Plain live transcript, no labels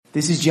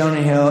This is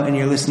Jonah Hill, and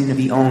you're listening to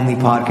the only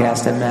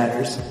podcast that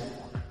matters.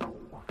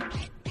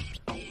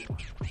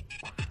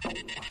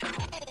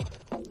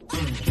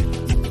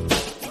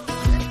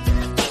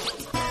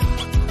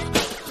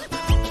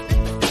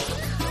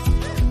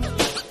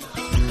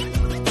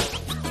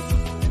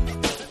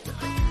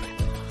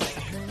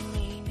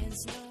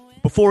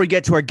 Before we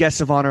get to our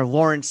guest of honor,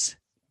 Lawrence,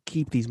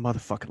 keep these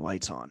motherfucking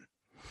lights on.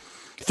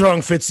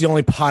 Throwing Fits, the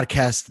only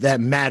podcast that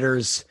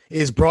matters,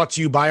 is brought to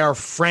you by our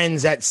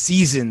friends at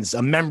Seasons,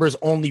 a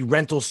members-only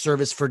rental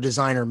service for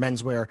designer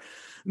menswear.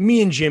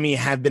 Me and Jimmy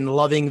have been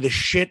loving the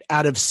shit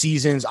out of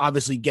Seasons,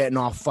 obviously getting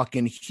off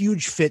fucking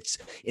huge fits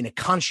in a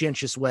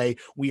conscientious way.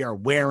 We are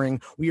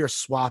wearing, we are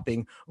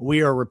swapping, we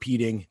are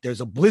repeating.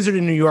 There's a blizzard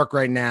in New York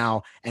right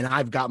now, and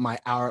I've got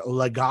our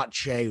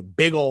Legace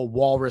big old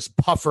walrus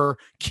puffer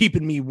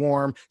keeping me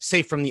warm,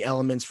 safe from the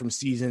elements from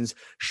Seasons.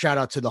 Shout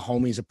out to the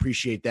homies,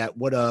 appreciate that.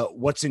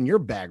 What's in your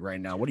bag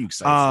right now? What are you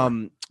excited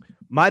for?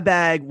 My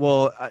bag,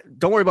 well,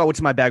 don't worry about what's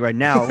in my bag right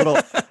now.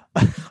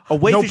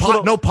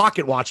 No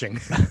pocket watching.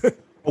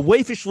 A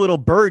wayfish little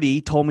birdie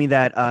told me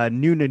that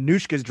new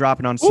Nanushka is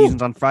dropping on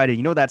Seasons on Friday.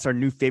 You know, that's our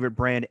new favorite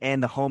brand,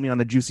 and the homie on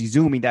the Juicy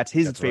Zoomy, that's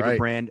his favorite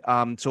brand.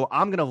 So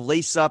I'm going to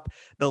lace up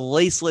the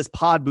laceless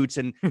pod boots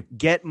and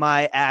get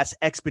my ass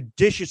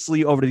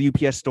expeditiously over to the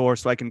UPS store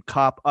so I can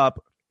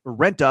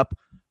rent up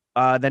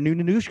that new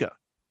Nanushka.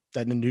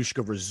 That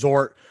Nanushka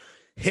resort.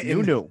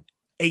 New.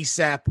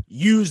 ASAP.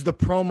 Use the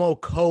promo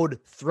code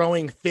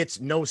Throwing Fits,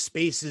 no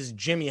spaces.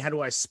 Jimmy, how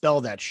do I spell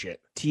that shit?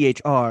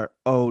 THROWINGFITS.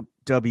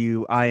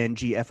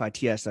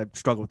 I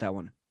struggled with that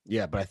one.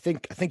 Yeah, but I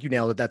think you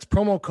nailed it. That's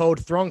promo code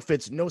Throwing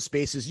Fits, no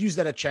spaces. Use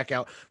that at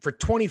checkout for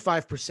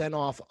 25%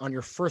 off on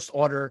your first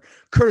order,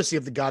 courtesy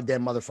of the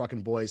goddamn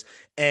motherfucking boys.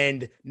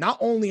 And not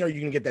only are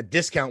you going to get that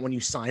discount when you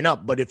sign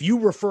up, but if you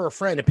refer a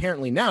friend,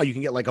 apparently now you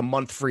can get like a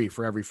month free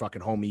for every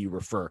fucking homie you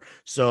refer.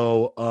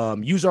 So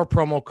use our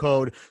promo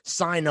code,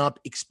 sign up,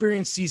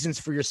 experience Seasons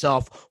for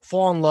yourself,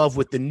 fall in love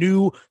with the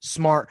new,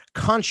 smart,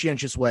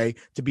 conscientious way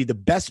to be the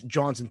best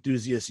Johns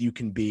enthusiast you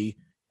can be,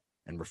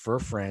 and refer a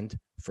friend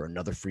for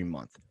another free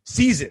month.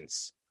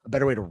 Seasons, a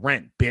better way to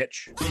rent,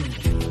 bitch.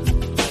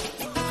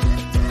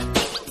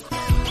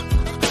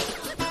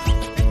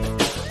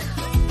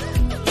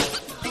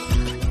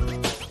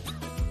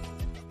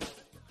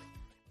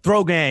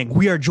 Throw Gang,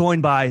 we are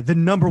joined by the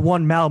number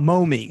one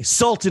Malmomi,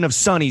 Sultan of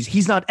Sunnies.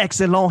 He's not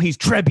excellent, he's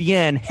très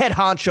bien, head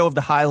honcho of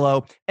the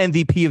high-low,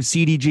 MVP of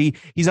CDG.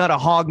 He's not a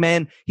hog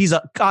man, he's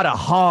got a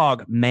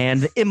hog man,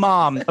 the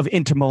Imam of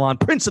Inter Milan,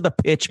 Prince of the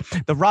Pitch,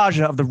 the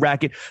Raja of the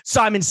Racket.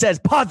 Simon Says,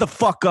 pod the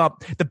fuck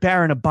up, the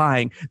Baron of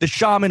Buying, the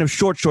Shaman of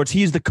Short Shorts.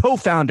 He is the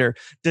co-founder,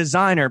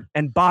 designer,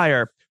 and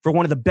buyer for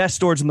one of the best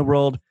stores in the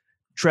world,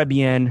 très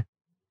bien,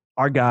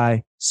 our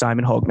guy,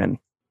 Simon Hogman.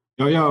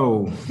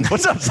 Yo.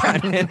 What's up,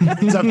 Simon?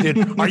 What's up, dude?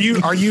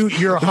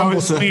 You're a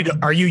humble Swede.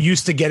 Are you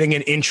used to getting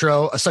an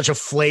intro, such a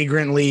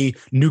flagrantly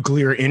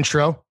nuclear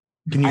intro?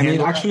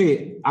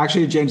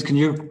 Actually, James, can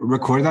you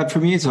record that for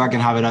me so I can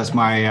have it as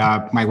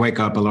my my wake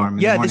up alarm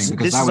in the morning?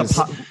 This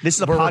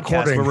is a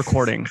podcast. We're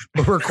recording.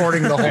 We're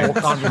recording the whole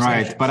conversation.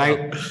 Right,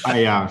 but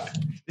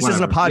this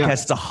isn't a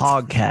podcast. It's a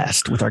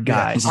hogcast with our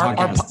guys.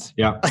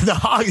 The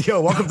hog. Yo,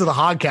 welcome to the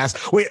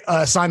hogcast. Wait,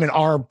 Simon,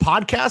 are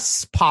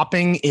podcasts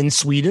popping in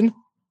Sweden?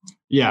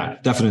 Yeah,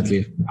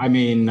 definitely. I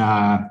mean,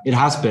 it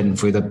has been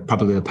for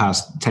probably the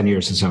past 10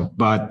 years or so,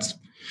 but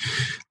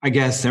I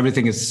guess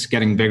everything is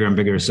getting bigger and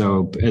bigger.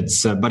 So but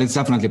it's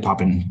definitely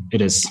popping.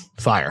 It is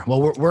fire.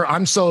 Well,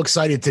 I'm so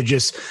excited to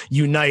just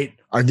unite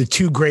the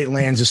two great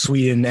lands of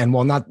Sweden and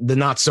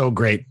not so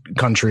great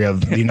country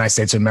of the United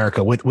States of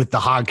America with the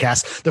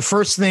Hogcast. The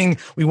first thing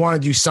we want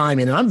to do,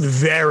 Simon, and I'm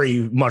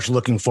very much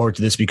looking forward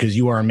to this because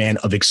you are a man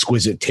of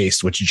exquisite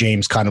taste, which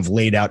James kind of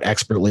laid out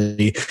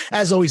expertly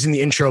as always in the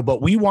intro, but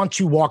we want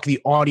to walk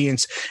the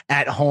audience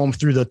at home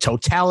through the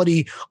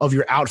totality of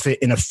your outfit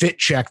in a fit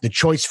check. The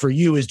choice for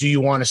you is, do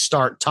you want to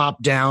start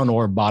top down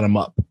or bottom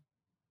up? I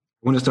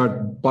want to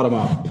start bottom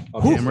up.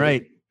 Damn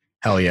right.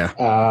 Hell yeah.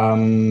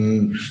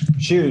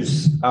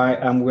 Shoes. I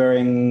am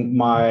wearing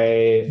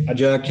my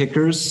Agile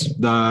Kickers,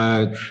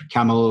 the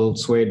camel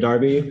suede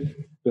derby.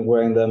 Been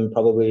wearing them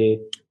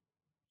probably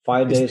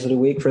 5 days of the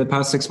week for the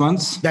past 6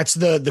 months. That's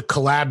the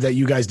collab that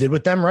you guys did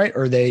with them, right?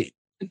 Or they?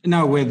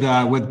 No, with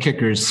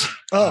Kickers.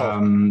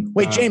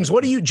 Wait, James,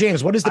 what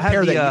is the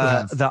pair that you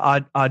have?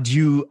 The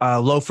Adieu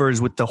loafers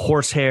with the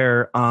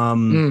horsehair.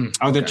 The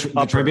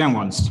Trebian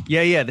ones.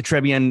 Yeah, the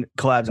Trebian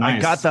collabs.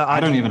 Nice. I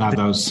don't even have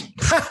those.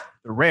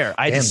 They're rare.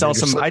 I just sell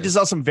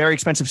some very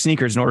expensive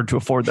sneakers in order to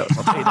afford those.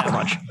 I'll pay that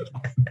much.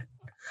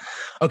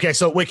 Okay,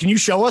 so wait, can you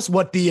show us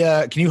what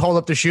can you hold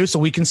up the shoe so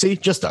we can see?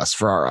 Just us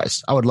for our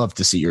eyes. I would love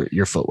to see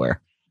your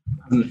footwear.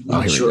 I'm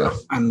not sure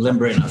I'm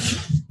limber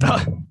enough.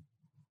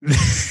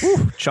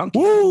 Chunky.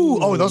 Woo!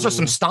 Oh, those are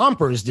some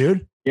stompers,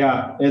 dude.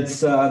 Yeah,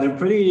 it's they're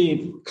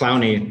pretty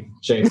clowny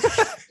shapes,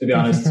 to be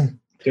honest.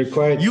 They're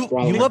quite. You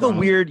love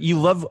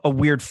a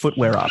weird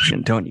footwear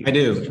option, don't you? I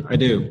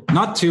do.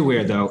 Not too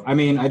weird though. I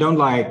mean, I don't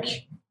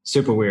like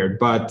super weird,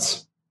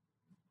 but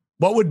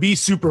What would be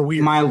super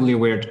weird? Mildly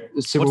weird. Super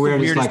What's the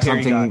weird is weirdest like pair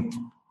you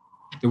something.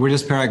 The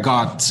weirdest pair I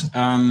got.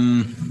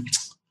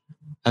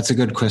 That's a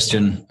good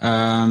question.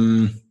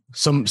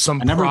 Some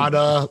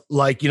Prada,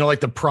 like,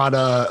 like the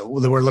Prada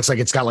where it looks like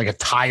it's got like a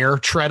tire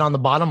tread on the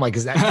bottom. Like,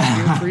 is that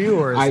weird for you?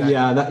 Or is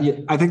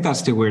I think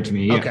that's too weird to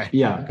me. Yeah, okay.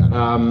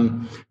 Yeah.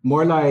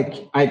 More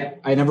like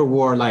I never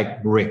wore like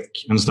Rick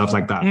and stuff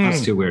like that.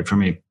 That's too weird for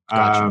me.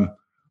 Gotcha.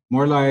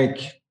 More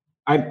like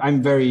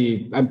I'm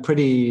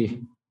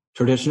pretty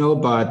traditional,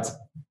 but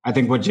I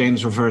think what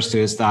James refers to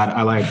is that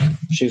I like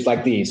shoes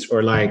like these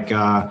or like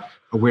a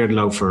weird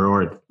loafer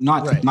or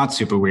not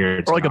super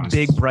weird. Or like a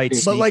big bright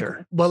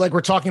sneaker. But like we're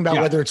talking about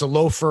whether it's a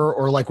loafer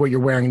or like what you're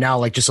wearing now,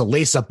 like just a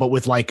lace up, but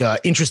with like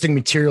interesting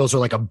materials or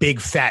like a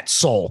big fat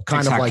sole,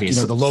 kind of like,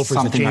 the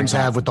loafers that James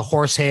have with the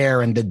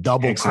horsehair and the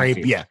double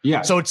crepe. Yeah.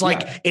 Yeah. So it's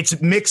like,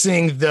 it's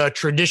mixing the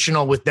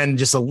traditional with then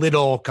just a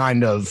little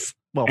kind of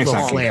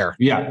little flair.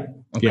 Yeah.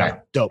 Okay. Yeah.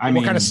 Dope.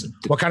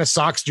 What kind of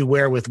socks do you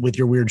wear with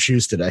your weird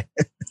shoes today?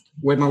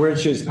 With my weird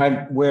shoes,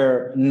 I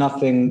wear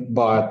nothing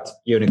but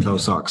Uniqlo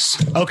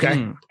socks.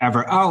 Okay.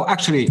 Ever. Oh,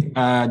 actually,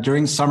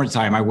 during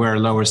summertime, I wear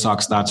lower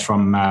socks. That's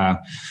from, are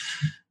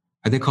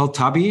they called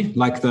Tabi?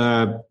 Like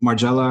the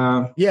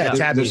Margiela? Yeah,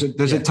 Tabi.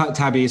 There's a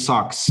Tabi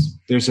socks.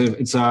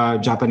 It's a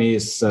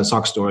Japanese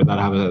sock store that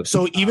I have a.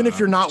 So even if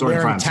you're not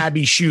wearing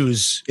Tabi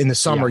shoes in the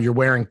summer, you're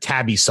wearing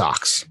Tabi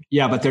socks.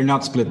 Yeah, but they're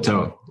not split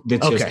toe.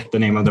 That's just the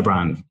name of the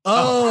brand.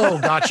 Oh,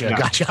 gotcha.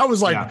 Gotcha. I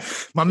was like,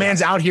 my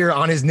man's out here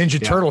on his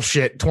Ninja Turtle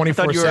shit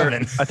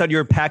 24/7. I thought you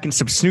were packing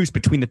some snooze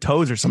between the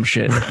toes or some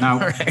shit.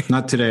 No,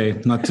 not today.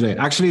 Not today.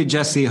 Actually,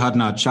 Jesse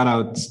Hudnut. Shout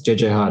out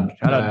JJ Hud.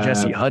 Shout out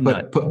Jesse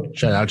Hudnut.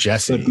 Shout out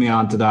Jesse. Put me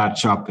onto that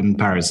shop in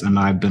Paris, and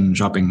I've been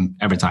shopping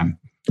every time.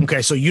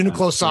 Okay, so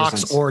Uniqlo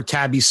socks or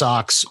Tabi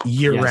socks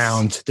year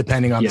round,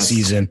 depending on the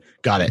season.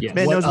 Got it. This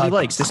man knows what he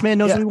likes. This man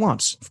knows what he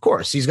wants. Of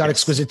course, he's got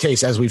exquisite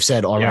taste, as we've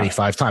said already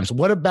 5 times.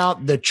 What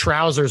about the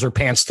trousers or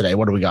pants today?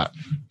 What do we got?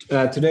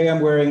 Today I'm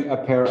wearing a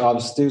pair of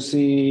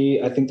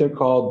Stussy, I think they're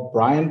called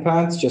Brian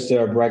pants, just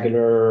their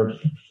regular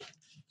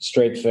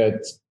straight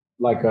fit,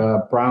 like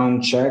a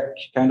brown check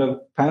kind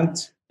of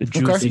pant. The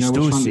juicy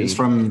Stussy. It's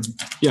from,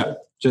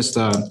 just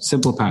a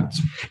simple pant.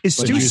 Is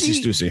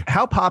Stussy,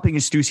 how popping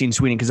is Stussy in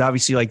Sweden? Because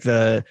obviously like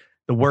the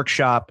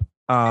workshop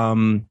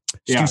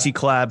Stussy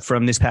collab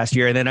from this past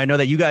year. And then I know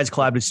that you guys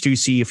collabed with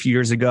Stussy a few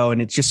years ago,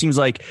 and it just seems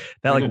like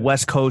that like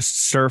West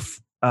Coast surf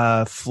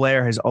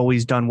flair has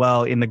always done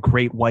well in the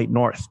Great White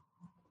North.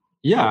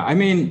 Yeah, I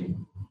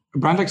mean, a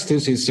brand like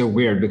Stussy is so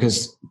weird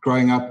because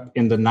growing up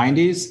in the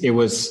 90s, it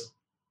was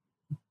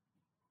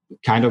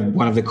kind of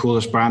one of the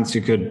coolest brands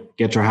you could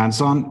get your hands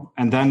on.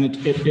 And then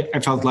I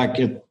felt like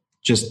it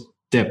just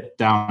dipped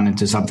down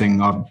into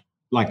something of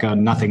like a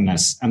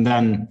nothingness. And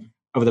then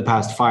over the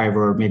past 5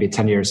 or maybe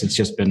 10 years, it's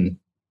just been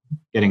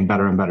getting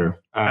better and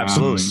better.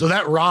 Absolutely. So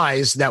that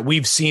rise that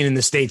we've seen in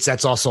the States,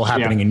 that's also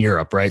happening in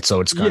Europe, right? So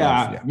it's kind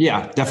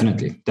of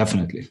definitely.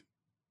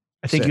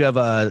 I think you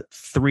have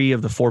 3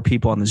 of the 4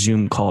 people on the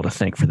Zoom call to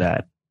thank for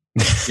that.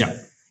 Yeah.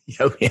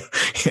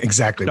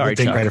 Exactly. Sorry, we'll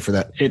take Chuck. credit for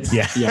that. It's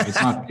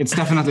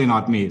definitely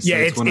not me. So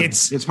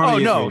it's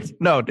probably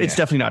it's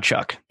definitely not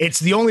Chuck. It's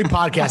the only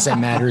podcast that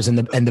matters and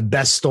the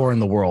best store in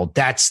the world.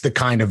 That's the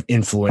kind of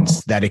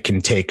influence that it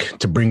can take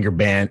to bring your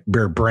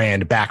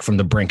brand back from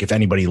the brink. If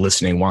anybody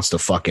listening wants to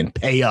fucking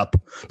pay up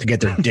to get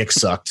their dick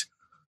sucked,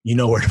 you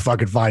know where to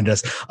fucking find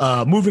us.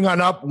 Moving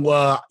on up,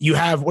 you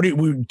have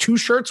 2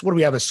 shirts. What do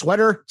we have? A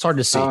sweater? It's hard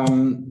to see.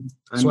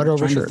 Sweater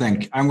over shirt.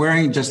 I'm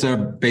wearing just a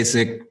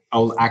basic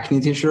old Acne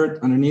t-shirt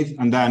underneath,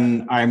 and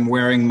then I'm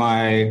wearing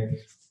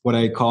what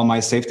I call my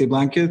safety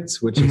blanket,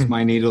 which is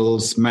my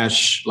Needles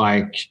mesh.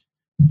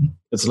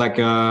 It's like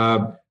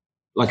a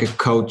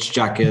coach's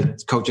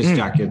jacket,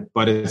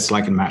 but it's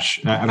like a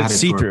mesh. I've had it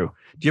see-through.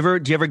 Do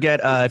you ever get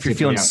if you're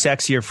feeling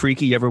sexy or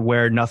freaky, you ever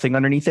wear nothing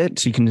underneath it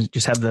so you can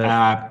just have the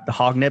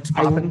hog nips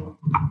popping?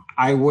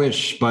 I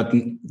wish, but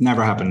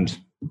never happened.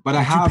 But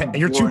I have.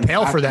 You're too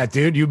pale for that,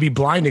 dude. You'd be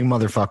blinding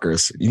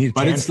motherfuckers. You need.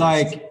 But it's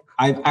like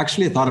I've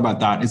actually thought about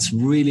that. It's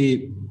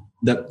really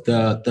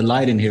the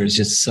light in here is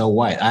just so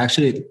white. I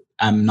actually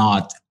am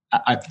not.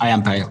 I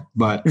am pale,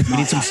 but you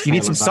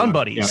need some sun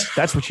buddies. Yeah.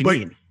 That's what you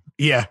need.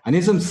 Yeah, I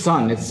need some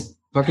sun. It's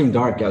fucking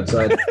dark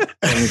outside. And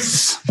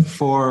it's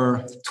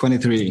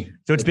 4:23.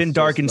 So it's been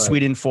dark in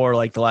Sweden for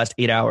like the last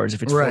 8 hours.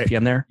 If it's 4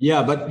 p.m. there.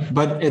 Yeah,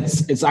 but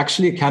it's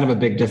actually kind of a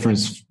big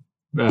difference.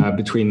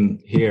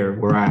 Between here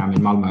where I am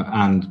in Malmö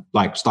and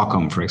like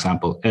Stockholm, for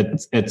example,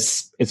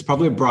 it's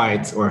probably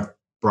bright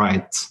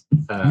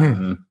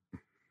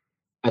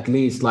at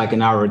least like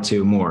an hour or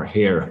 2 more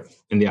here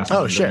in the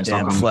afternoon. Oh shit!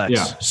 Damn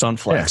flex, sun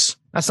flex.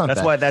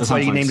 Yeah. That's why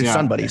you named it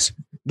Sun Buddies.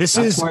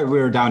 That's why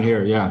we're down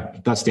here. Yeah,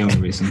 that's the only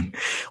reason.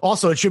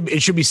 Also, it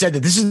should be said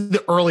that this is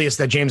the earliest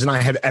that James and I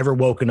have ever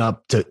woken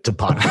up to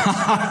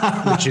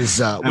podcast, which is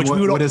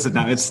what is it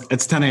now?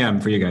 It's 10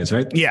 a.m. for you guys,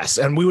 right? Yes,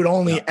 and we would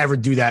only ever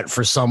do that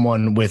for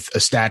someone with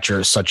a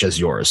stature such as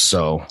yours.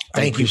 So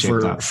thank you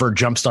for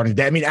jumpstarting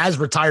that. I mean, as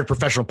retired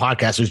professional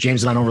podcasters,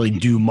 James and I don't really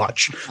do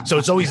much, so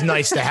it's always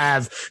nice to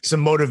have some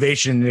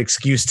motivation and an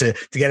excuse to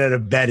get out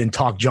of bed and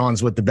talk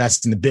Johns with the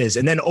best in the biz.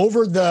 And then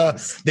over the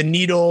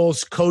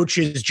Needles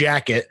coach's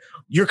jacket.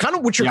 You're kind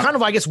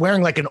of, I guess,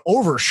 wearing like an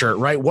overshirt,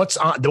 right? What's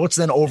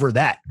then over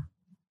that?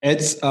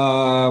 It's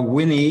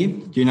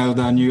Winnie. You know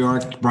the New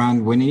York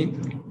brand Winnie?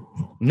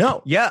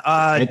 No.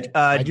 Yeah.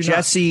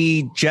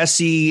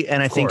 Jesse.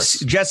 And I think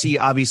Jesse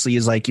obviously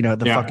is like, the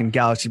fucking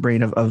galaxy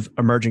brain of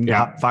emerging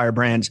fire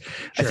brands.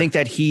 Sure. I think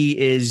that he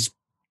is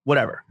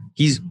whatever.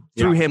 He's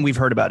through him. We've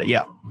heard about it.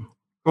 Yeah.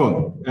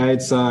 Cool.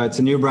 It's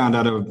a new brand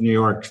out of New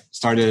York.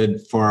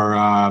 Started for,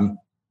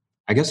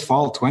 I guess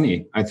fall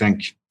 20, I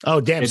think. Oh,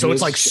 damn. So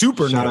it's like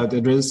super new. Out,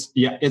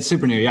 it's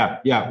super new.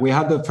 Yeah. We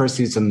had the first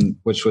season,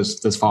 which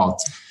was this fall.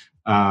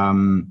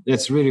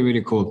 It's really,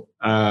 really cool.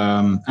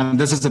 And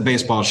this is a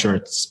baseball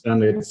shirt,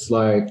 and it's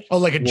like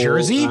like a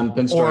jersey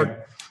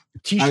or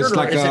t-shirt,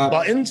 or is it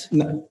buttons?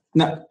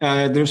 No,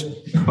 there's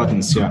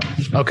buttons. Yeah.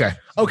 Okay.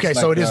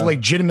 So it is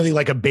legitimately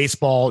like a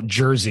baseball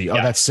jersey. Oh,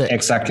 that's sick.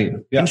 Exactly.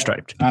 Yeah.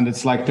 Pinstriped, and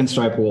it's like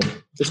pinstripe wool.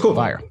 It's cool.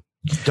 Fire.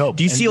 Dope.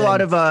 Do you see a lot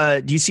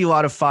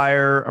of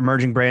fire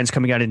emerging brands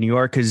coming out of New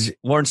York? Because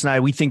Lawrence and I,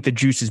 we think the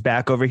juice is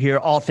back over here,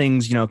 all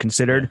things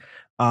considered.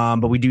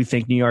 But we do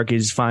think New York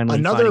is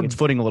finally finding its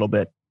footing a little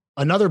bit.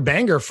 Another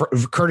banger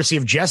courtesy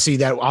of Jesse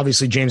that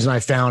obviously James and I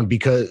found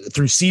because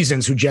through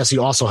Seasons, who Jesse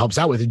also helps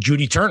out with,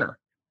 Judy Turner.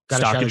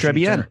 Stockton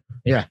Trebian.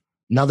 Yeah,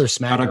 another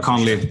smack. Shout out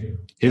Conley.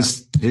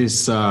 He's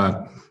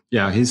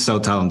so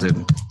talented.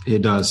 He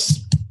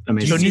does.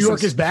 So New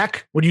York is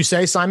back. What do you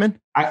say, Simon?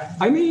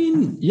 I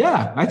mean,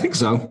 yeah, I think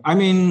so. I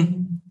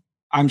mean,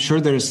 I'm sure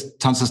there's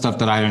tons of stuff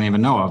that I don't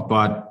even know of,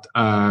 but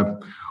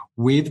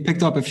we've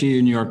picked up a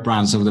few New York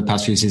brands over the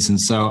past few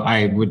seasons. So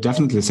I would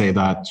definitely say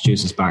that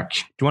juice is back.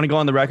 Do you want to go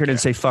on the record and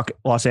say fuck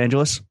Los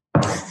Angeles?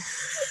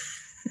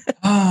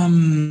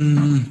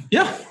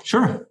 Yeah,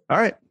 sure. All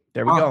right.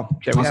 There we go.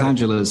 Los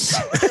Angeles.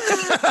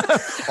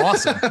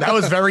 Awesome. That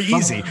was very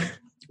easy.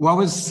 What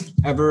was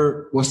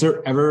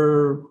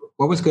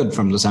good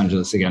from Los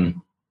Angeles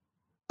again?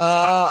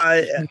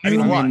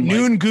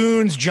 Noon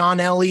Goons, John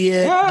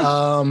Elliott,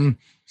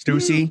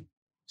 Stussy,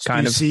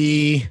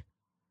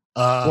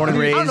 born and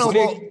raised.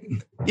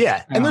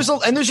 And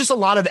there's just a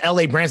lot of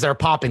LA brands that are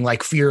popping,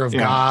 like Fear of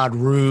God,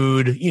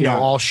 Rude,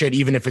 all shit.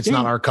 Even if it's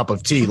not our cup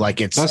of tea, like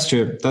that's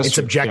true. It's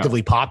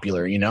objectively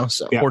popular,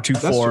 So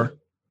 424.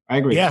 I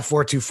agree. Yeah,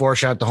 424.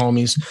 Shout out the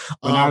homies.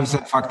 Now I've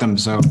said fuck them.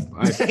 So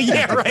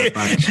right.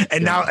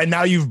 And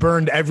now you've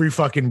burned every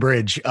fucking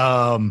bridge.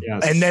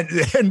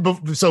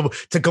 Yes. So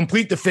to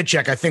complete the fit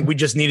check, I think we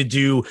just need to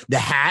do the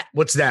hat.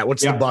 What's that?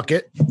 What's the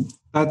bucket?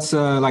 That's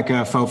like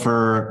a faux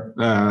fur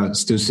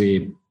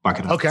Stussy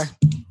bucket. Okay.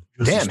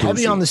 Damn,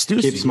 heavy on the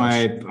Stussy. Keeps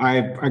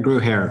I grew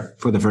hair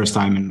for the first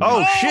time in.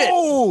 Shit!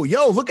 Oh,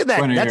 yo, look at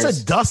that. That's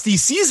a Dusty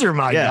Caesar,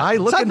 my guy.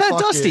 It's not that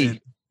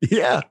dusty.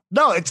 Yeah,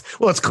 no, it's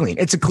clean.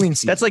 It's a clean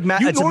Caesar. That's like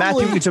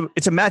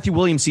it's a Matthew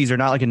Williams Caesar,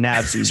 not like a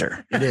Nav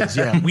Caesar. It is.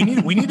 Yeah, we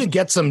need to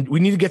get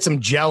some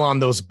gel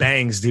on those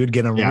bangs, dude.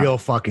 Get them real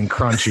fucking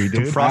crunchy,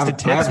 dude. Frosted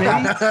tips,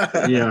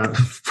 maybe. Yeah,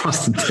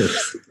 frosted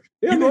tips.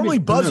 You normally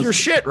buzz your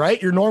shit, right?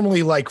 You're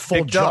normally like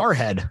full jar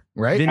head,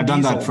 right? I've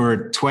done that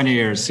for 20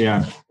 years.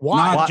 Yeah.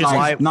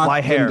 Why?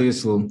 Why hair?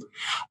 Diesel.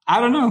 I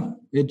don't know.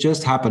 It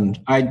just happened.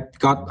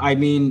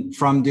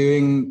 From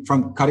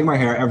cutting my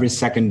hair every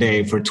second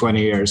day for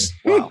 20 years.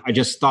 Wow. I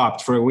just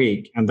stopped for a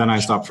week, and then I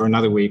stopped for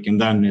another week,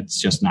 and then it's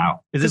just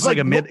now. Is this like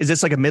a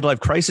midlife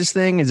crisis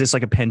thing? Is this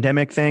like a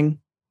pandemic thing?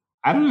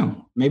 I don't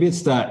know. Maybe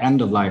it's the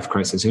end of life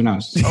crisis. Who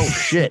knows? Oh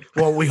shit!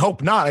 Well, we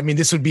hope not. I mean,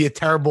 this would be a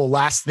terrible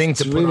last thing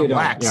to put on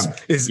wax.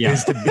 Is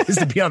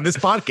to be on this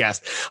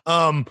podcast.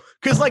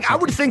 Because I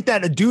would think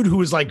that a dude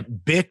who is like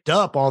bicked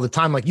up all the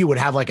time, like you, would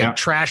have like a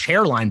trash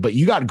hairline, but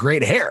you got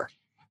great hair.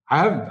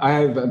 I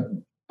have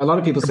a lot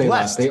of people say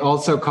that. They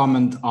also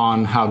comment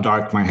on how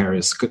dark my hair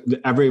is.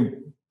 Every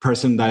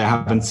person that I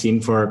haven't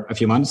seen for a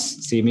few months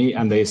see me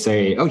and they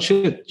say, "Oh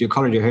shit, you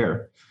colored your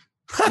hair,"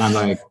 and I'm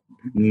like.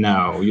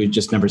 No, you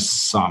just never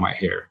saw my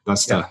hair.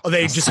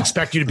 They just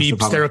expect you to be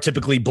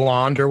stereotypically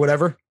blonde or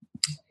whatever?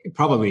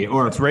 Probably.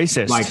 Or it's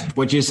racist. Like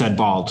what you said,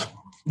 bald.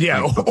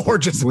 Yeah, or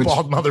just a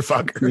bald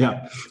motherfucker.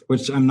 Yeah,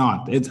 which I'm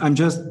not. I'm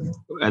just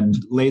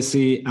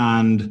lazy,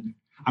 and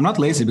I'm not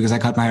lazy because I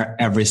cut my hair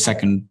every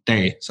second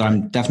day. So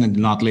I'm definitely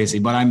not lazy,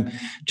 but I'm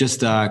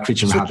just a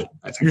creature of habit.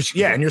 I think.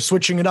 And you're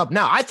switching it up.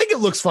 Now, I think it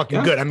looks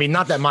fucking good. I mean,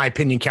 not that my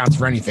opinion counts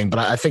for anything, but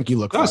I think you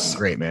look fucking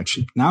great, man.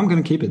 Now I'm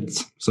going to keep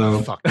it.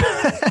 So fuck.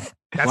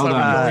 That's not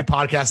the only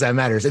podcast that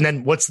matters. And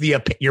then what's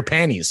your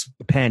panties?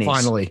 Panties.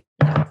 Finally.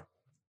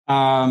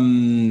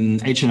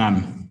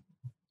 H&M.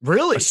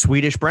 Really? A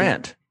Swedish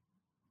brand.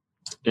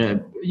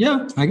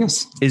 Yeah, I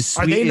guess. Is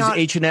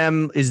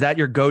H&M, is that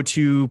your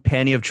go-to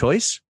panty of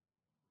choice?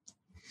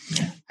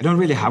 I don't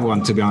really have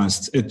one, to be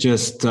honest. It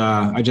just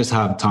I just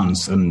have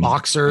tons and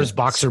boxers,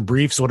 boxer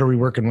briefs. What are we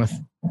working with?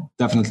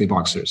 Definitely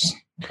boxers.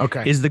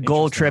 Okay. Is the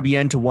goal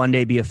Trebien to one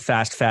day be a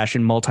fast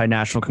fashion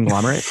multinational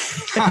conglomerate?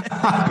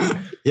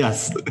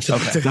 Yes.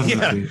 Okay.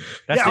 Definitely.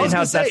 That's the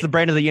in-house. That's the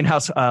brand of the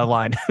in-house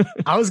line.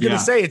 I was going to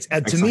say it's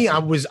to me. I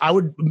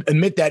would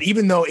admit that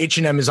even though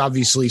H&M is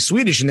obviously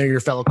Swedish and they're your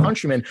fellow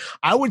countrymen,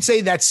 I would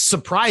say that's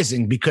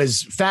surprising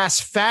because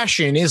fast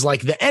fashion is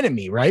like the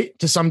enemy, right?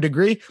 To some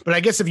degree. But I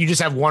guess if you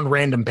just have one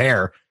random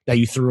pair that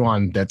you threw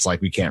on, that's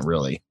like, we can't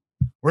really.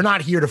 We're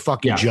not here to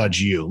fucking judge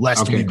you,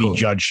 lest we be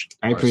judged.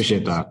 I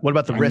appreciate that. What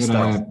about the wrist,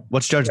 though?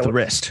 Let's judge the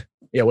wrist.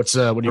 Yeah, what do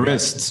you the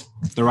wrist?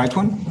 The right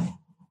one?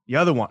 The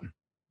other one.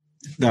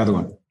 The other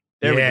one.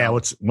 There we go.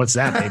 What's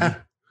that, baby?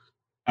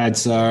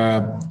 It's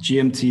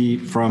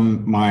GMT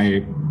from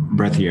my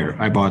birth year.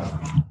 I bought.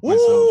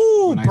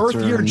 Ooh, birth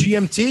year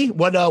GMT.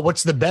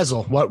 What's the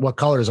bezel? What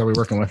colors are we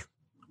working with?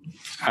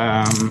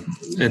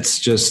 It's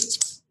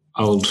just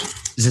old.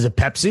 Is it a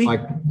Pepsi?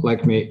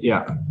 Like me,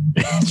 yeah.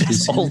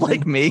 Just old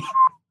like me.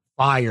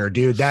 Fire,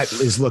 dude. That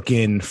is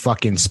looking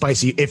fucking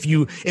spicy.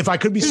 If I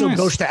could be so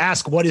gauche to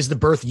ask, what is the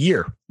birth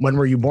year? When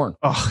were you born?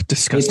 Oh,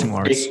 disgusting,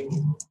 Lawrence.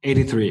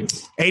 83.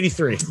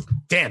 83.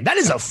 Damn, that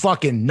is a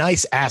fucking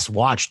nice ass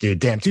watch, dude.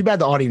 Damn. Too bad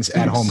the audience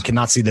at home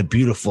cannot see the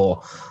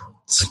beautiful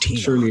patina.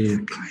 Surely,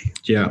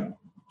 yeah.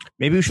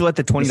 Maybe we should let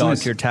the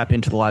 $20 tier tap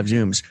into the live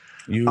Zooms.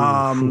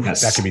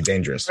 Yes. That could be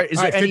dangerous. Is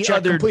there any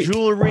other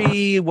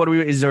jewelry? What do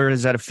we? Is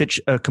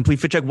that a complete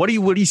fit check? What are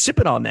you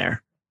sipping on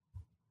there?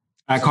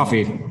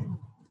 Coffee.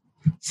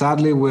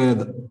 Sadly,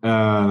 with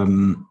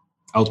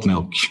oat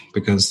milk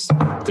because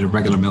the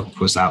regular milk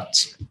was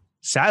out.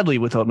 Sadly,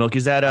 with oat milk,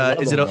 is that are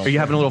you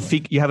having a little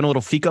fika? You having a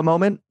little fika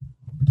moment?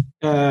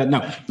 No,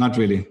 not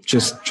really.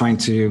 Just trying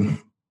to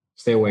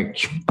stay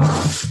awake.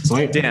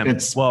 So damn.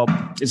 It's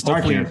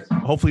dark here.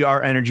 Hopefully,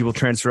 our energy will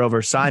transfer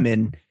over.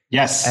 Simon.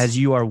 Yes. As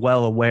you are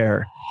well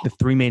aware, the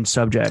three main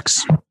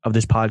subjects of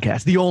this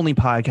podcast, the only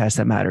podcast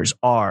that matters,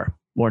 are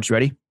Lawrence.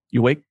 Ready?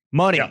 You awake?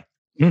 Money.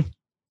 Yeah.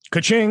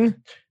 Ka-ching.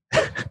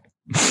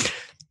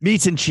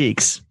 Meats and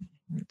cheeks.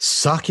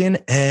 Sucking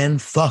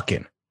and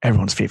fucking.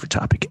 Everyone's favorite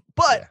topic.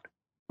 But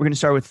we're going to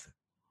start with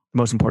the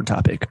most important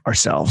topic,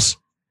 ourselves.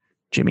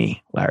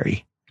 Jimmy,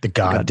 Larry. The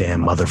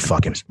goddamn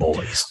motherfucking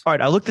boys. All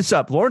right, I looked this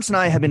up. Lawrence and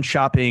I have been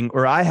shopping,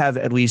 or I have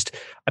at least.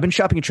 I've been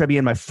shopping at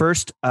Trebien. My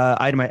first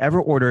item I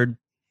ever ordered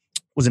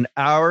was an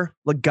Our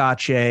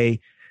Legace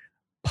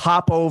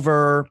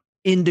popover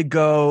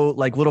indigo,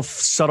 like little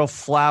subtle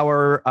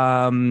flower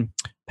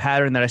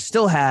pattern that I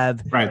still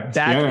have. Right.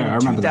 Back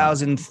in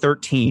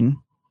 2013.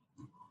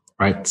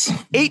 Right.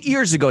 8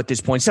 years ago at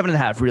this point,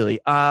 7.5 really.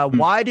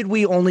 Why did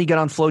we only get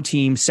on Flow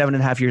Team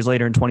 7.5 years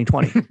later in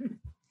 2020?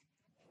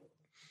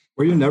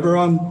 Were you never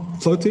on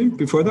Flow Team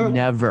before that?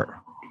 Never.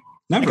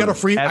 I got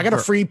a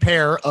free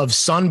pair of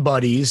Sun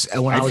Buddies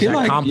when I was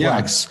at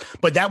Complex,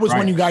 but that was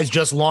when you guys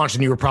just launched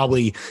and you were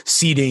probably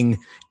seeding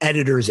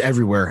editors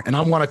everywhere. And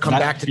I want to come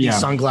back to these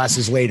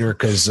sunglasses later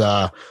because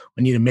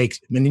we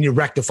need to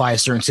rectify a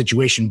certain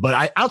situation.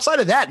 But outside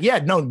of that,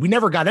 we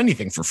never got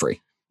anything for free.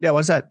 Yeah,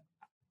 what's that?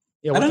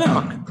 Yeah, I don't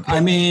know. I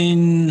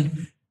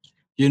mean,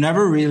 you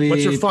never really.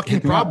 What's your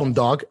fucking problem,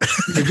 dog?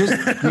 You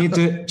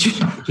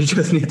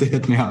just need to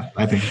hit me up.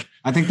 I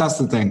think that's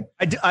the thing.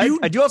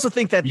 I do also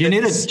think that you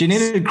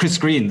needed Chris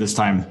Green this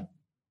time.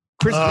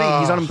 Chris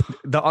Green, he's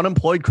the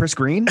unemployed Chris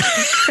Green.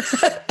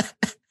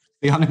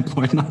 The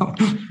unemployed now.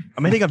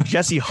 I'm thinking of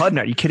Jesse Hudson.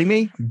 Are you kidding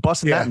me?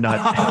 Busting that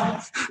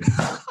nut.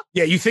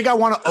 Yeah, you think I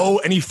want to owe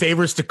any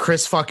favors to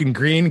Chris fucking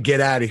Green? Get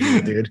out of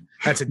here, dude.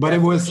 But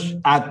it was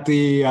at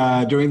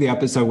the during the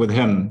episode with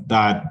him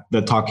that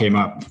the talk came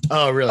up.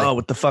 Oh, really? Oh,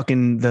 with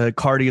the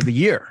Cardi of the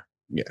year.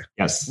 Yeah.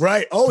 Yes.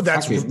 Right. Oh,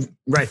 that's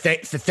right.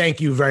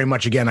 Thank you very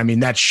much again. I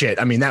mean, that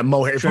shit. I mean, that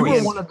mohair. If you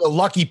were one of the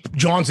lucky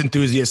Johns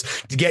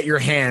enthusiasts to get your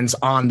hands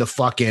on the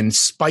fucking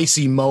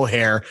spicy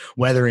mohair,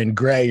 whether in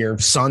gray or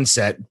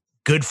sunset,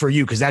 good for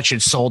you because that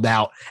shit sold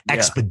out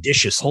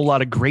expeditiously. Whole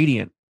lot of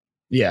gradient.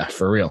 Yeah,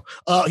 for real.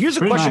 Here's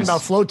a question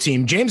about Flow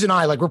Team. James and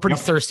I, we're pretty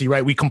thirsty,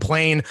 right? We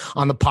complain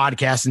on the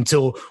podcast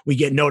until we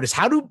get noticed.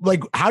 How do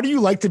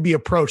you like to be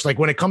approached? Like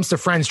when it comes to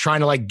friends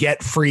trying to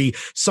get free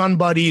Sun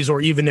Buddies,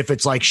 or even if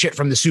it's shit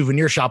from the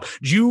souvenir shop,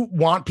 do you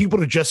want people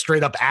to just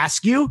straight up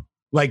ask you?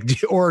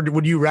 Or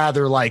would you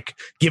rather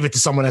give it to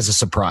someone as a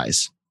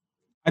surprise?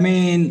 I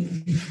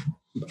mean,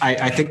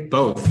 I think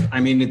both. I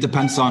mean, it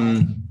depends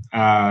on,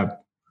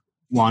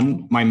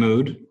 one, my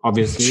mood,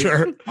 obviously.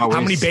 Sure. Always.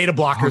 How many beta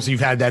blockers you've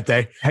had that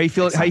day? How you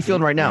feeling? Exactly. How you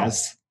feeling right now?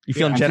 Yes. You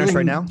feeling generous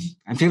right now?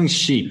 I'm feeling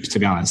sheep, to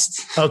be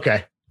honest.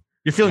 Okay.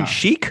 You're feeling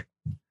chic?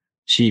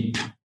 Sheep.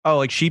 Oh,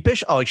 like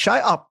sheepish? Oh, like shy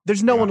up.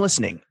 There's no one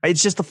listening.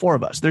 It's just the four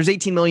of us. There's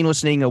 18 million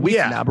listening a week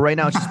now, but right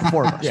now it's just the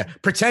four of us. Yeah.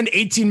 Pretend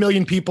 18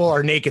 million people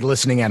are naked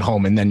listening at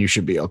home, and then you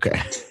should be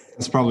okay.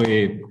 It's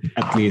probably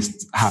at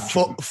least half.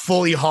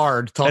 Fully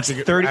hard. That's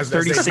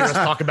 36.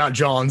 Talk about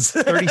Johns.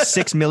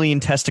 36 million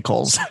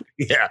testicles.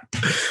 Yeah.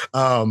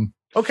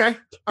 Okay.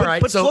 All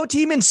right. But So flow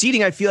team and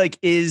seating, I feel like,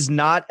 is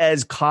not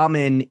as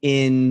common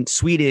in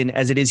Sweden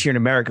as it is here in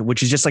America,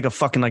 which is just like a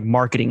fucking like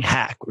marketing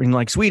hack. In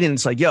like Sweden,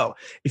 it's like, yo,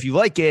 if you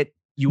like it,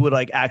 you would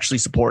like actually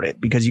support it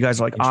because you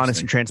guys are like honest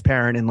and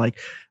transparent and like,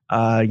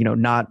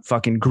 not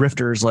fucking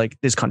grifters like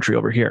this country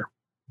over here.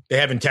 they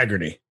have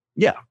integrity.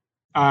 Yeah.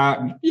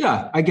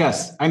 Yeah, I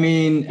guess. I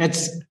mean,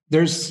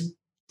 there's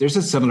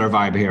a similar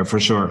vibe here for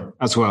sure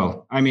as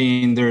well. I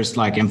mean, there's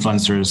like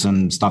influencers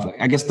and stuff.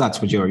 I guess that's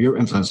what you're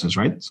influencers,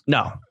 right?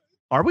 No.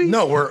 Are we?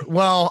 No,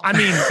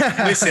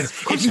 listen,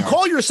 if you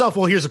call yourself,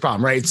 here's the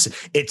problem, right?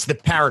 It's the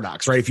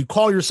paradox, right? If you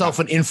call yourself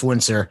an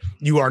influencer,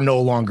 you are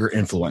no longer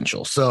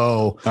influential.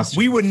 So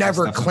we would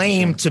never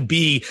claim to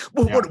be,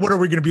 what are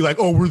we going to be like?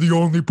 Oh, we're the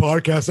only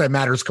podcast that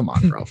matters. Come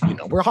on, bro.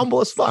 We're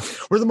humble as fuck.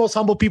 We're the most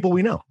humble people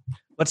we know.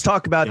 Let's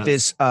talk about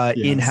this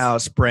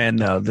in-house brand,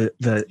 though,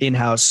 the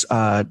in-house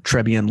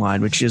Trebien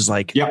line, which is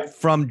like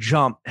from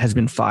jump has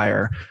been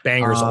fire.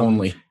 Bangers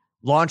only.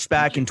 Launched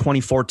back in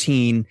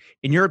 2014.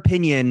 In your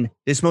opinion,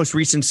 this most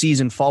recent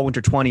season, fall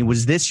winter 20,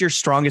 was this your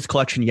strongest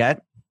collection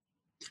yet?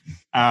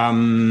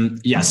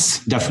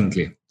 Yes,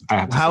 definitely.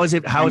 How has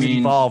it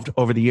evolved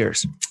over the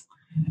years?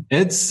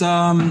 It's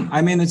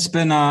it's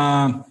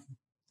been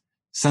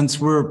since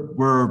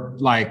we're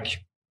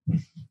like,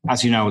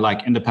 as you know,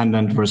 like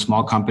independent, we're a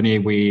small company,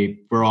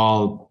 we're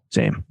all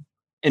same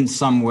in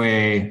some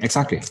way, in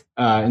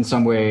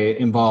some way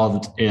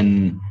involved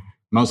in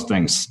most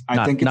things.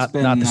 I think it's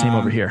been not the same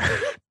over here.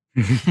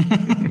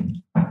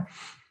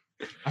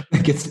 I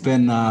think it's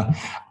been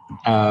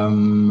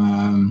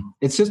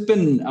it's just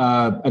been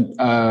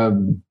a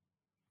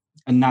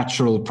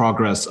natural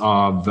progress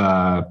of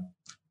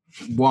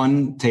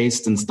one,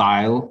 taste and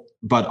style,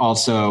 but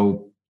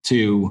also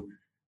two,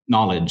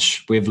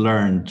 knowledge. We've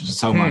learned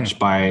so much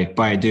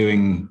by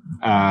doing,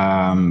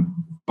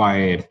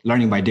 by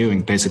learning by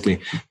doing,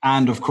 basically.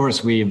 And of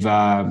course,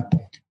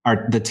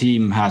 the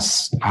team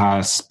has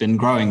been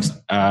growing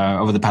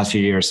over the past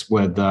few years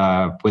with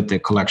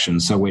the collection.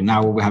 So we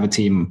have a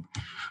team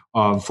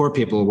of 4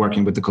 people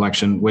working with the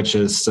collection, which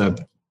is,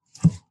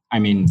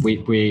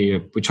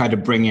 we try to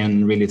bring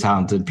in really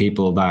talented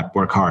people that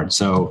work hard.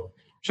 So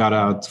shout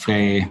out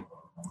Frey,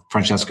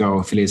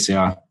 Francesco,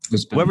 Felicia.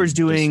 Whoever's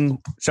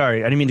doing,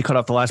 sorry, I didn't mean to cut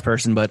off the last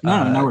person, but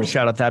no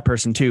shout out that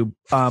person too.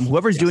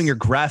 Whoever's doing your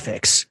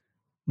graphics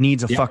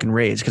needs a fucking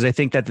raise, because I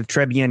think that the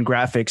Trebien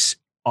graphics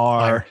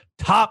are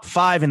top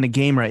 5 in the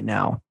game right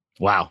now.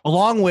 Wow.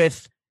 Along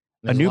with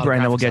a new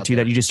brand that we'll get to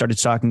that you just started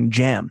stocking,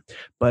 Jam.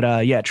 But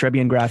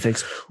Trebien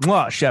graphics,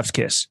 chef's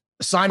kiss.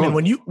 Simon,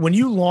 when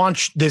you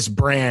launched this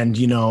brand,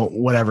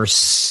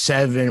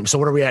 7, so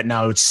what are we at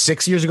now? It's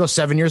 6 years ago,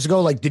 7 years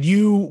ago. Like, did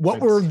you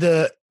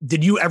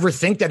ever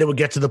think that it would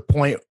get to the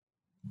point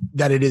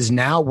that it is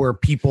now, where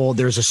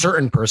there's a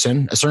certain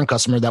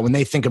customer that when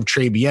they think of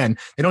Trebien,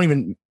 they don't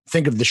even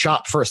think of the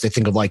shop first. They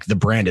think of like the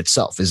brand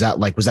itself. Is that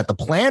like, was that the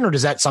plan, or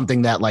is that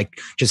something that like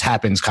just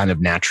happens kind of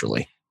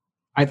naturally?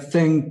 I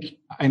think,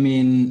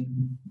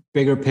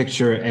 bigger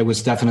picture, it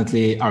was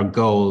definitely our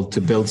goal to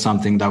build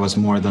something that was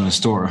more than a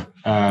store,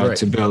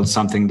 to build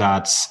something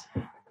that's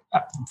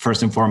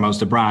first and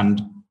foremost a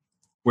brand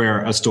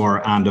where a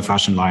store and a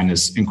fashion line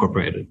is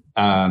incorporated.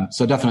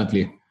 So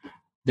definitely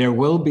there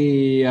will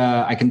be,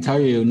 I can tell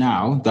you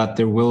now that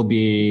there will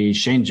be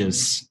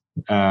changes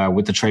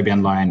with the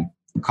Trebien line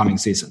coming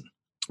season.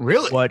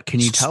 Really? What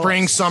can you tell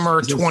Spring, us?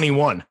 Summer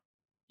 21.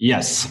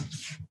 Yes.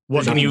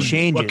 What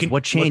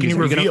changes?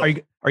 Are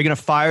you going to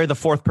fire the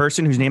 4th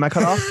person whose name I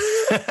cut off?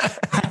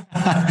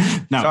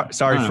 No.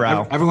 Sorry,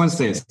 Frau. Everyone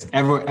stays.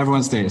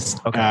 Everyone stays.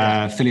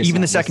 Okay. Felicia,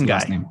 even the second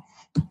guy.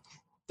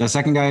 The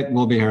second guy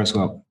will be here as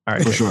well. All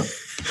right. For sure.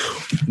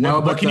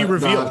 No, but can you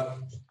reveal?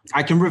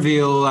 I can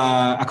reveal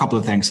a couple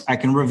of things. I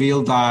can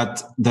reveal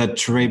that the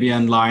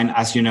Trebien line,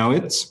 as you know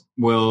it,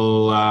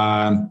 will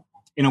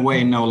in a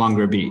way no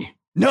longer be.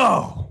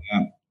 No.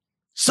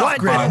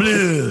 Sacre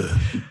bleu.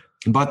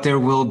 But there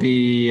will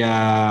be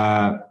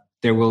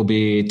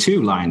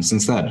 2 lines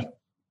instead.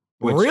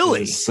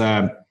 Really?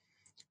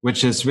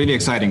 Which is really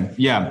exciting.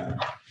 Yeah.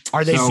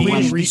 Are they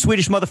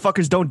Swedish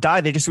motherfuckers don't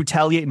die? They just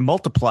retaliate and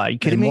multiply. Are you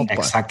kidding me?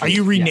 Exactly. Are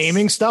you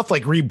renaming stuff,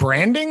 like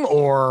rebranding,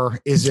 or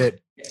is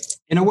it?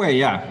 In a way,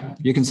 yeah,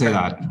 you can say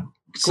that. Cool.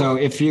 So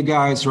if you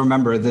guys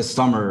remember this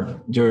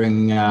summer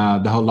during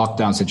the whole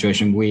lockdown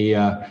situation, we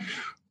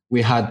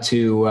had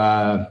to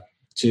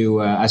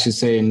as you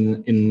say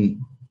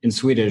in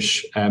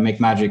Swedish, make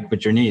magic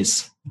with your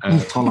knees.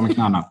 Trolla med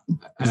knäna.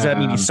 Does that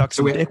mean you suck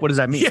some dick? What does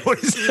that mean? Yeah,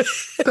 what is it?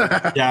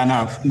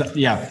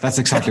 Yeah, that's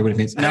exactly what it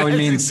means. No, it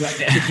means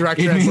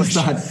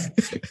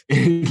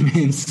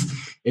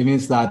it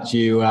means that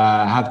you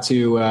have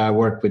to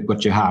work with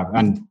what you have,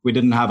 and we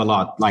didn't have a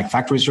lot. Like,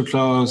 factories were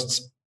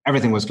closed.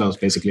 Everything was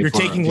closed, basically. You're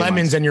taking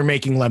lemons and you're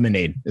making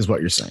lemonade, is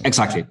what you're saying.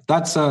 Exactly.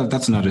 That's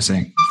another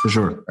saying for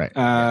sure. Right.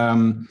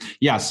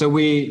 So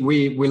we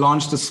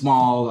launched a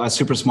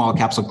super small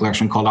capsule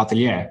collection called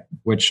Atelier,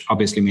 which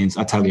obviously means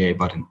atelier,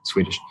 but in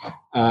Swedish.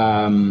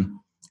 And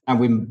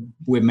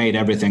we made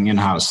everything in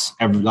house.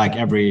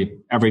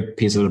 Every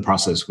piece of the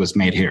process was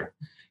made here.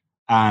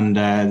 and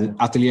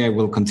Atelier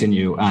will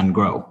continue and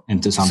grow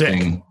into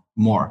something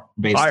more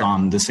based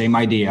on the same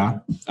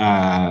idea,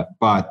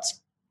 but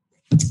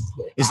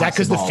is that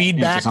because the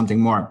feedback something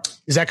more?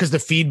 Is that because the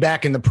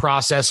feedback in the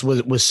process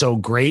was so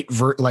great,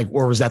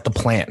 or was that the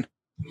plan?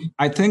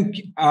 I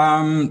think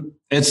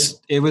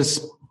it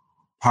was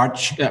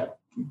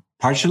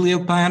partially a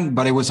plan,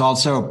 but it was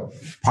also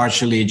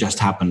partially just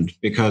happened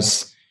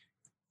because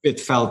it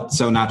felt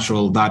so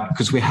natural that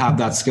because we have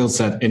that skill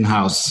set in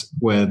house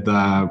with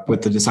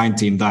the design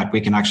team that we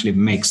can actually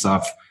make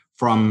stuff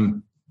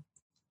from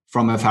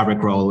a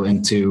fabric roll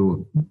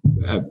into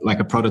like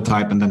a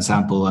prototype and then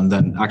sample and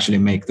then actually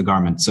make the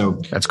garment. So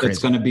that's crazy.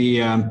 It's going to be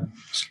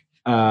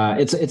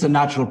it's a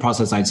natural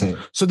process, I'd say.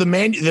 So the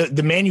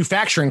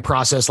manufacturing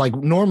process, like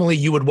normally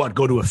you would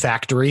go to a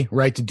factory,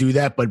 right, to do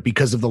that, but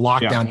because of the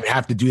lockdown, you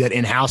have to do that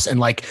in house. And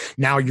like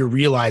now you're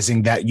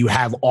realizing that you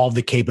have all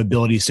the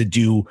capabilities to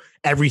do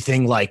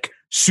everything, like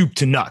soup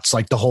to nuts,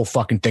 like the whole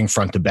fucking thing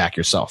front to back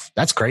yourself.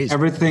 That's crazy.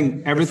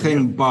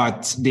 Everything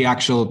but the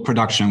actual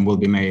production will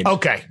be made.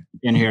 Okay.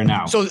 In here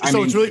now. So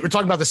it's really, we're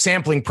talking about the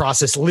sampling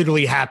process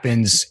literally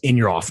happens in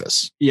your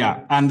office.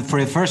 Yeah. And for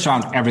the first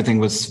round, everything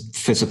was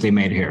physically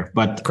made here,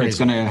 but it's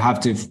going to have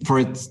to, for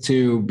it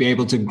to be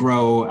able to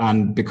grow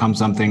and become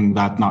something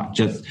that not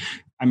just,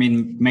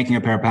 making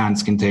a pair of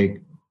pants can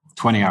take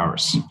 20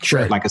 hours,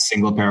 sure, like a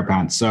single pair of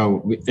pants.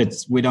 So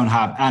we don't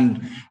have,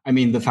 and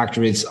the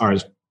factories are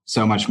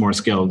so much more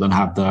skilled and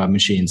have the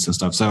machines and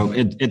stuff. So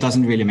it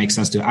doesn't really make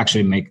sense to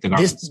actually make the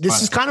garments.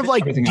 This is kind of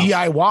like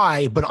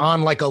DIY, but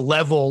on like a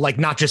level, like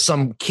not just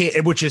some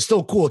kid, which is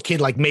still cool, a kid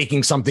like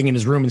making something in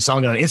his room and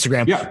selling it on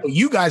Instagram. Yeah. But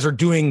you guys are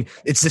doing,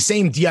 it's the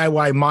same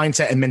DIY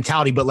mindset and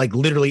mentality, but like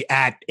literally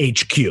at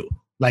HQ,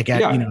 like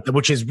at,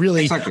 which is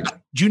really, exactly.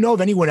 Do you know of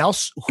anyone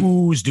else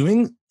who's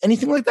doing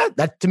anything like that?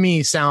 That to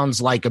me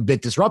sounds like a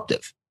bit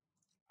disruptive.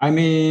 I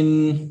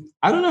don't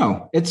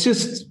know. It's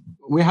just,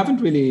 we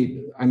haven't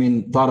really,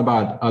 thought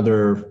about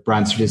other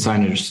brands or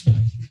designers.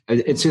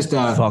 It's just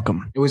fuck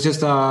them. It was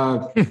just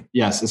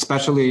yes,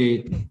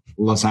 especially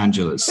Los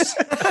Angeles.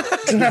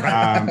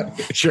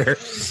 Sure,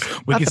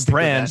 we not the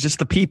brands, just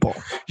the people.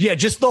 Yeah,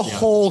 just the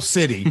whole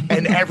city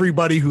and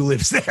everybody who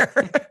lives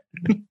there,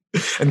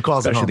 and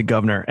calls especially the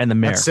governor and the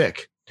mayor. That's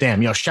sick.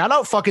 Damn, shout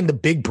out fucking the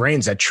big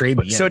brains at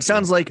Trebien. So it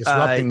sounds like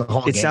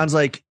sounds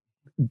like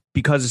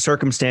because of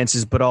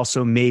circumstances, but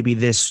also maybe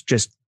this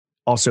just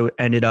also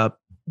ended up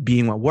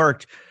being what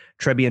worked.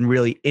 Trebien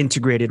really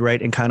integrated,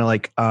 right? And kind of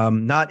like,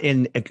 not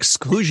in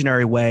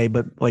exclusionary way,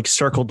 but like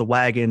circled the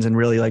wagons and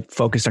really like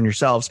focused on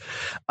yourselves.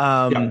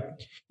 And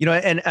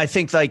I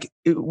think like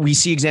we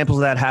see examples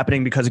of that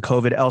happening because of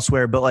COVID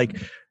elsewhere, but like,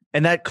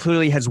 and that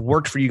clearly has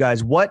worked for you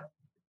guys. What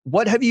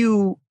have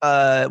you,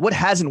 what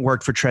hasn't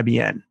worked for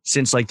Trebien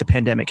since like the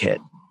pandemic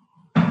hit?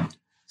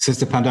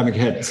 Since the pandemic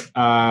hit,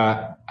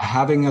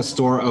 having a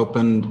store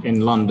opened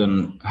in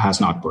London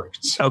has not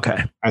worked.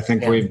 Okay. I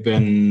think we've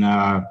been,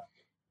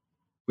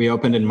 we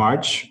opened in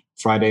March,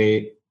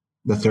 Friday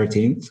the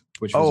 13th,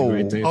 which was a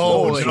great day.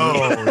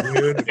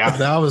 Dude. Yeah.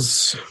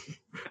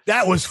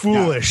 That was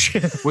foolish.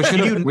 Yeah. We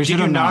should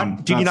have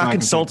known. Did you not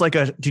consult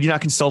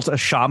a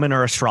shaman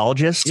or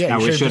astrologist? Yeah,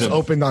 we should have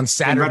opened on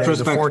Saturday. In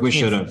retrospect, the 14th. We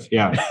should have.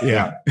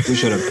 Yeah, we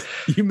should have.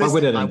 You missed but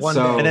we didn't.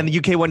 And then the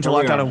UK went into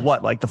lockdown on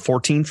what, like the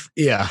 14th?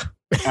 Yeah.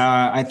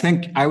 I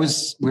think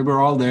we were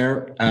all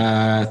there.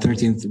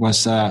 13th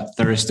was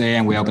Thursday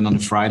and we opened on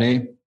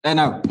Friday.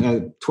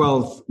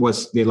 12th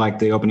was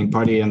the opening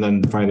party and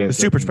then Friday. The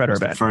super spreader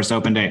event. First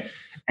open day.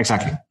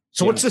 Exactly.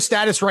 So what's the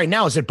status right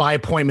now? Is it by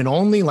appointment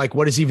only? Like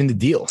what is even the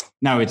deal?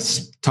 No,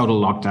 it's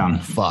total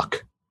lockdown.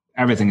 Fuck.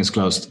 Everything is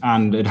closed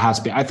and it has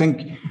been, I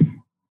think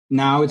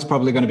now it's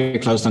probably going to be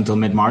closed until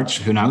mid-March.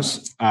 Who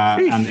knows?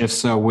 And if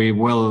so, we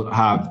will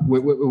have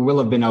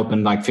been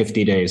open like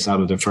 50 days out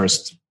of the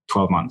first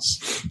 12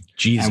 months.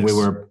 Jesus. And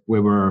we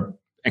were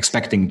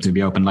expecting to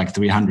be open like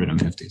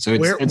 350. So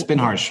it's been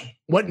harsh.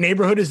 What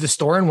neighborhood is the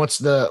store in?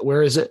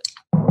 Where is it?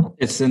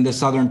 It's in the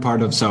southern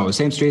part of Soho,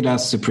 same street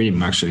as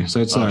Supreme actually. So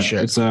it's a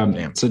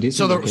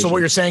decent so what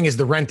you're saying is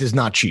the rent is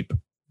not cheap.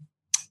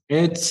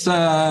 It's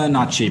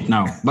not cheap,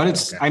 no. But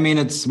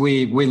it's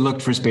we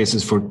looked for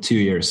spaces for 2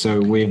 years. So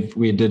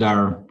we did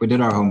our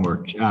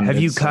homework. And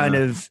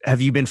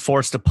have you been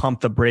forced to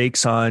pump the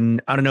brakes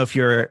on, I don't know if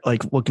you're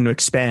like looking to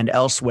expand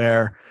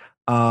elsewhere,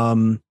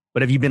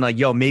 but have you been like,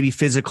 maybe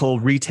physical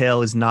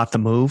retail is not the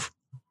move?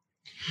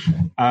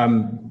 I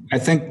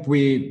think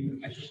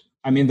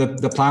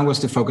the plan was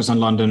to focus on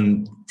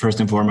London first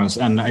and foremost.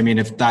 And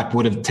if that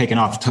would have taken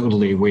off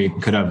totally, we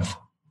could have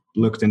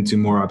looked into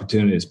more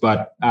opportunities,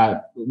 but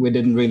we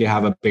didn't really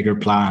have a bigger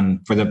plan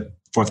for the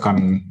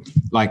forthcoming,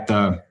 like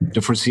the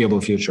foreseeable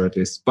future at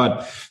least.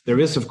 But there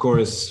is, of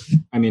course,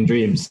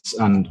 dreams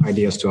and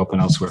ideas to open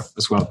elsewhere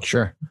as well.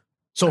 Sure.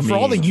 So for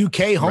all the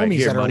UK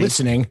homies that are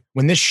listening,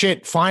 when this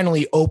shit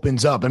finally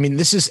opens up, I mean,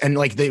 this is, and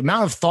like the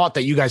amount of thought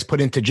that you guys put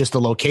into just the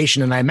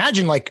location. And I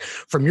imagine like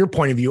from your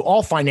point of view,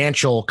 all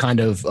financial kind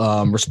of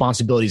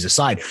responsibilities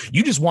aside,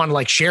 you just want to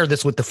like share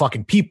this with the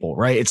fucking people,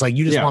 right? It's like,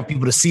 you just want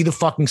people to see the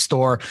fucking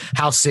store,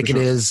 how sick it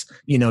is,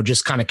 you know,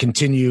 just kind of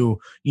continue,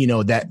 you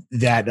know,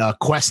 that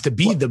quest to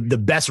be the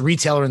best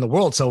retailer in the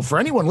world. So for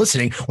anyone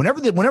listening,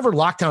 whenever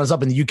lockdown is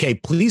up in the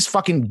UK, please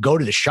fucking go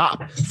to the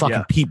shop,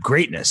 fucking peep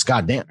greatness.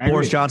 Goddamn.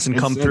 Boris Johnson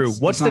come through.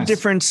 What's the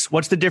difference?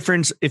 What's the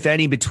difference, if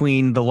any,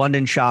 between the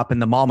London shop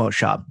and the Malmo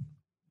shop?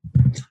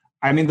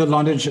 I mean, the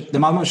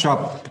Malmo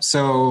shop.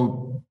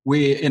 So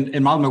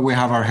in Malmo, we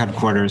have our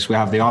headquarters. We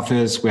have the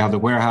office, we have the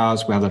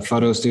warehouse, we have the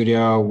photo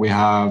studio, we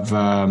have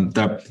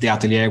the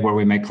atelier where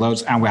we make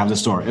clothes, and we have the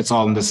store. It's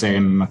all in the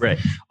same,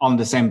 all in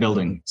the same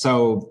building.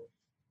 So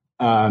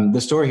the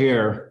store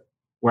here,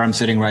 where I'm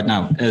sitting right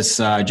now, is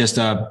just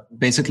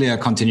basically a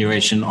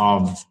continuation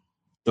of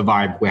the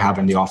vibe we have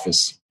in the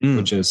office,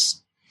 which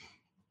is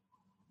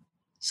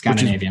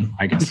Scandinavian,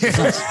 I guess.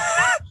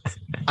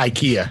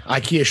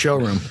 IKEA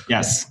showroom.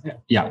 Yes.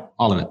 Yeah.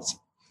 All of it.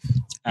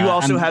 You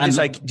also have this,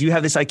 like, do you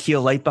have this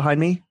IKEA light behind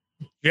me?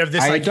 You have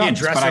this IKEA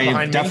dresser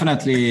behind me?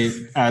 Definitely,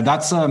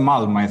 that's a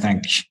Malm, I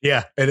think.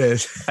 Yeah, it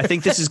is. I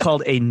think this is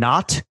called a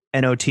knot,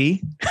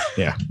 N-O-T.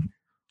 Yeah.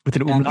 With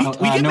an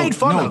umlaut. We get made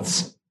fun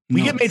of.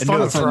 We get made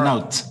fun of for a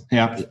note.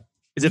 Yeah.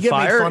 Is it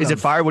fire? Is it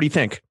fire? What do you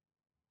think?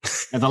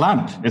 The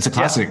lamp. It's a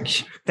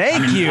classic.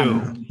 Thank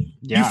you.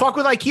 You fuck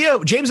with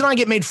IKEA. James and I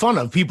get made fun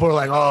of. People are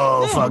like,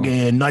 "Oh,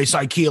 fucking nice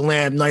IKEA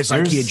lamp, nice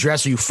IKEA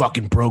dresser. You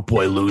fucking broke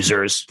boy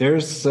losers."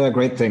 There's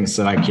great things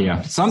at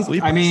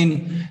IKEA. I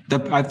mean,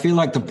 I feel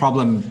like the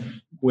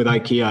problem with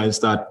IKEA is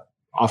that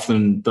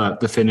often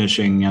the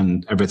finishing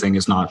and everything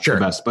is not the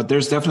best. But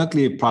there's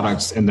definitely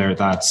products in there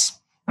that's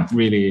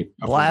really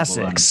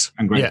classics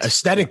and great. Yeah,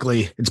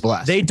 aesthetically, it's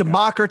blast. They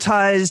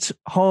democratized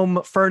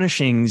home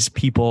furnishings.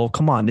 People,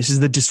 come on! This is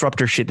the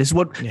disruptor shit. This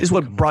is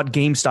what brought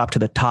GameStop to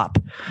the top.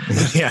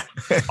 Yeah,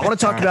 I want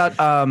to talk about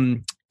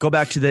go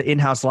back to the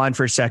in-house line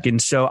for a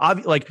second. So,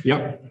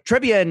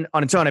 Trebien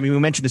on its own. I mean, we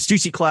mentioned the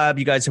Stussy collab.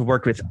 You guys have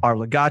worked with our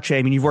Legace.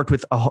 I mean, you've worked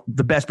with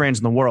the best brands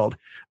in the world.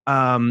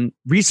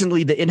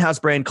 Recently, the in-house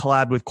brand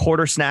collabed with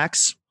Quarter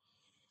Snacks.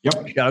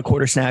 Yep. Got a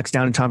Quarter Snacks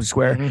down in Times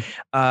Square.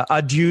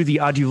 Mm-hmm. The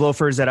Adieu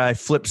loafers that I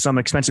flipped some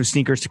expensive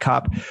sneakers to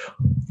cop.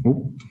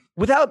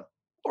 Without,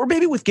 or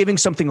maybe with giving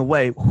something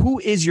away, who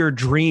is your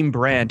dream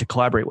brand to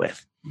collaborate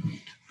with?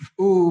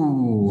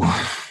 Ooh,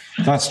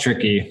 that's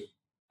tricky.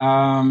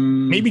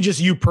 Maybe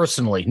just you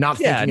personally, not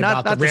thinking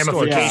about the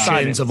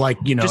ramifications of like,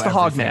 you know, just the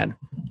Hogman.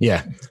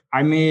 Yeah.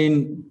 I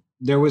mean,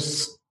 there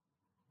was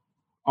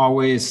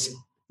always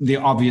the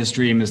obvious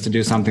dream is to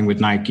do something with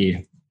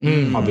Nike.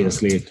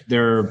 Obviously,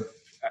 they're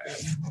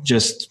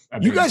just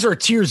you guys are a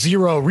tier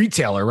 0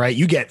 retailer, right?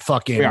 You get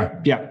fucking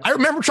I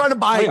remember trying to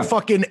buy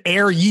fucking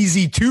Air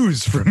Yeezy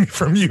 2s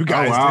from you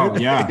guys. Oh, wow,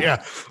 dude.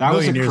 yeah. That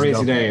was a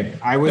crazy day.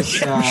 I was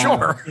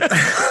sure.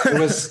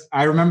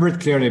 I remember it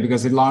clearly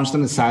because it launched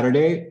on a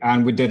Saturday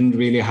and we didn't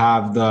really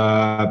have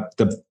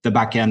the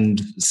back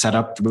end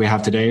setup we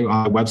have today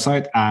on the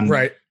website. And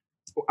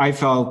I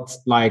felt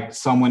like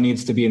someone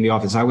needs to be in the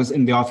office. I was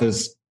in the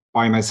office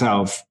by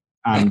myself.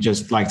 And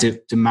just like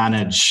to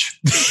manage,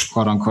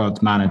 quote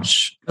unquote,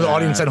 manage. The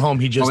audience at home,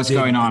 he just what's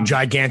going on?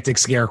 Gigantic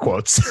scare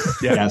quotes.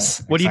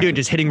 Yes. What are you doing?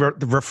 Just hitting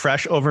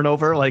refresh over and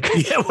over? Like,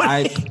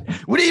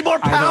 we need more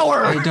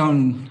power.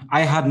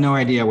 I had no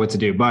idea what to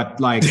do, but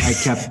like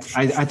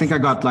I think I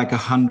got like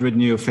 100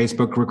 new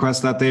Facebook requests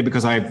that day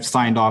because I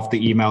signed off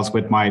the emails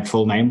with my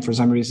full name for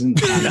some reason.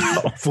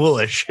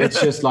 Foolish. It's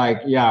just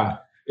like,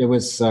 it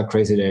was a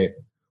crazy day.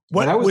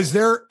 Has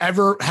there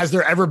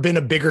ever been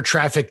a bigger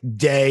traffic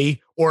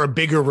day or a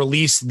bigger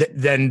release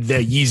than the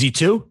Yeezy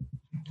 2?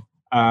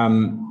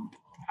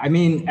 I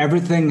mean,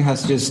 everything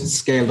has just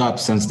scaled up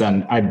since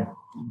then.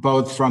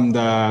 Both from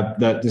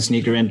the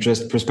sneaker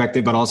interest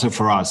perspective, but also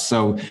for us.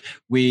 So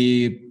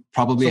we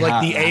probably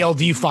like the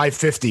ALD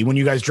 550 when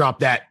you guys dropped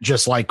that,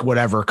 just like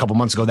whatever a couple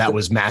months ago, that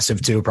was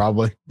massive too.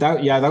 Probably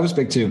that was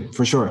big too,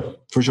 for sure.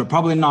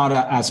 Probably not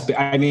as big.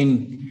 I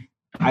mean,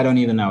 I don't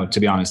even know, to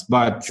be honest,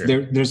 but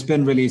there's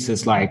been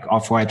releases like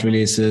Off-White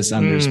releases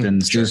and there's been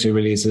Stussy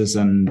releases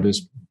and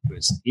there's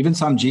even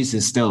some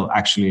Jesus still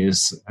actually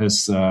is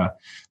there's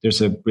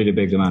a really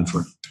big demand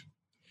for.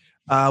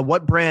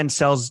 What brand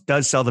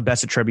does sell the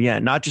best at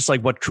Trebien? Not just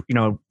like what,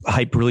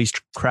 hype release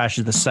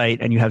crashes the site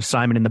and you have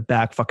Simon in the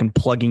back fucking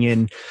plugging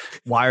in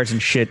wires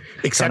and shit,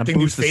 accepting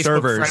boost the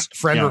servers,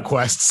 friend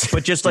requests,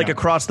 but just like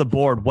across the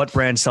board, what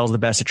brand sells the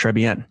best at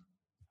Trebien?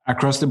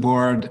 Across the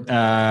board,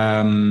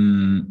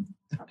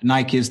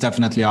 Nike is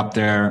definitely up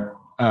there.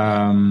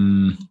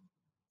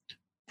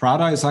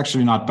 Prada is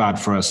actually not bad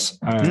for us.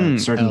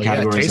 Certain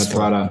categories at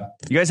Prada.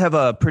 You guys have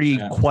a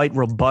quite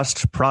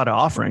robust Prada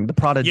offering. The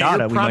Prada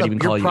Data, we might even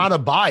call you. Your Prada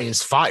buy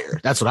is fire.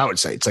 That's what I would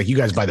say. It's like you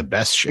guys buy the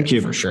best shit. Thank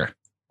you. For sure.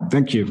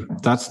 Thank you.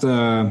 That's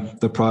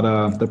the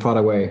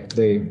Prada way.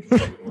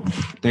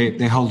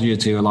 They hold you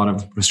to a lot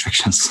of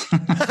restrictions.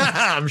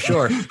 I'm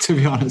sure. To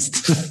be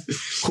honest.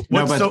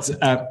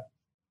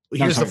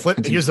 Here's the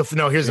flip. Here's the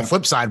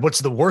flip side. What's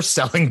the worst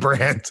selling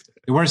brand?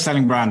 The worst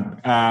selling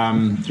brand.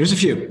 There's a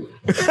few.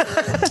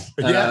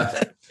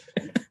 Yeah.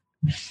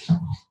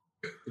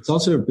 It's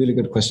also a really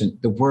good question.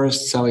 The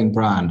worst selling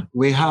brand.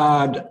 We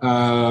had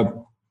a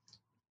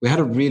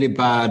really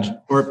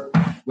bad, or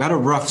we had a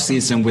rough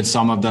season with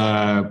one of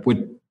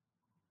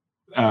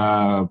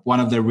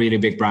the really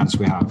big brands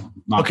we have.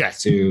 I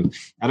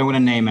don't want to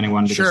name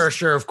anyone.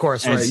 Sure, of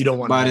course. Right. You don't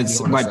want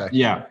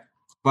to.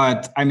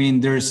 But I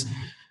mean, there's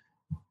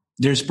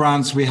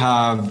brands we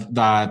have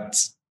that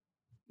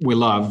we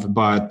love,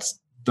 but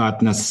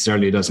that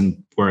necessarily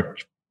doesn't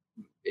work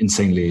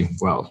insanely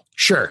well.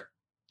 Sure.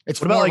 It's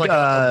what about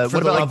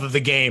love of the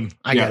game.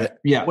 I get it.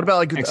 Yeah. What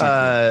about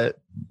exactly.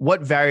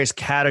 What various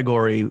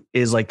category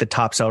is like the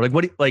top seller?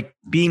 Like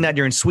being that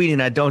you're in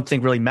Sweden, I don't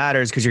think really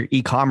matters because your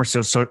e-commerce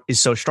is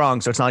so strong.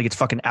 So it's not like it's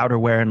fucking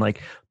outerwear and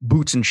like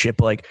boots and shit.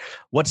 But like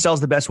what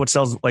sells the best? What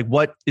sells like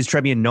what is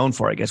Trebien known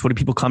for? I guess what do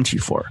people come to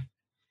you for?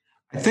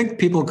 I think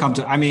people come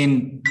to. I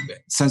mean,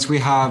 since we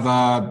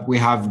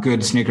have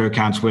good sneaker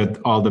accounts with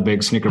all the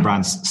big sneaker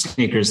brands.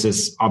 Sneakers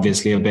is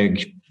obviously a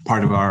big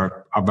part of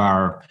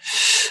our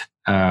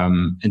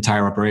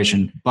entire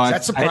operation. But is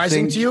that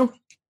surprising to you?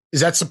 Is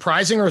that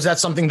surprising, or is that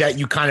something that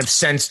you kind of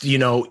sensed,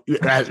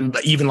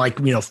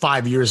 even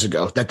 5 years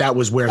ago, that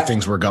was where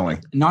things were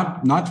going?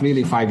 Not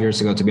really 5 years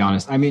ago, to be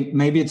honest. I mean,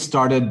 maybe it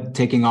started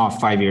taking off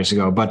 5 years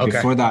ago, but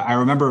before that, I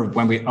remember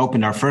when we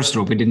opened our first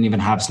store, we didn't even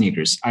have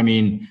sneakers. I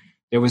mean,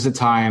 there was a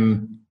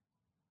time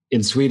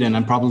in Sweden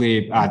and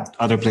probably at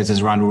other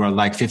places around the world,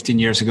 like 15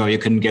 years ago, you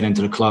couldn't get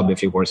into the club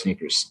if you wore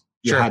sneakers.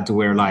 You had to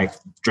wear like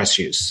dress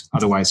shoes.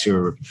 Otherwise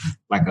you're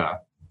like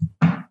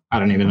I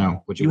don't even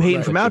know what you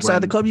hating from outside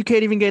the club. You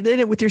can't even get in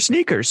it with your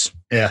sneakers.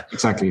 Yeah,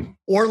 exactly.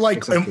 Or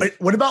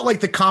what about like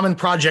the Common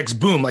Projects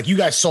boom? Like you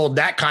guys sold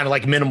that kind of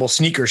like minimal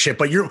sneaker shit,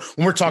 but when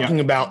we're talking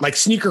about like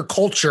sneaker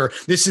culture,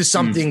 this is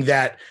something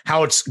that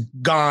how it's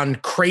gone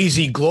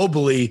crazy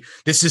globally.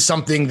 This is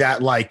something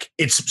that like,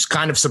 it's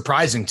kind of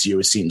surprising to you.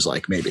 It seems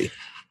like maybe.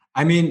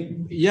 I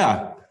mean,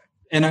 yeah.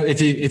 And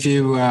if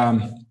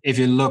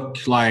you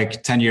look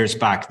like 10 years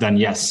back, then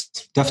yes,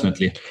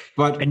 definitely.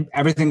 But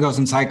everything goes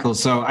in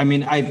cycles. So, I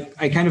mean,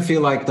 I kind of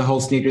feel like the whole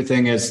sneaker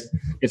thing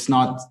it's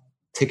not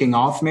ticking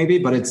off maybe,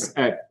 but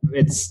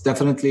it's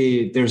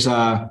definitely, it's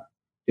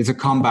a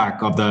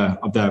comeback of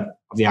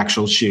the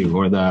actual shoe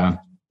or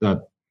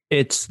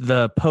it's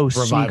the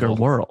post sneaker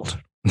world.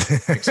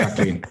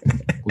 Exactly.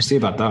 We'll see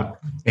about that.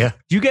 Yeah.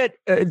 Do you get,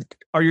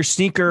 are your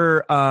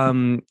sneaker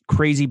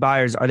crazy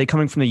buyers, are they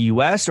coming from the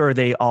US or are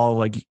they all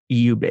like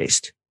EU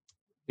based?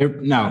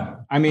 No,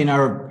 I mean,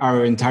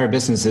 our entire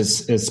business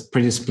is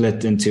pretty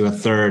split into a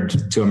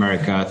third to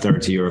America, a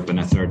third to Europe,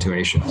 and a third to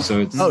Asia. So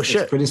it's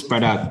pretty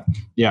spread out.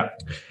 Yeah.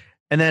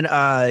 And then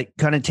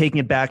kind of taking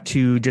it back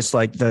to just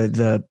like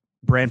the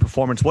brand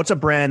performance, what's a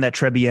brand that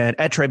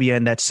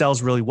Trebien that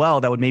sells really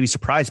well that would maybe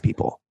surprise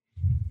people?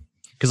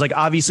 Because like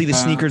obviously the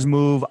sneakers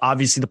move,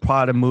 obviously the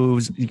product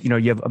moves. You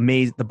have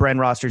the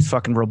brand roster is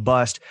fucking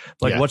robust.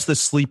 Like what's the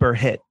sleeper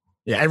hit?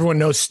 Yeah, everyone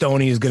knows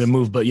Stoney is going to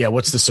move, but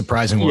what's the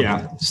surprising one?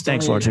 Yeah,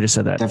 thanks, Lawrence. I just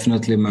said that.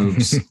 Definitely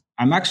moves.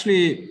 I'm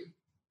actually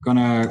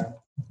gonna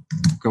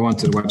go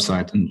onto the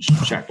website and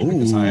check.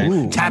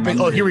 Tapping.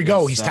 Oh, here we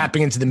go. He's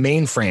tapping into the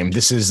mainframe.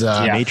 This is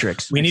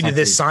Matrix. We needed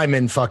this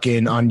Simon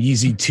fucking on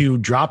Yeezy 2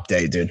 drop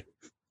day, dude.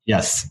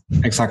 Yes,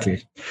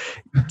 exactly.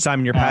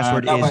 Simon, your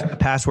password is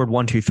password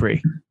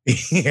 123.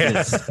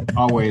 Yes,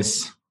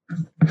 always.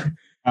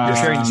 You're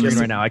sharing the screen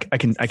right now. I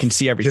can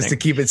see everything. Just to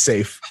keep it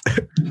safe.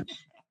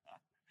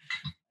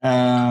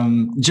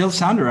 Jill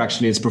Sander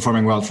actually is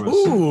performing well for us.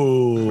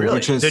 Ooh, really?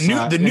 Which is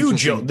the new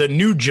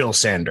Jill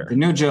Sander. The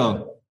new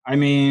Jill. I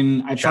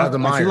mean, I feel like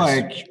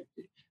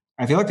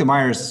the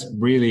Myers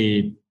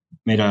really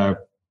made a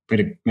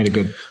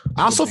good.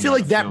 I also feel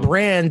like that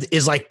brand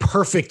is like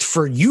perfect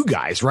for you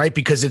guys, right?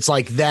 Because it's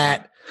like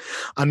that.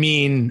 I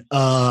mean,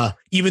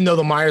 even though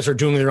the Myers are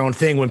doing their own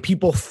thing, when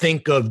people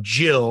think of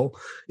Jill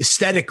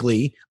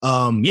aesthetically,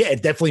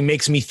 it definitely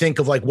makes me think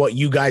of like what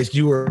you guys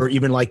do, or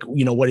even like,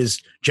 what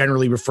is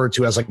generally referred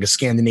to as like a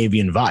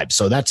Scandinavian vibe.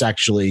 So that's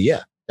actually,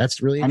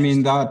 that's really, I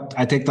mean,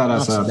 I take that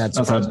as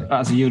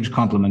a huge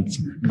compliment,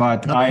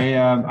 but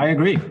I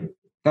agree.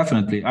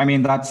 Definitely. I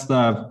mean, that's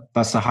the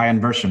high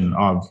end version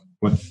of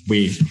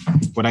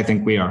what I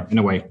think we are in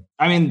a way.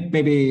 I mean,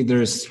 maybe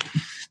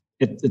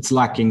it's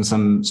lacking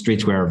some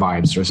streetwear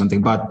vibes or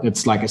something, but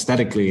it's like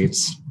aesthetically,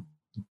 it's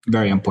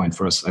very on point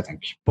for us, I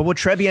think. But what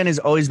Trebien has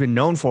always been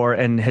known for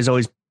and has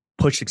always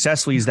pushed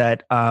successfully is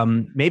that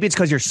maybe it's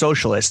because you're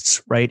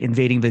socialists, right?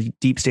 Invading the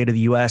deep state of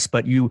the US,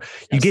 but you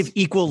give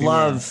equal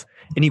love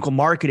and equal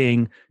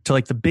marketing to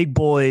like the big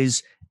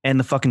boys and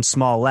the fucking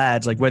small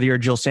lads, like whether you're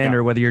Jill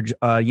Sander, whether you're,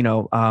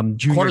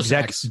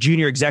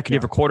 junior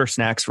executive or quarter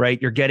snacks, right?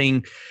 You're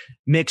getting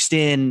mixed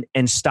in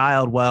and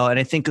styled well. And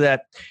I think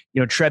that,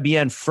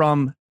 Trebien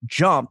from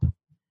jump,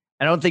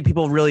 I don't think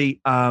people really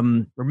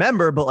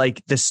remember, but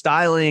like the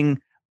styling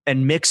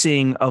and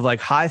mixing of like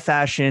high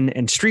fashion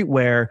and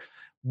streetwear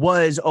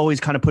was always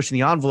kind of pushing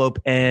the envelope,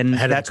 and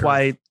that's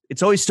why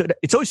it's always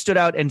stood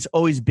out, and it's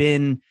always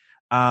been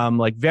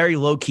like very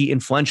low key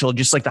influential,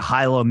 just like the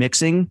high-low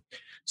mixing.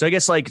 So I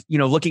guess like, you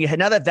know, looking ahead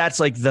now that that's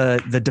like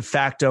the de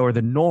facto or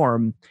the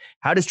norm,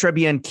 how does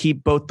Trebien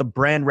keep both the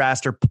brand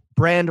roster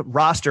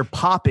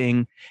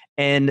popping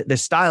and the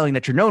styling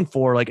that you're known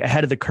for like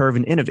ahead of the curve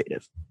and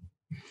innovative?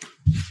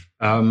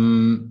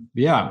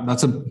 Yeah,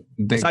 that's a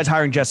big. Besides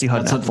hiring Jesse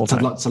Hutton full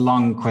time, it's a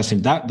long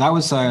question. That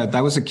was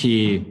a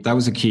key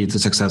to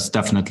success.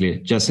 Definitely,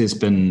 Jesse's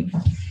been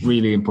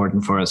really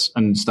important for us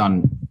and has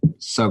done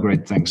so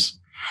great things.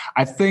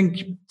 I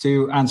think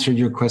to answer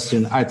your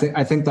question, I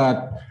think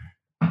that,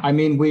 I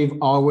mean, we've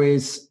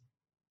always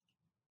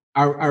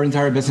our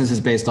entire business is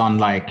based on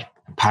like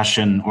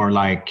passion or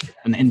like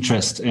an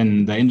interest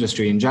in the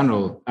industry in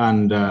general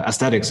and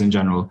aesthetics in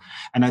general,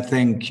 and I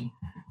think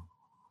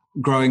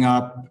growing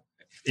up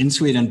in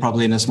Sweden,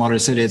 probably in a smaller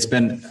city, it's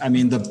been, I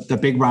mean, the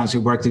big brands we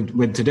worked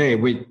with today,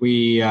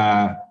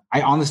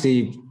 I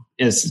honestly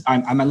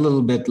I'm a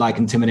little bit like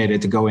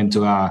intimidated to go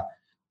into a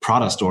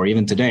Prada store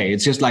even today.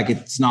 It's just like,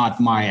 it's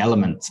not my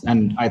element.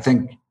 And I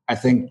think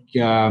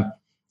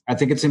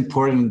it's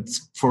important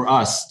for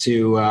us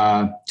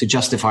to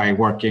justify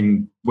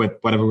working with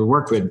whatever we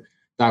work with,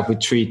 that we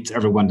treat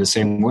everyone the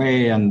same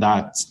way. And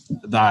that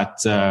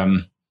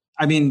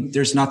I mean,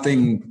 there's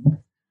nothing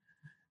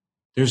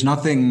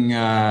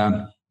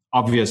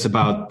obvious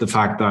about the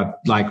fact that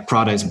like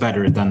Prada is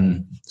better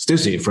than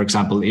Stussy, for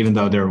example, even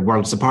though they're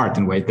worlds apart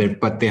in weight,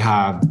 but they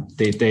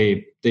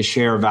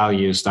share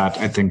values that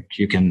I think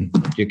you can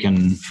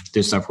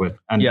do stuff with.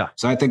 And yeah,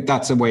 so I think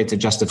that's a way to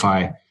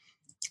justify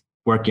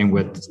working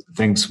with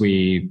things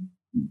we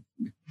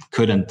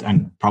couldn't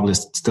and probably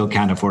still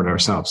can't afford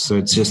ourselves. So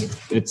it's just,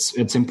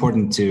 it's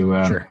important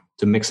to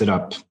mix it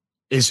up.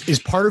 Is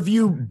part of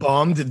you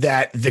bummed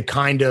that the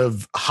kind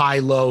of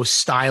high-low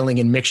styling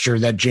and mixture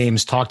that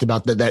James talked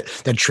about, that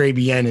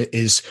Trebien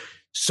is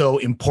so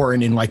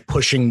important in like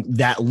pushing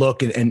that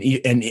look and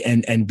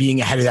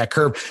being ahead of that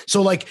curve?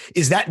 So like,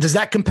 does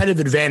that competitive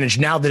advantage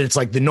now that it's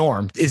like the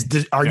norm? Is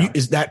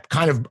that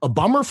kind of a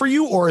bummer for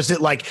you, or is it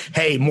like,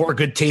 hey, more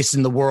good taste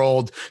in the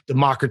world,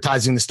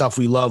 democratizing the stuff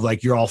we love,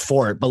 like you're all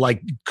for it, but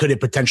like, could it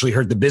potentially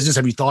hurt the business?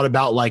 Have you thought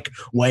about like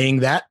weighing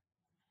that?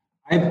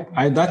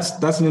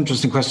 That's an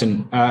interesting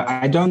question.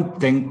 I don't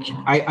think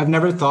I've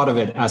never thought of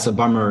it as a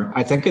bummer.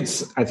 I think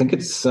it's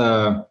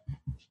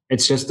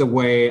just the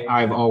way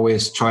I've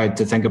always tried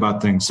to think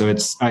about things. So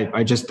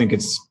I just think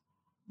it's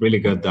really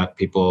good that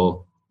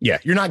people. Yeah,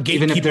 you're not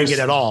gatekeeping it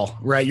at all,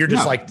 right? You're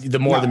just like the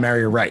more the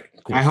merrier, right?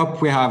 Cool. I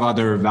hope we have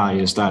other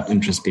values that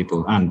interest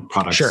people and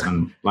products,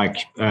 and like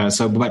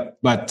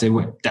but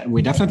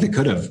we definitely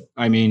could have.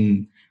 I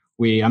mean,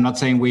 I'm not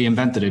saying we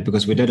invented it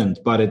because we didn't,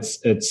 but it's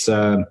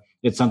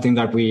something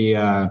that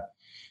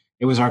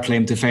it was our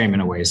claim to fame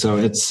in a way. So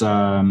it's,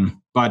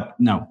 but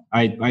no,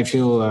 I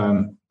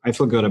feel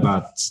good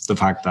about the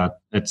fact that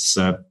it's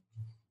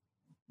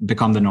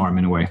become the norm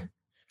in a way.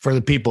 For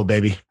the people,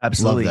 baby.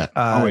 Absolutely. Love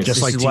that.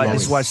 This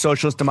is why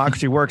socialist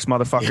democracy works,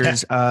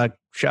 motherfuckers. Yeah.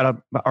 Shout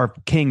out our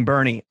King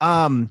Bernie.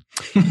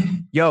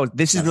 Yo,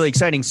 this is really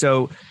exciting.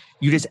 So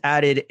you just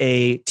added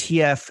a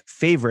TF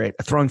favorite,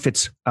 a Throwing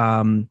Fits,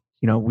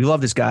 we love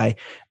this guy.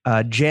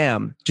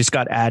 Jam just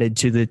got added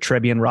to the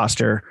Trebien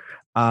roster.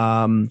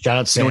 Shout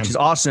out Sam. Which is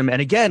awesome.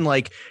 And again,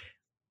 like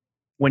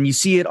when you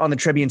see it on the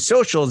Trebien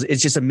socials,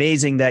 it's just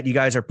amazing that you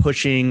guys are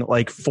pushing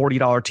like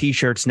 $40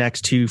 t-shirts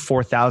next to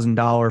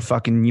 $4,000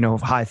 fucking,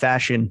 high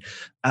fashion.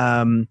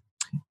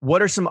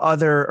 What are some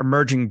other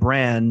emerging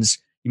brands?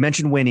 You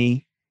mentioned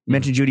Winnie, you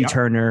mentioned Judy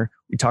Turner.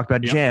 We talked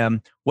about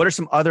Jam. What are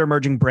some other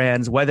emerging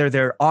brands, whether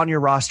they're on your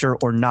roster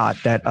or not,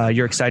 that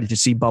you're excited to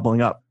see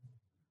bubbling up?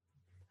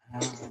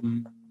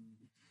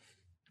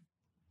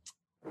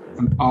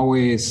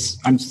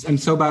 I'm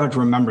so bad at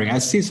remembering. I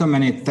see so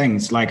many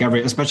things like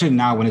especially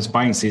now when it's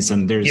buying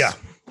season, there's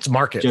it's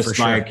market just for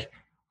sure. Like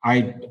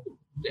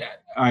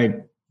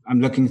I'm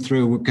looking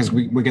through because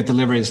we get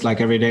deliveries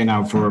like every day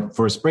now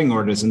for spring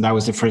orders. And that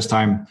was the first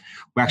time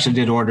we actually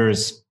did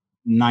orders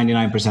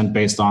 99%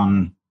 based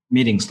on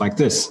meetings like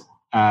this.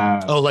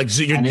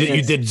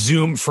 You did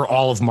Zoom for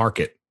all of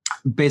market.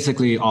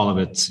 Basically all of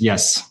it.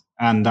 Yes.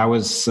 And that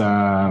was,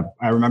 I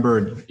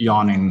remember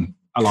yawning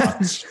a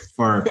lot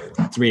for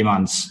 3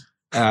 months.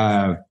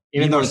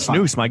 Even though it's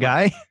snooze, my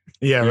guy.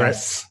 Yeah,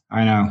 yes,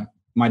 right. I know.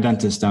 My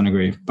dentists don't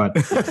agree, but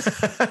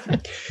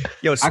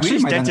yo,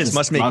 Swedish dentists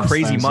must make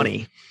crazy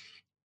money.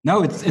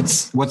 No,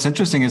 it's what's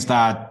interesting is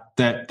that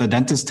the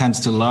dentist tends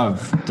to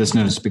love the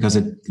snooze because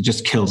it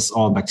just kills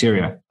all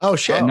bacteria. Oh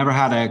shit! I never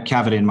had a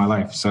cavity in my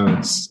life, so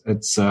it's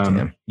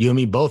you and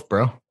me both,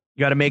 bro.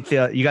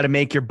 You got to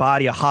make your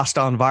body a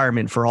hostile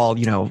environment for all,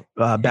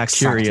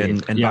 bacteria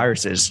and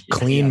viruses.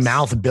 Clean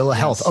mouth, bill of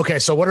health. Okay.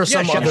 So what are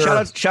some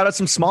other shout out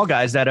some small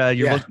guys that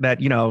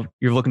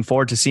you're looking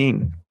forward to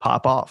seeing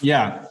pop off.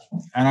 Yeah.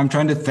 And I'm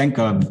trying to think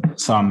of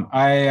some.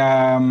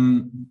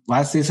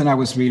 Last season I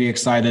was really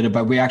excited,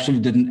 but we actually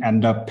didn't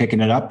end up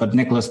picking it up. But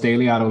Nicholas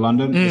Daly out of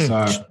London is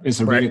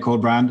a really cool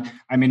brand.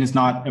 I mean, it's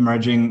not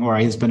emerging, or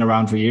he's been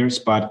around for years,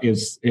 but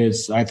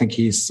I think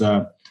he's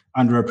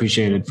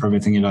underappreciated for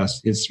everything he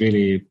does. He's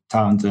really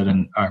talented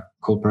and a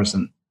cool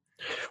person.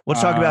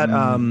 Let's talk about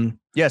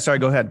sorry,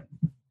 go ahead.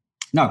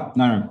 No,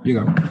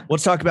 you go.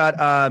 Let's talk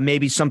about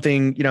maybe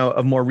something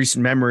of more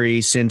recent memory,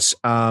 since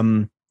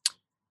you're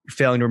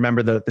failing to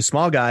remember the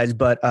small guys,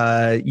 but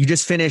you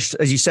just finished,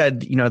 as you said,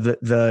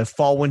 the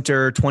fall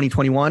winter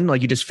 2021,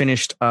 like you just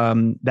finished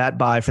that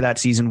buy for that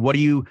season. What are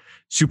you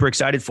super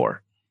excited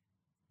for?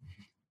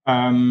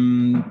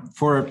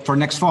 For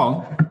next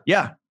fall?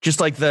 Yeah. Just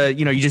like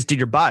you just did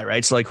your buy,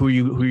 right? So like who are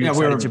you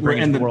excited to bring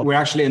into the world? We're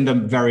actually in the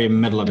very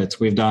middle of it.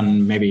 We've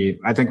done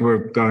I think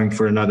we're going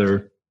for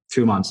another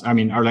 2 months. I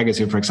mean, our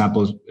legacy, for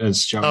example,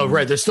 is showing. Oh,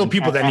 right. There's still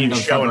people that need to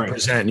show and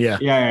present. Yeah.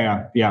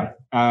 Yeah.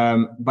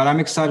 But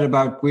I'm excited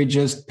about, we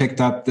just picked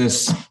up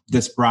this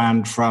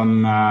brand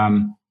from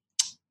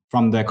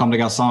the Comme des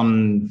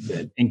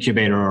Garçons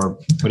incubator, or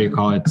what do you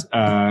call it?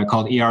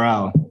 Called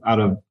ERL out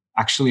of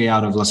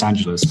Los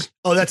Angeles.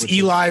 Oh, that's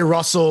Eli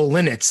Russell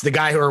Linitz, the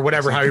guy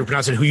how you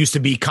pronounce it, who used to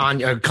be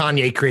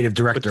Kanye creative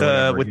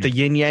director. With the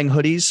yin yang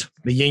hoodies.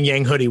 The yin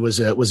yang hoodie was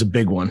a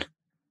big one.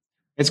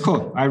 It's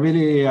cool. I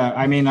really,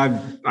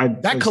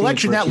 that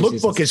collection, that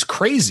lookbook is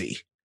crazy.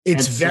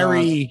 It's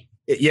very,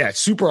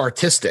 super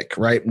artistic,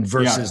 right?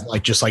 Versus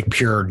just like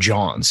pure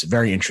Johns.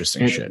 Very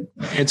interesting shit.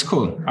 It's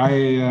cool.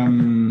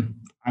 I'm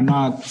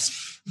not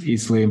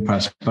easily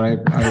impressed,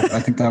 but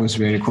I think that was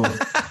really cool.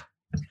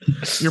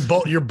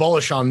 You're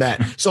bullish on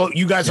that. So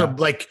you guys are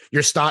like,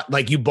 your stock,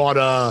 like you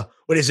bought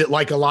what is it,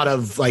 like a lot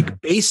of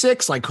like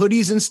basics, like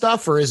hoodies and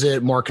stuff, or is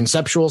it more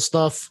conceptual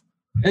stuff?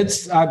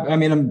 It's,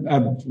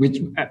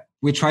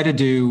 we try to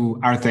do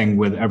our thing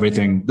with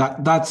everything.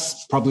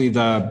 That's probably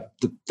the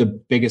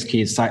biggest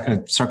key,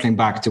 circling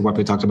back to what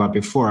we talked about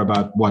before,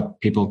 about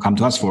what people come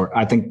to us for.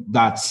 I think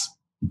that's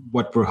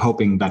what we're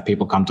hoping that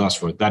people come to us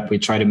for, that we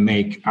try to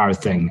make our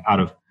thing out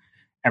of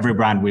every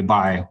brand we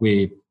buy.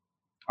 We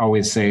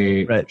always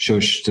say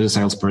shush to the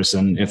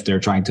salesperson if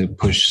they're trying to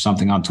push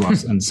something onto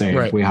us, and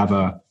say we have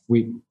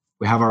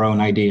our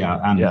own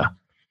idea, and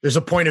there's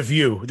a point of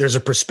view, there's a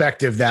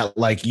perspective that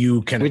like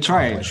you can. We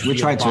try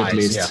to at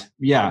least,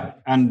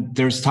 And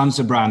there's tons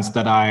of brands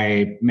that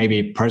I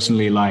maybe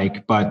personally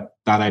like, but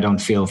that I don't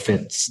feel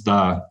fits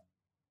the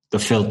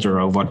filter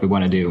of what we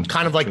want to do.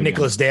 Kind of like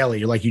Nicholas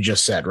Daly, like you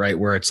just said, right?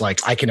 Where it's like,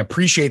 I can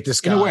appreciate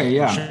this guy, in a way,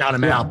 shout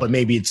him out, but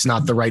maybe it's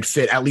not the right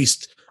fit, at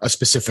least a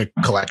specific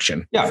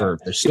collection for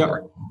the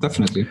store. Yeah,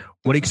 definitely.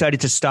 What are you excited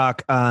to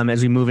stock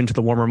as we move into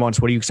the warmer months?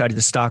 What are you excited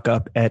to stock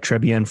up at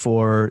Très Bien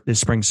for this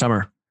spring,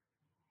 summer?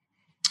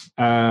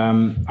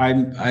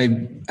 I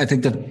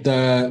think that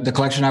the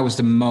collection I was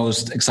the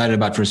most excited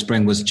about for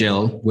spring was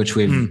Jill, which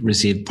we've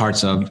received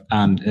parts of,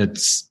 and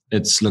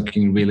it's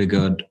looking really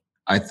good,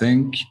 I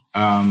think.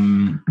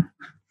 Other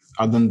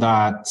than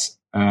that,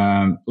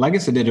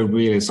 Legacy did a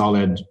really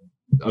solid,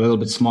 a little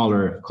bit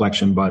smaller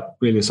collection, but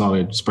really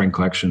solid spring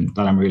collection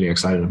that I'm really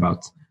excited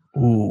about.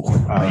 Ooh,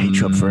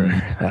 reach up for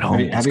that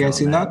home. Have you guys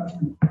seen that?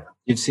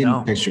 You've seen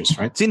pictures,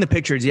 right? Seen the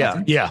pictures,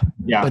 yeah,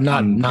 but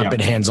not been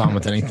hands on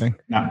with anything.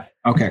 No.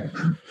 Okay.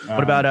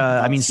 What about?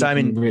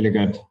 Simon, really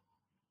good.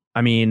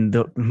 I mean,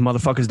 the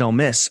motherfuckers don't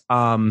miss.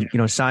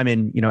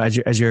 Simon,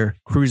 as you're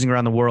cruising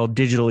around the world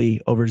digitally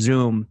over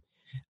Zoom,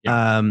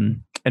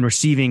 and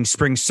receiving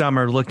spring,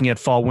 summer, looking at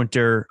fall,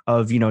 winter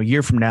of a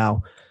year from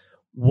now.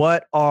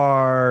 What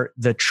are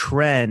the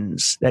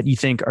trends that you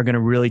think are going to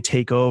really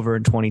take over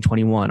in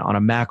 2021 on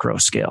a macro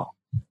scale?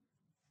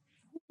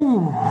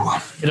 Ooh.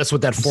 Hit us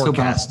with that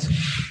forecast.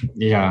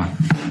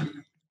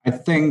 I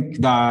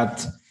think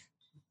that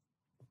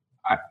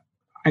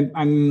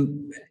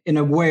I'm in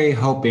a way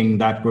hoping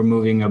that we're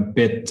moving a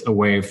bit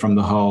away from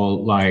the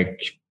whole,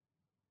 like,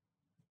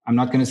 I'm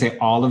not going to say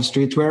all of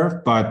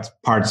streetwear, but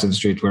parts of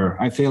streetwear.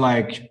 I feel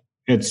like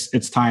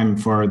it's time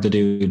for the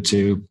dude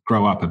to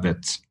grow up a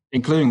bit,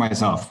 including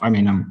myself. I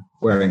mean, I'm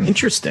wearing.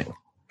 Interesting.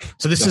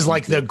 So this is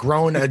like the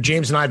grown,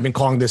 James and I have been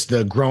calling this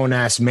the grown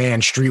ass man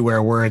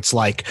streetwear, where it's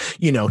like,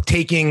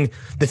 taking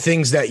the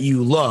things that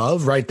you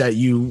love, right, that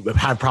you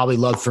have probably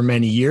loved for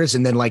many years.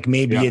 And then like,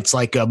 maybe it's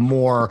like a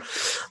more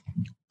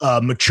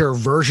mature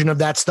version of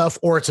that stuff,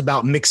 or it's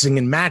about mixing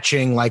and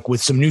matching, like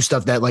with some new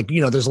stuff that, like,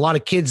 there's a lot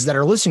of kids that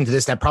are listening to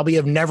this that probably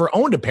have never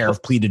owned a pair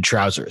of pleated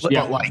trousers,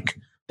 but like,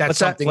 that's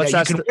something that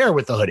you can wear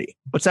with the hoodie.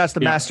 Let's ask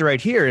the master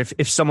right here. If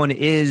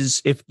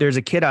there's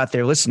a kid out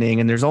there listening,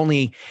 and there's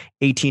only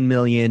 18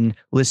 million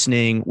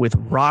listening with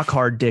rock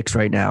hard dicks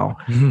right now,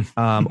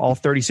 all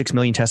 36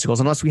 million testicles,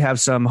 unless we have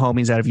some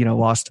homies that have,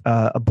 lost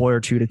a boy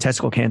or two to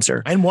testicle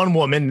cancer. And one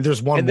woman,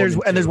 there's one, and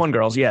there's one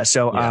girls. Yeah.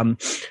 So,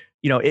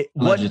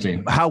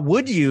 Allegedly. how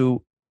would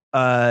you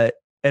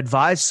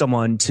advise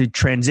someone to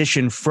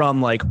transition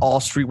from like all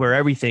streetwear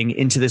everything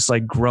into this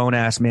like grown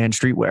ass man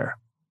streetwear?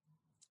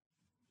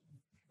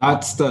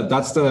 That's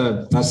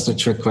the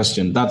trick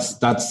question.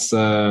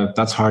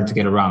 That's hard to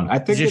get around. I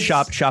think Just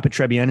shop at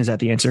Trebien. Is that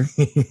the answer?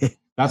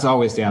 That's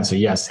always the answer.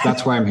 Yes,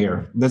 that's why I'm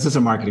here. This is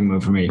a marketing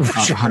move for me.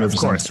 100%. Of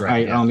course,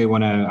 right? Only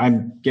want to.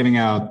 I'm giving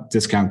out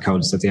discount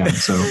codes at the end.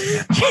 So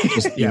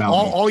just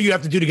all you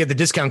have to do to get the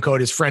discount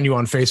code is friend you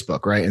on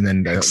Facebook, right? And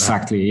then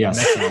exactly.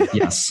 Yes.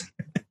 Yes.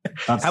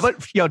 How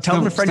about tell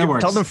them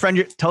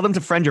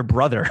to friend your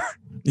brother.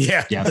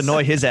 Yeah. Yes. To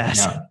annoy his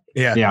ass.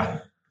 Yeah.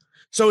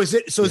 So is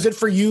it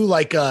for you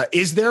like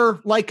is there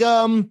like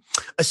a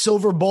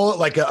silver bullet,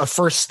 like a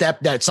first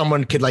step that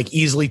someone could like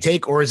easily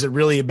take, or is it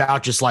really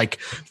about just like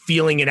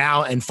feeling it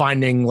out and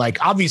finding,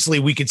 like, obviously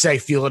we could say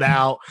feel it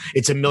out,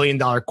 it's $1 million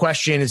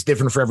question, it's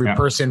different for every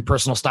person,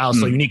 personal style is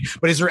so unique,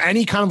 but is there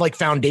any kind of like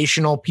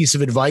foundational piece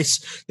of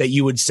advice that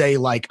you would say,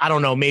 like, I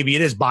don't know, maybe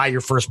it is buy your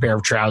first pair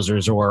of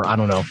trousers, or I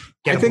don't know,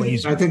 I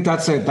think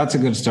that's a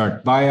good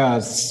start. Buy a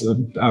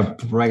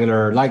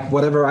regular, like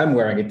whatever I'm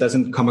wearing. It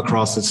doesn't come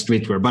across as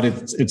streetwear, but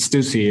it's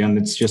Stussy, and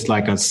it's just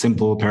like a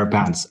simple pair of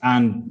pants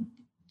and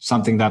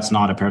something that's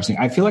not a pair of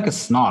sneakers. I feel like a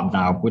snob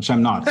now, which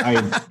I'm not.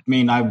 I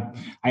mean, I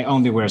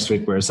only wear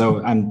streetwear,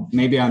 so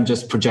maybe I'm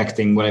just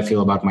projecting what I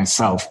feel about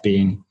myself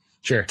being.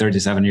 Sure.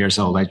 37 years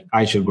old.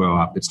 I should grow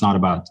up. It's not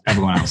about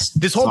everyone else.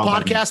 This whole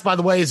podcast, by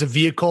the way, is a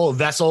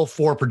vessel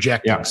for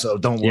projecting. Yeah. So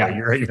don't worry.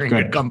 You're in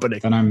good company.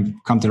 Then I'm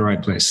come to the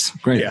right place.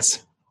 Great. Yes.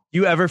 Do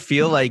you ever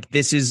feel like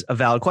this is a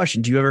valid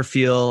question? Do you ever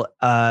feel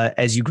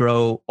as you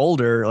grow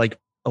older, like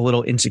a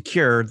little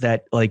insecure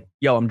that like,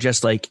 I'm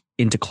just like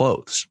into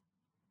clothes?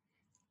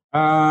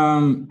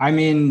 I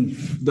mean,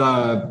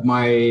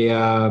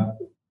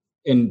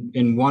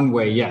 in one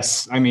way,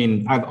 yes. I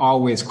mean, I've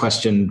always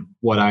questioned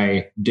what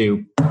I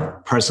do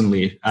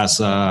personally as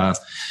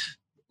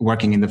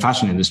working in the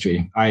fashion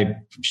industry. I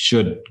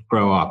should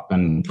grow up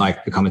and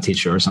like become a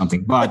teacher or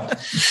something, but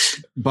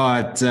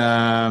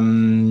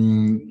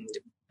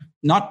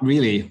not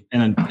really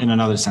in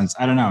another sense.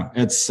 I don't know.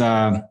 It's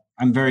I'm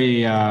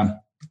very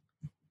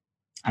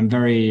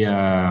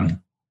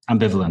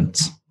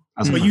ambivalent.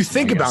 But you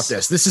think about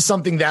this. This is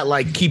something that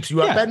like keeps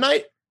you up at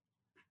night.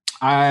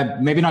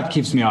 Maybe not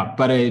keeps me up,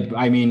 but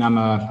I mean,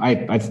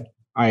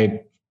 I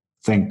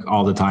think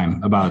all the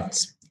time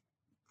about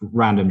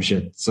random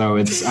shit. So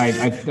it's, I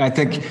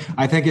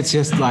think it's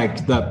just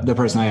like the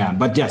person I am,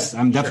 but yes,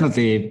 I'm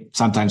definitely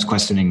sometimes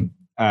questioning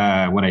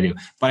what I do,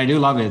 but I do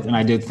love it. And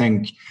I do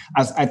think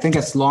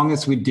as long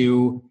as we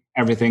do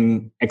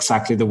everything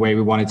exactly the way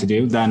we want it to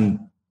do,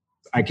 then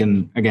I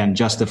can again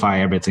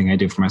justify everything I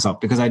do for myself,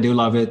 because I do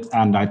love it.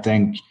 And I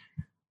think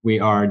we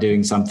are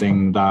doing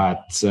something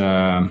that,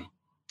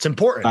 it's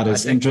important. That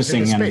is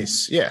interesting.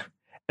 Space. Yeah.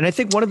 And I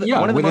think one of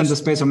the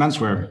space of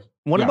menswear.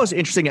 One of the most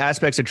interesting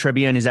aspects of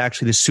Trebien is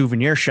actually the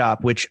souvenir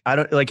shop, which I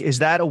don't like. Is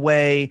that a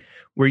way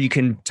where you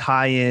can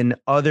tie in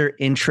other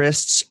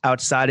interests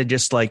outside of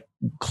just like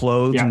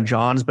clothes and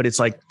Johns, but it's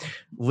like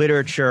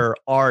literature,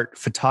 art,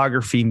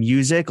 photography,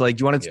 music? Like,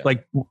 do you want to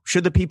like,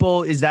 should the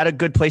people, is that a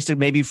good place to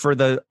maybe for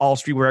the all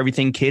streetwear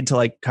everything kid to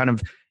like kind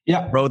of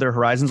grow their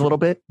horizons a little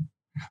bit?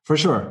 For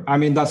sure. I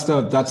mean, that's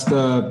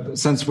the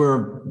since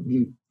we're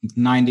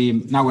 90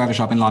 now, we have a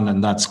shop in London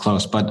that's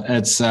close, but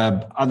it's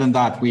other than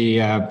that, we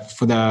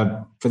for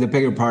the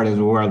bigger part of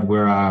the world,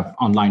 we're a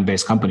online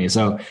based company,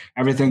 so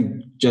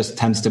everything just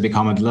tends to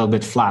become a little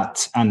bit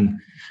flat, and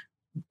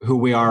who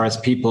we are as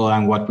people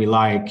and what we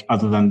like,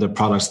 other than the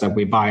products that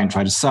we buy and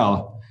try to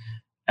sell,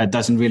 it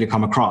doesn't really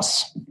come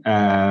across.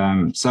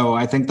 So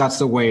I think that's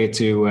the way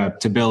to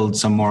build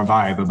some more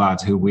vibe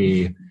about who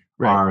we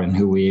are and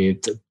who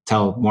we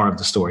tell more of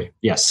the story.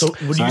 Yes. So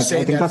would you say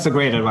I think that's a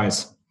great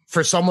advice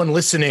for someone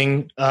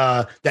listening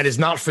that is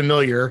not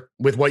familiar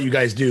with what you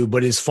guys do,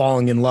 but is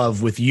falling in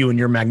love with you and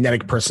your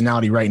magnetic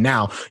personality right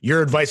now?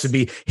 Your advice would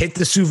be hit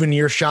the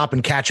souvenir shop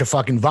and catch a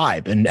fucking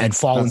vibe and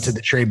fall into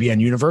the Trebien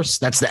universe.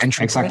 That's the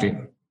entry. Exactly.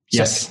 Point?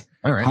 Yes.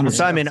 All right. 100%.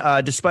 Simon,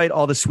 despite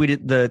all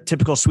the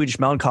typical Swedish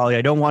melancholy,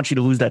 I don't want you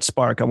to lose that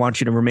spark. I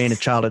want you to remain a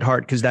child at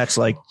heart, because that's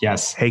like,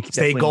 hey,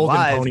 stay golden,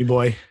 pony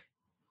boy.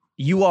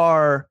 You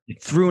are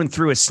through and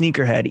through a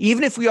sneakerhead.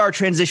 Even if we are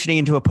transitioning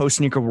into a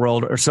post-sneaker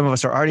world, or some of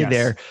us are already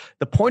there,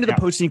 the point of the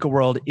post-sneaker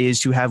world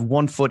is to have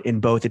one foot in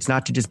both. It's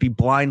not to just be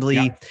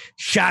blindly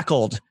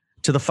shackled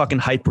to the fucking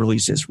hype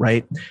releases,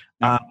 right?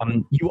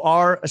 You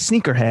are a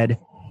sneakerhead,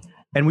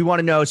 and we want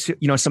to know,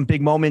 some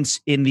big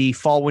moments in the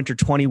fall/winter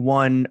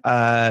 21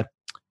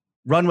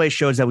 runway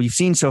shows that we've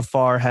seen so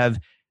far have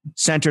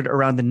centered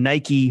around the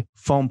Nike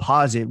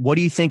Foamposite. What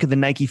do you think of the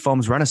Nike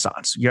Foams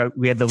renaissance?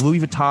 We had the Louis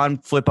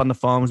Vuitton flip on the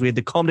foams. We had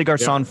the Comme des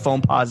Garçons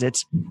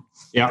Foamposites.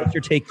 What's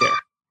your take there?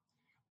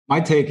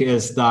 My take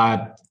is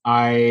that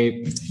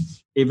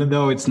even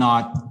though it's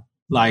not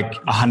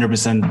like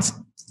 100%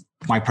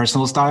 my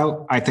personal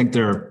style, I think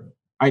they're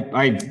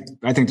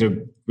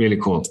really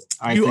cool.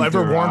 You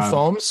ever worn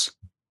foams?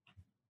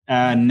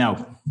 No,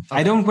 okay.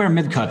 I don't wear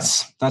mid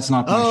cuts. That's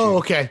not. My shoe.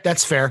 Okay,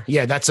 that's fair.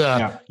 Yeah, that's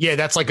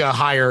that's like a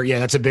higher. Yeah,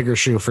 that's a bigger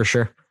shoe for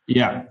sure.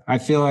 Yeah, I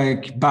feel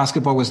like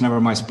basketball was never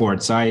my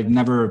sport. So I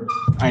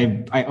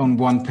own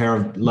one pair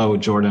of low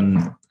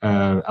Jordan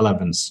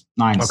 11s,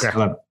 9s, Okay.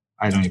 11,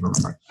 I don't even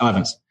remember.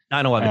 11s.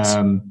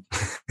 9/11s.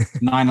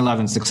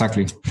 9/11s,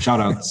 exactly.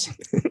 Shout outs.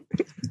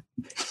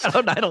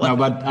 Oh, 9/11. No,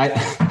 but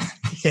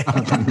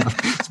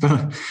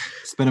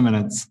it's been a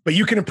minute. But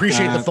you can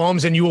appreciate the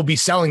foams, and you will be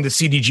selling the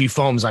CDG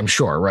foams, I'm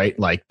sure, right?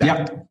 Like that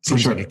Yeah, for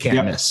seems sure. like it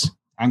can't miss.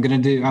 I'm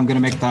gonna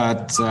make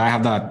that. I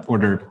have that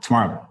order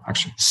tomorrow,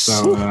 actually.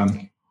 So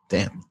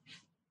Damn.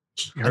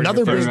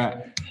 Another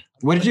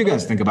what did you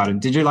guys think about it?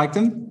 Did you like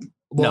them?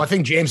 Well, No. I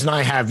think James and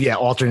I have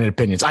alternate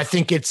opinions. I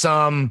think it's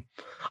a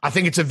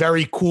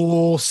very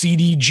cool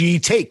CDG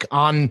take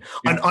on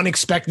an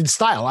unexpected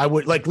style. I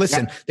would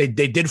listen, they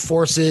did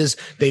Forces,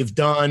 they've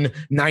done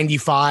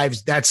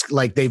 95s. That's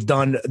like they've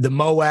done the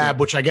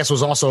Moab, which I guess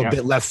was also a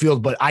bit left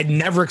field, but I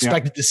never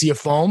expected to see a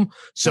foam.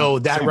 So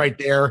that right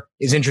there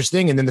is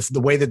interesting. And then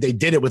the way that they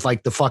did it with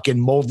like the fucking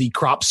moldy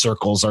crop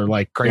circles are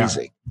like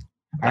crazy.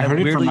 I heard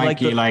it from weirdly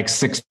Nike like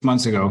 6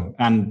 months ago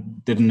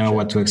and didn't know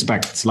what to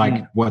expect. It's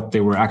like what they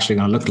were actually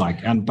going to look like.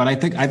 But I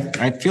think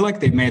I feel like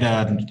they made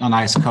a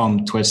nice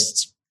comb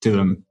twist to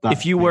them.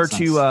 If you were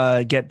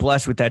to get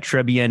blessed with that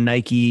Trebien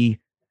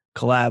Nike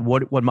collab,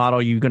 what model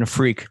are you going to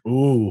freak?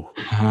 Ooh.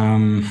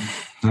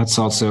 That's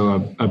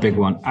also a big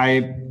one.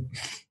 I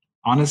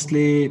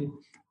honestly,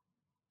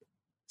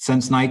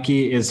 since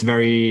Nike is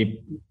they're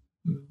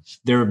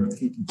a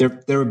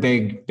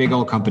big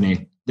old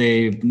company.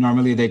 They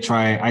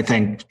try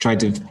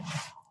to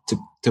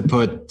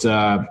put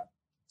the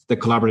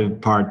collaborative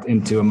part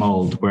into a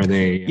mold where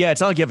they Yeah, it's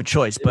not like you have a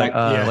choice, but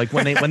like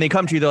when they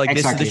come to you, they're like,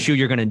 Exactly. this is the shoe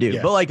you're going to do.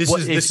 Yeah. But like, this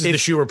is the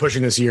shoe we're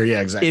pushing this year. Yeah,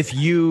 exactly.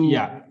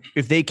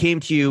 if they came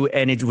to you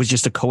and it was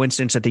just a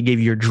coincidence that they gave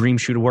you your dream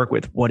shoe to work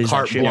with, what is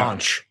carte that shoe?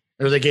 blanche,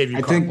 or they gave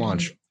you carte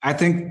blanche. I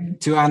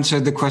think to answer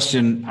the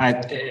question,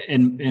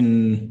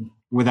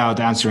 without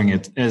answering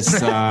it, is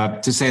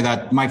to say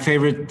that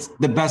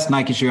the best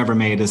Nike shoe ever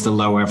made is the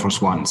low Air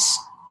Force Ones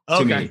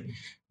to me.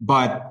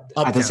 But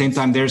at the same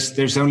time,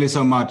 there's only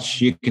so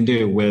much you can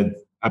do with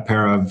a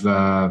pair of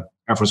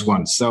Air Force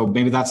Ones. So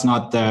maybe that's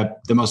not the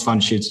most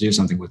fun shoe to do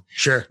something with.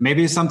 Sure.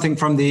 Maybe something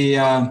from the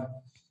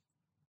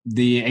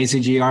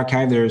ACG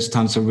archive. There's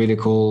tons of really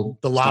cool.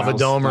 The Lava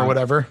Dome or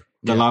whatever.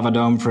 The Lava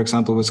Dome, for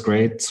example, was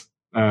great.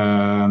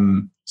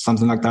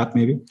 Something like that,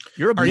 maybe.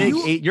 You're a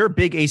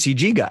big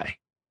ACG guy.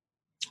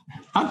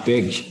 Not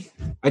big.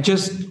 I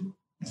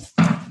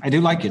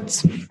do like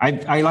it.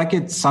 I like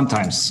it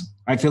sometimes.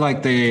 I feel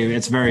like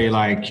it's very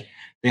like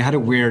they had a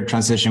weird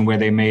transition where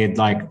they made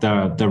like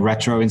the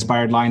retro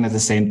inspired line at the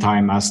same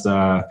time as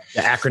the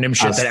acronym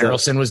shit that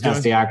Errolson was doing.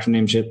 That's the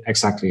acronym shit.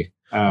 Exactly.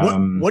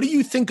 What do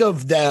you think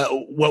of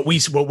what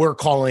we're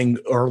calling,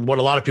 or what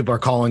a lot of people are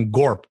calling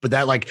GORP, but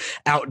that like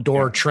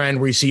outdoor trend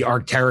where you see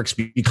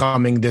Arc'teryx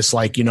becoming this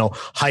like,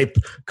 hype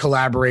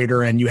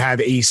collaborator, and you have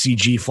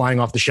ACG flying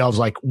off the shelves?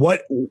 Like,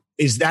 what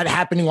is that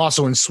happening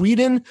also in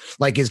Sweden?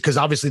 Like, because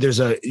obviously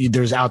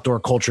there's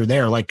outdoor culture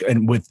there, like,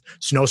 and with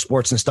snow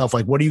sports and stuff.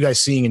 Like, what are you guys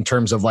seeing in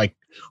terms of like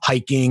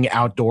hiking,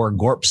 outdoor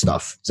GORP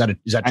stuff? Is that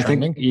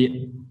trending? I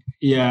think,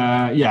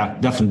 yeah,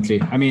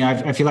 definitely. I mean,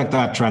 I feel like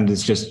that trend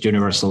is just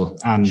universal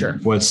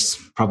and was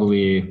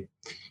probably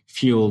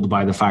fueled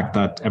by the fact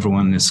that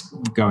everyone is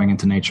going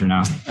into nature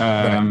now.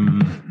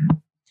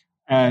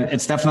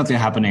 It's definitely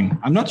happening.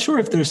 I'm not sure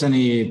if there's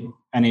any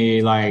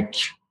like,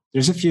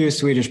 there's a few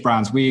Swedish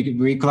brands.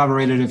 We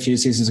collaborated a few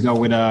seasons ago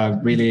with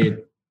a really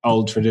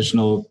old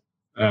traditional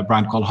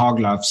brand called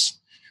Haglöfs.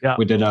 Yeah.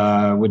 We did the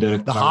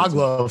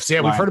Haglöfs.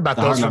 Yeah, we've heard about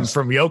those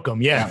from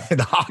Jokum. Yeah,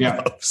 the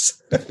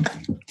Haglöfs.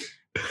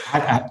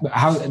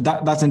 How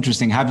that's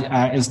interesting.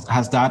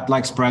 Has that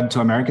like spread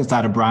to America? Is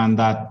that a brand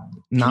that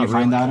you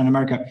find that in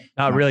America?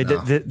 Not really.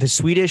 No. The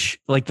Swedish,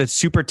 like the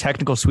super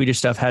technical Swedish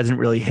stuff hasn't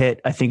really hit.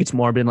 I think it's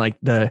more been like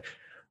the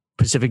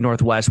Pacific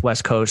Northwest,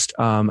 West Coast,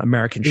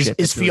 American shit.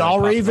 Is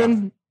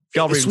Fjallraven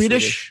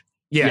Swedish?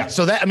 Yeah.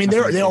 So that, I mean,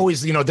 they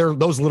always, they're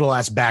those little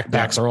ass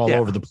backpacks are all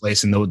over the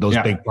place in those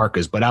big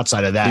parkas, but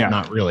outside of that,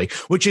 not really,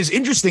 which is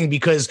interesting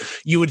because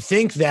you would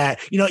think that,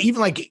 even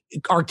like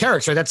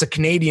Arc'teryx, right? That's a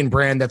Canadian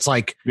brand that's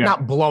like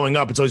not blowing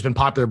up. It's always been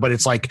popular, but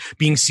it's like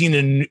being seen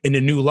in a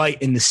new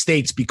light in the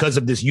States because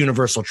of this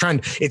universal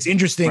trend. It's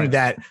interesting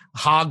that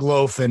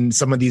Haglöf and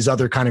some of these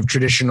other kind of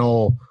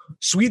traditional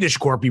Swedish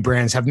corpy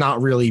brands have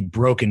not really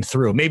broken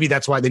through. Maybe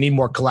that's why they need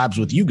more collabs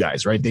with you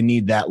guys, right? They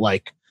need that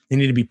they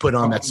need to be put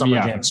on that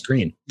Summer Jam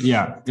screen.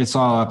 Yeah, it's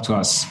all up to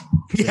us.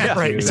 Yeah,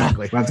 right,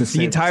 exactly.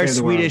 The entire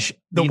Swedish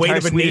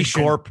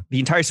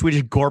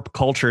GORP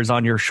culture is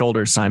on your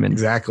shoulders, Simon.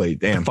 Exactly.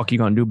 Damn. What the fuck are you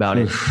gonna do about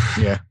it?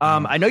 Yeah.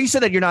 I know you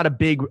said that you're not a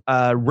big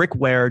Rick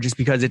wearer just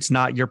because it's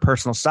not your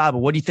personal style, but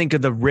what do you think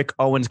of the Rick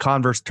Owens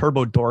Converse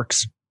Turbo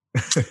Dorks?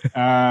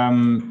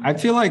 I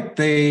feel like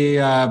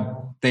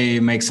they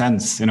make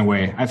sense in a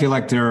way. I feel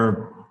like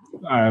they're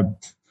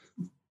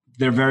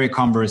very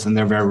Converse and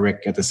they're very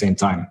Rick at the same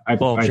time.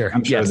 I'm sure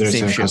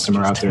there's a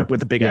customer out there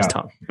with a big ass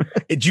tongue.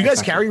 Do you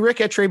guys carry Rick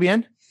at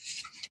Trebien?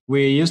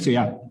 We used to,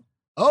 yeah.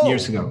 Oh,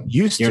 years ago.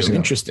 Years ago.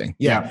 Interesting.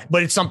 Yeah.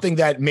 But it's something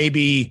that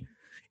maybe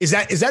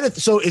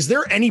so is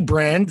there any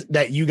brand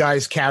that you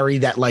guys carry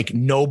that like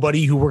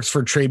nobody who works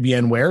for Très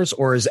Bien wears,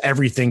 or is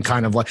everything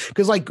kind of like,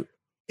 because like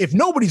if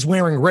nobody's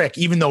wearing Rick,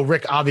 even though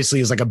Rick obviously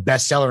is like a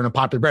bestseller and a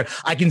popular brand,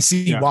 I can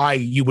see why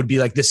you would be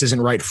like, this isn't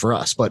right for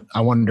us. But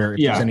I wonder if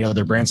there's any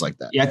other brands like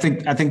that. Yeah, I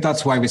think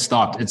that's why we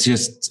stopped. It's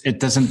just it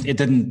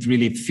didn't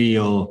really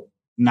feel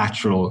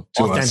natural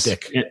to us.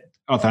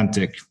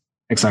 Authentic.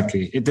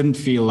 Exactly. It didn't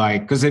feel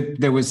like, because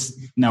there was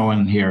no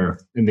one here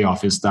in the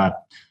office that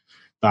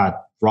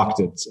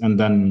rocked it, and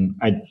then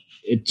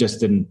it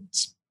just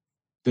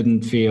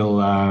didn't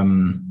feel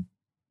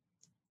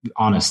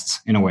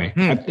honest in a way.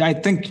 I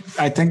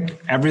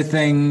think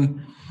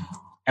everything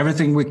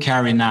we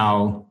carry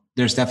now,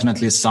 there's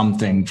definitely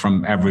something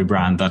from every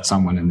brand that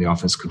someone in the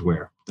office could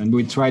wear, and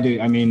we try to.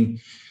 I mean,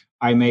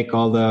 I do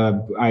all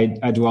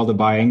the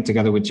buying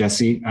together with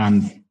Jesse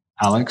and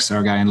Alex,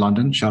 our guy in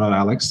London. Shout out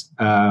Alex.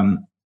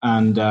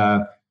 And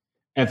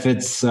if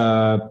it's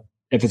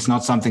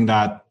not something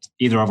that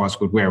either of us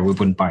would wear, we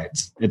wouldn't buy it.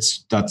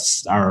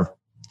 That's our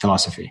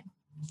philosophy.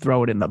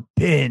 Throw it in the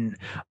bin.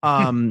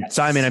 Yes.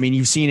 Simon, I mean,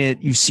 you've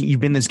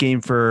been in this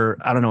game for,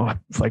 I don't know,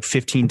 for like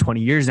 15,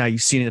 20 years now.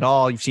 You've seen it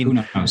all. You've seen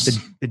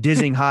the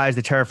dizzying highs,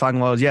 the terrifying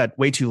lows. Yeah,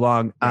 way too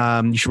long.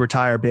 You should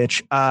retire,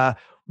 bitch.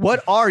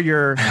 What are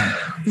your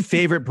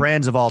favorite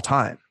brands of all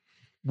time?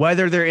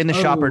 Whether they're in the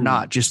shop or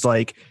not, just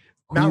like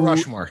Mount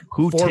Rushmore.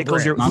 Who's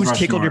tickled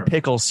your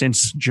pickle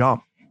since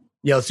Jump?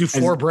 Yeah, let's do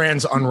 4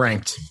 brands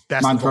unranked.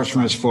 Mount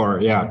Rushmore is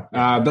 4.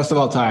 Yeah, best of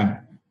all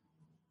time.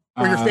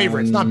 Or your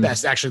favorites, not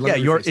best, actually.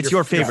 It's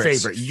your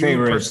favorite. You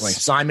personally,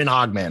 Simon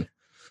Hogman.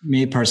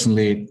 Me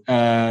personally,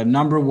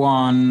 number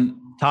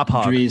 1, Top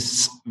Hog.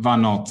 Dries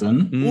Van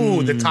Noten.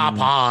 Ooh, the Top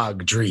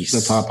Hog, Dries.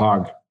 The Top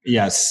Hog.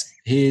 Yes,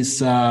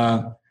 he's.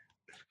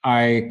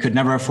 I could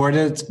never afford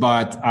it,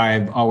 but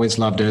I've always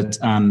loved it.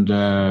 And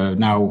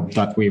now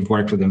that we've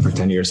worked with him for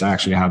 10 years, I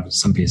actually have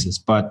some pieces.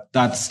 But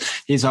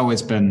he's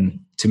always been,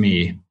 to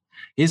me.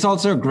 He's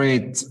also a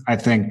great, I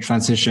think,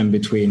 transition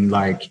between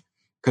like,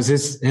 because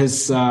his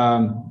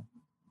some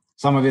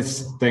of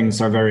his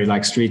things are very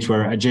like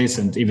streetwear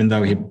adjacent, even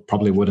though he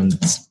probably wouldn't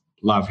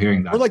love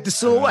hearing that. Or like the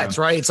silhouettes,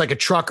 right? It's like a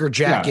trucker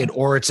jacket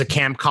or it's a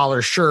camp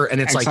collar shirt. And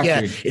it's like,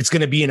 it's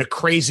going to be in a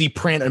crazy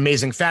print,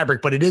 amazing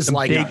fabric, but it is some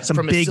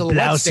big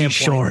blousy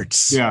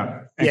shorts.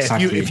 Yeah,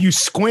 exactly. If you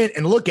squint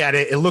and look at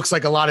it, it looks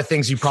like a lot of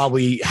things you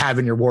probably have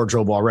in your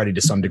wardrobe already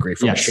to some degree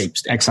from a shape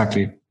standpoint.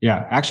 Exactly.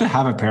 Yeah. I actually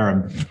have a pair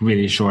of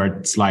really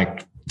short,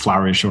 like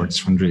flowery shorts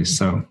from Dries.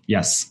 So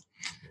yes.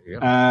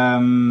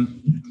 All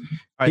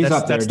right,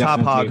 that's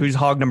Top Hog. Who's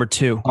Hog number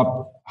 2?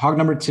 Hog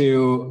number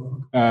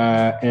 2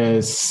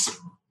 is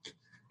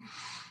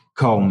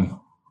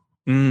Comb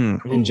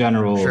in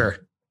general. Sure.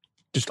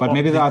 But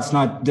maybe that's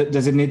not.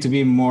 Does it need to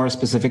be more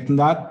specific than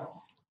that?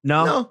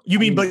 No. You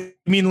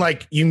mean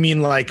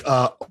like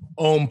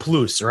Homme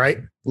Plus, right?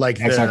 Like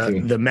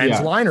the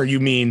men's line, or you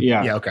mean?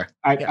 Yeah. Okay.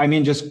 I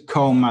mean just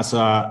Comb as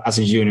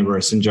a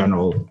universe in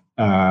general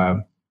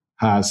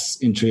has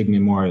intrigued me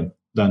more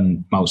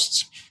than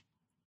most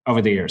over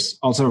the years.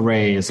 Also,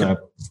 Ray is a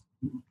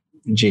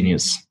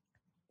genius.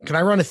 Can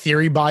I run a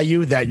theory by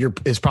you that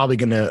is probably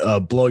going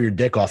to blow your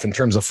dick off in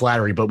terms of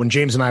flattery? But when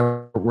James and I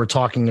were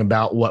talking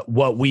about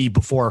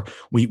before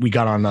we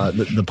got on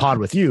the pod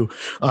with you,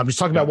 just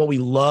talking about what we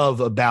love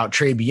about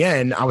Très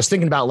Bien, I was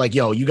thinking about like,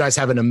 you guys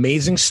have an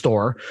amazing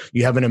store.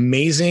 You have an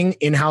amazing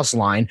in-house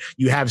line.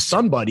 You have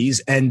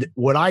Somebody's. And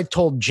what I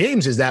told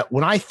James is that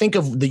when I think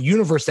of the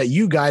universe that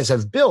you guys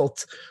have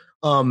built,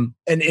 and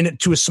in it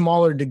to a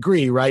smaller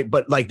degree, right?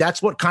 But like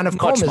that's what kind of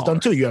Comb has done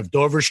too. You have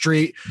Dover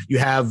Street, you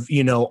have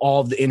all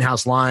of the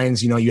in-house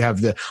lines. You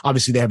have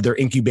obviously they have their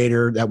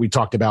incubator that we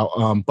talked about.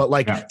 But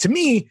like to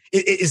me,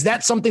 is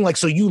that something like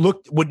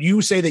would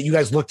you say that you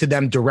guys look to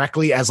them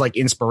directly as like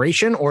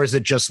inspiration, or is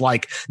it just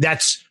like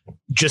that's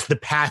just the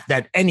path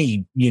that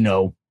any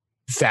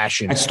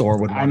fashion store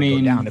would want to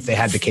go down if they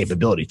had the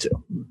capability to?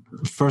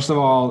 First of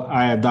all,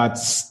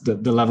 that's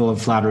the level of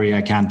flattery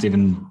I can't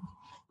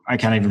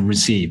even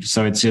receive.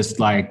 So it's just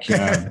like,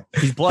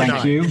 he's blood.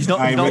 Thank you. He's no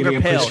longer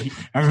pale. He's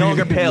no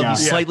longer pale.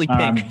 He's slightly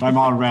pink. I'm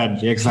all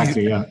red.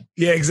 Exactly. Yeah.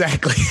 Yeah,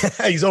 exactly.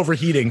 He's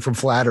overheating from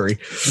flattery.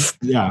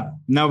 Yeah.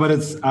 No, but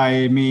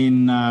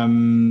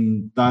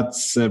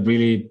that's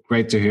really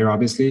great to hear,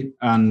 obviously.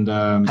 And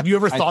have you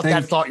ever thought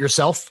that thought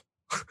yourself?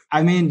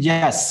 I mean,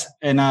 yes,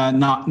 and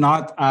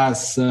not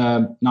as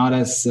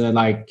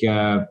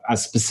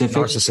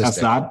specific as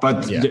that,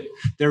 but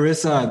there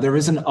is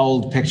an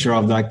old picture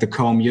of like the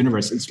Comb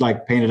universe. It's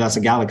like painted as a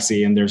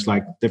galaxy, and there's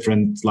like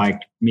different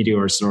like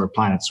meteors or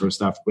planets or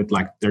stuff with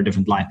like their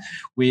different line.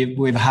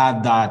 We've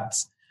had that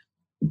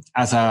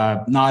as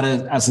not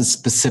as a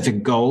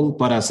specific goal,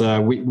 but as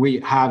we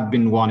have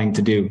been wanting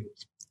to do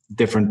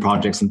different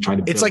projects and try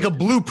to. It's like a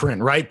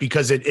blueprint, right?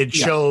 Because it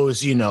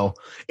shows,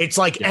 it's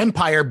like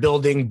empire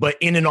building, but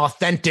in an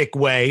authentic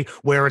way,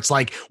 where it's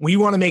like we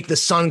want to make the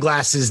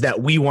sunglasses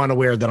that we want to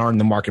wear that aren't in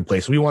the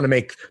marketplace. We want to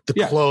make the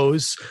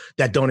clothes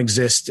that don't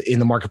exist in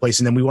the marketplace,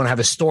 and then we want to have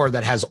a store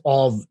that has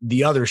all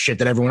the other shit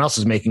that everyone else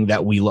is making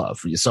that we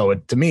love. So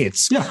to me,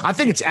 I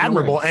think it's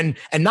admirable, and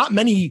not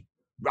many.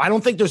 I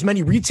don't think there's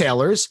many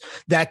retailers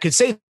that could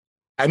say.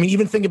 I mean,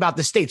 even think about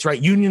the States, right?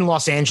 Union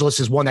Los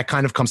Angeles is one that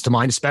kind of comes to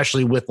mind,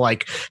 especially with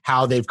like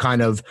how they've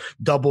kind of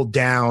doubled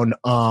down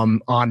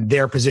on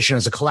their position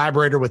as a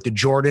collaborator with the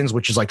Jordans,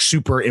 which is like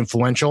super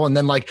influential, and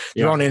then like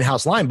their own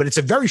in-house line. But it's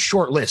a very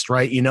short list,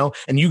 right?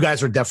 And you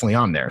guys are definitely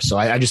on there. So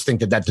I just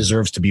think that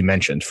deserves to be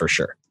mentioned for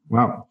sure.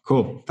 Wow,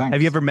 cool. Thanks.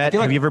 Have you ever met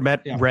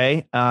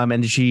Ray?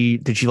 And did she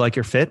like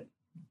your fit?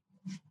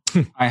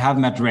 I have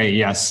met Ray.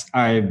 Yes,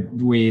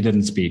 we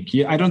didn't speak.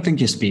 I don't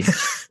think you speak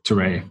to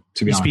Ray.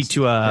 To be honest, you speak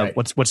to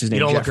what's his name?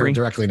 You don't Jeffrey? look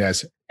directly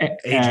as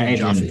Adrian.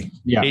 Jaffe.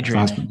 Yeah,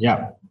 Adrian.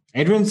 Yeah,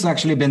 Adrian's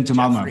actually been to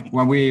Malmo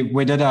when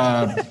we did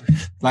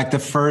like the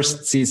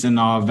first season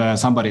of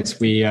Somebody's.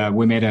 We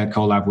made a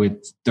collab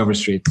with Dover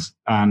Street,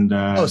 and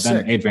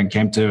then Adrian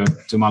came to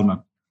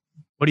Malmo.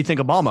 What do you think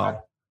of Malmo?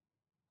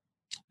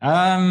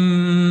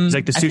 It's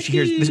like the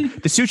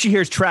sushi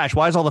here is trash.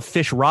 Why is all the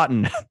fish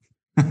rotten?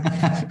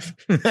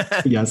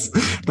 Yes,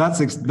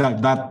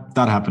 that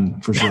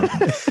happened for sure.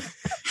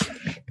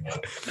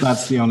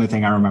 That's the only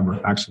thing I remember,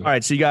 actually. All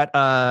right, so you got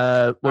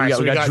we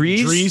got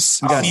Dries,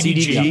 we got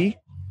CDG.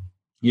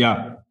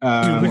 Yeah.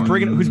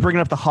 Who's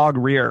bringing up the hog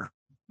rear,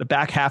 the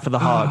back half of the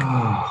hog?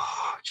 Oh,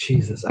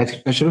 Jesus, I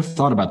should have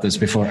thought about this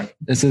before.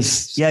 This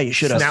is you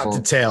should have. Snout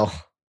to tail.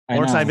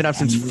 Lawrence and I've been up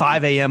since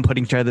 5 a.m.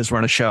 putting together this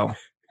run of show.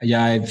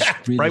 Yeah,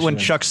 really right when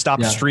Chuck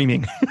stopped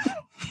streaming.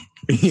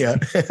 Yeah.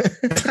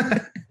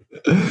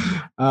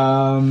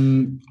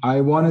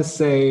 I want to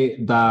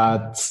say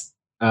that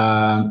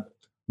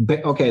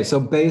so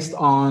based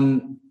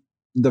on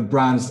the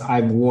brands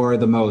I've wore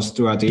the most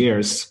throughout the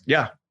years,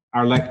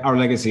 our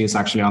legacy is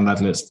actually on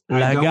that list.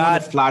 I don't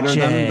want to flatter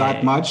them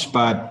that much,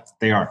 but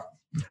they are.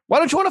 Why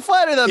don't you want to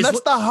flatter them?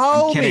 That's the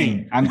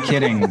homie. I'm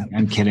kidding.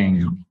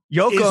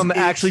 Yoakum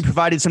actually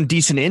provided some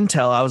decent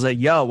intel. I was like,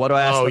 "Yo, what do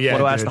I ask? What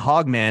do I ask the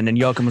hog man?" And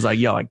Yoakum was like,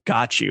 "Yo, I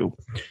got you."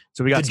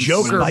 So we got the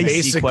some Joker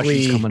basically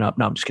questions coming up.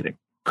 No, I'm just kidding.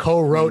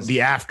 Co-wrote the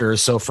after.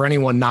 So for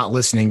anyone not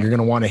listening, you're going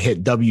to want to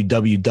hit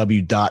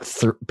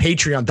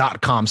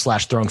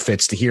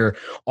patreon.com/throwingfits to hear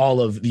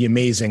all of the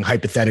amazing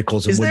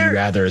hypotheticals and would you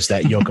rathers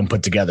that Yoakum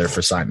put together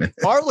for Simon.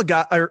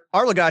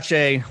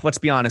 Arlagace, let's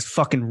be honest,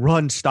 fucking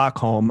runs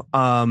Stockholm.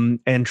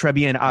 And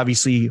Trebien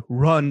obviously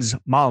runs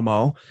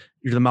Malmo.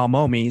 You're the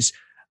Malmomies.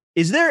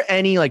 Is there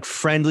any like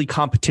friendly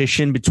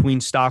competition between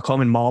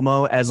Stockholm and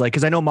Malmo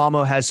because I know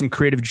Malmo has some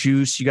creative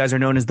juice. You guys are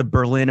known as the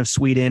Berlin of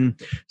Sweden.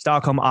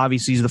 Stockholm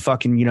obviously is the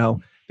fucking,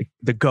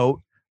 the GOAT.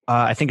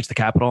 I think it's the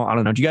capital. I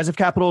don't know. Do you guys have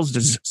capitals?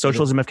 Does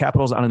socialism have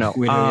capitals? I don't know.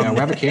 We do, we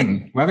have a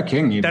king. We have a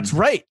king. Even. That's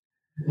right.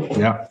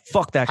 Yeah.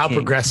 Fuck that How king.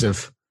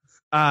 Progressive.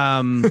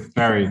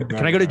 Very.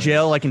 Can I go to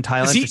jail like in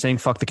Thailand for saying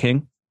fuck the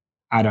king?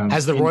 I don't.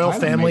 As the royal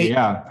family? Maybe,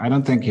 yeah. I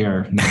don't think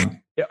here. No.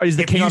 Is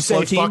the king on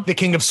flow team? Fuck the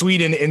king of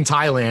Sweden in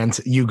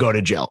Thailand, you go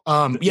to jail.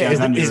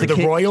 Is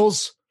the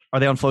Royals? Are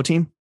they on flow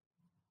team?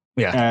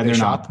 Yeah, they're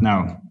not.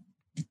 No,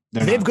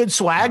 they have good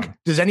swag.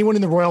 Does anyone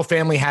in the royal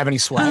family have any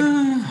swag?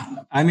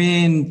 I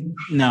mean,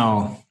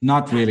 no,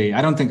 not really.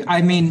 I don't think.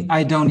 I mean,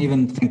 I don't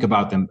even think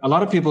about them. A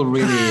lot of people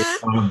really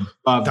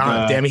love.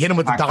 Damn, he hit him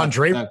with the Don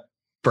Draper.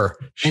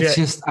 Shit. It's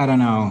just I don't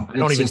know. I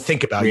don't even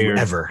think about you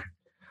ever.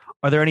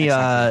 Are there any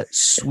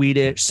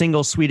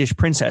single Swedish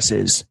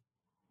princesses?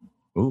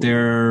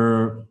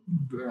 Ooh.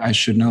 I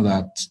should know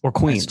that. Or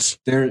queens.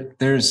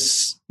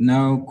 There's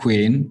no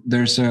queen.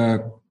 There's a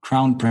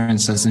crown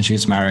princess and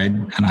she's married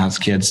and has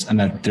kids. And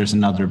then there's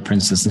another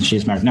princess and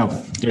she's married. No,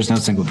 there's no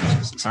single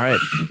princess. All right.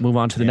 Move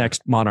on to the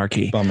next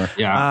monarchy. Bummer.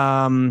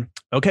 Yeah.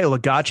 Okay.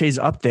 Lagace's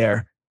up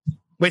there.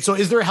 Wait, so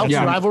is there a healthy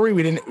rivalry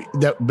between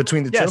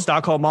the two? Yeah,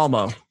 Stockholm,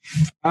 Malmo.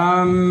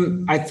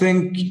 I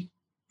think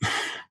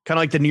kind of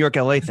like the New York,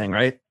 LA thing,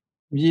 right?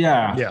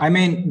 Yeah. I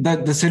mean,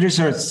 the cities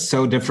are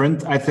so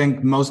different. I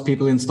think most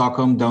people in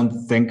Stockholm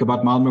don't think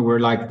about Malmo. We're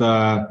like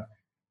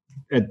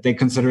they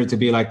consider it to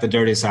be like the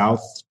dirty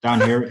South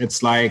down here.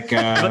 It's like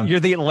you're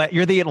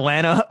the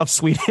Atlanta of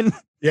Sweden.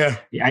 Yeah.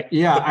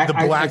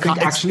 I think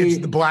actually it's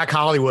the black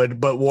Hollywood,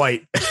 but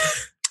white.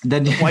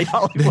 The white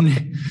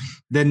Hollywood.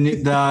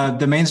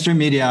 The mainstream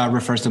media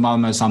refers to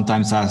Malmo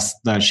sometimes as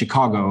the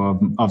Chicago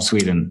of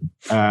Sweden.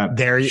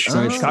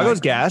 Chicago's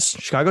gas.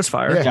 Chicago's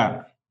fire.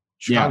 Yeah.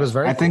 Chicago's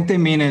very. I think they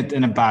mean it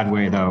in a bad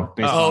way though.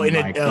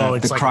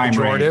 It's the crime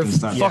rate and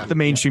stuff. Fuck the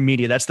mainstream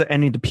media. That's the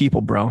end of the people,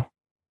 bro.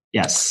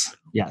 Yes.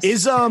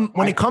 Is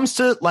when it comes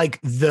to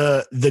like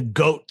the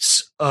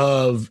goats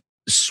of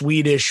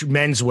Swedish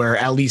menswear,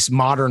 at least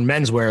modern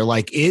menswear,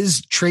 like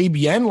is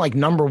Trebien like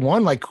number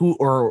one? Like who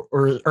or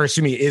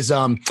excuse me, is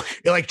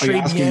like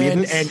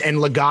Trebien and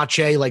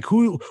Lagace, like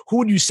who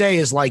would you say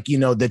is like,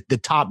 the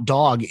top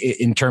dog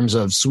in terms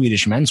of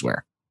Swedish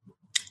menswear?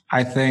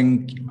 I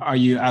think, are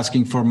you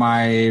asking for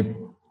my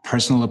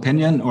personal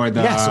opinion or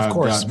the? Yes, of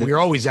course. We're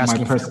always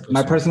asking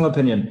my personal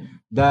opinion.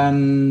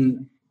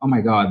 Then, oh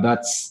my God,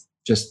 that's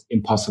just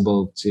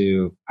impossible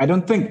to. I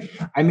don't think.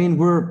 I mean,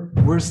 we're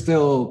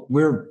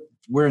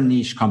a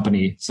niche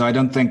company, so I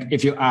don't think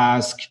if you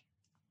ask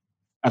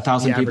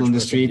 1,000 people in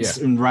the streets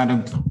in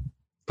random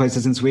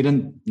places in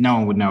Sweden, no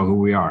one would know who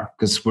we are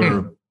because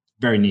we're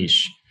very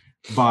niche.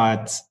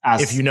 But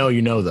if you know,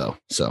 you know, though.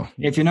 So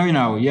if you know, you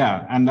know,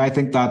 yeah. And I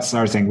think that's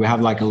our thing. We have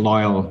like a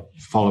loyal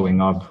following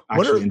of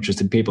actually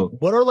interested people.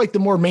 What are like the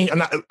more main?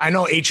 I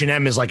know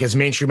H&M is like as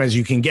mainstream as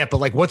you can get,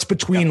 but like what's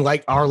between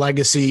like our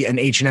legacy and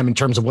H&M in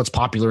terms of what's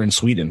popular in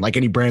Sweden? Like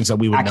any brands that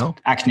we would know?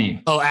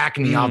 Acne. Oh,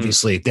 Acne,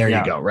 obviously. There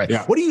you go. Right.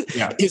 Yeah. What do you?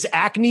 Is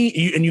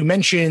Acne? And you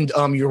mentioned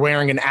you're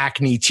wearing an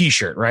Acne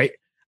T-shirt, right?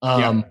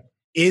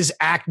 Is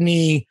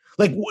Acne?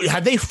 Like,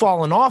 have they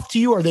fallen off to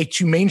you? Are they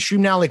too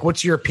mainstream now? Like,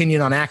 what's your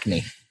opinion on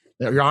Acne?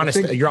 Your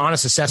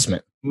honest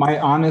assessment. My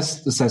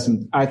honest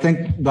assessment. I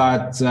think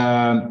that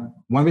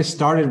when we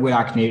started with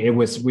Acne,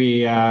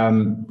 we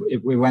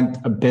went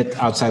a bit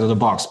outside of the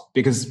box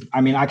because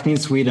I mean, Acne in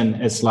Sweden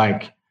is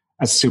like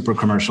a super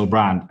commercial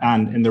brand,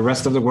 and in the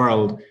rest of the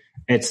world,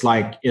 it's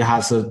like it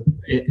has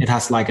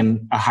like a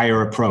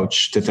higher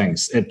approach to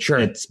things.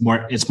 It's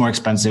more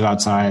expensive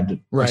outside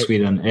of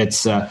Sweden.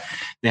 It's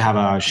they have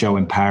a show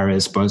in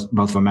Paris,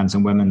 both for men's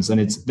and women's, and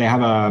they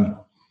have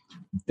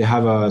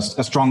a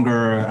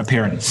stronger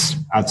appearance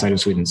outside of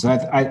Sweden. So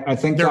I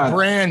think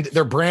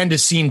their brand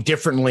is seen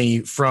differently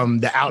from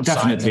the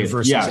outside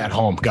versus at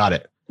home. Got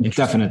it.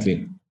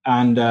 Definitely.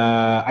 And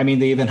I mean,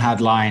 they even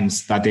had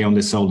lines that they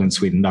only sold in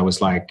Sweden. That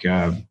was like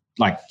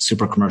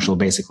super commercial,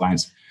 basic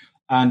lines.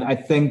 And I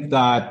think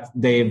that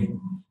they've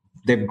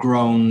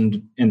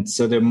grown, and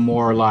so they're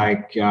more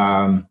like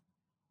at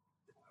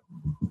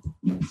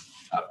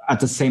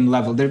the same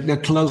level. They're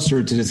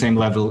closer to the same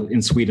level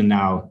in Sweden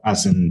now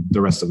as in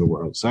the rest of the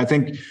world. So I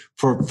think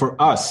for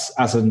us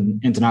as an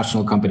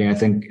international company, I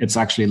think it's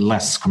actually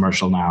less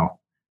commercial now.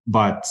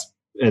 But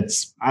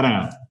it's, I don't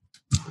know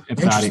if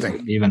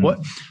that even. What?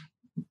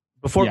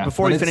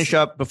 Before we finish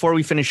up, the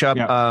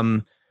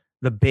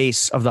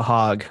base of the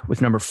hog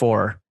with number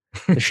 4.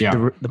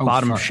 The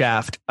bottom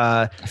shaft.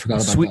 I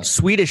forgot about that.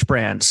 Swedish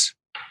brands.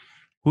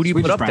 Who do you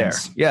put up there?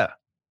 Yeah.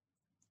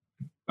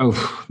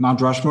 Oh, Mount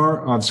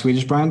Rushmore of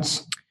Swedish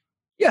brands.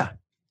 Yeah.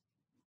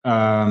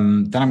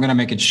 Then I'm gonna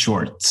make it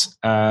short.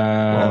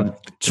 Can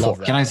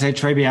I say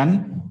Très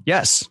Bien?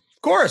 Yes,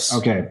 of course.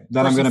 Okay.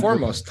 Then I'm gonna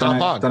foremost top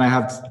hog. Then I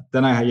have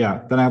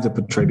to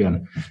put Très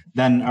Bien.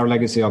 Then Our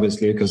Legacy,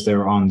 obviously, because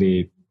they're on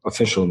the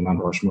official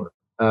Mount Rushmore.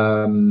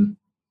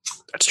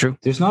 That's true.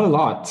 There's not a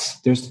lot.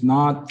 There's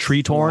not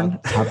Tree Torn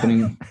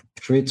happening.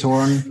 Tree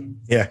Torn.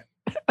 Yeah.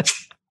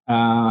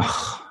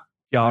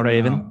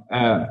 Fjällräven.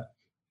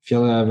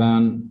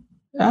 Fjällräven.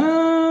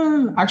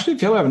 Actually,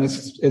 Fjällräven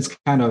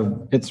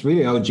it's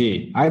really OG.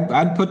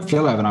 I'd put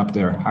Fjällräven up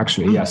there.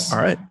 Actually, yes. All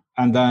right.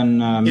 And then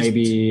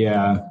maybe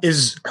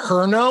is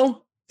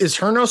Herno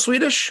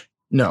Swedish?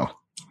 No.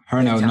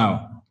 Herno, no.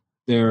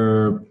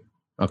 They're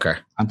okay.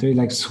 Aren't they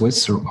like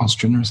Swiss or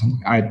Austrian or something?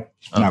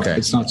 No,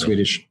 it's not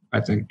Swedish. I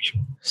think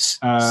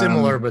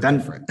similar but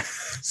different.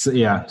 So,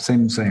 yeah,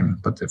 same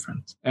but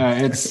different.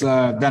 It's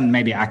then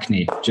maybe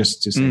Acne,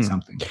 just to say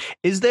something.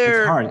 Is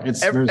there?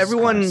 It's hard.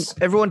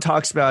 Everyone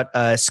talks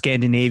about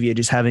Scandinavia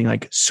just having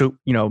like so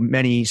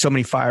many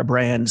fire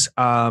brands.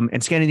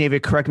 And Scandinavia,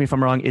 correct me if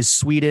I'm wrong, is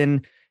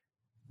Sweden,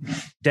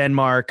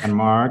 Denmark,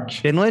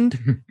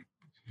 Finland,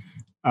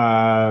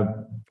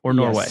 or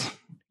Norway.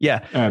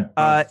 Yes.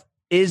 Yeah.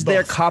 Is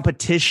there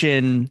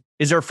competition?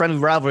 Is there a friendly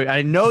rivalry?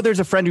 I know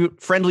there's a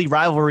friendly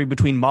rivalry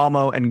between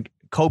Malmo and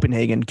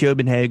Copenhagen. Do you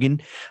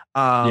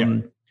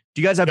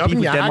guys have beef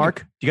with Denmark?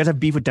 Do you guys have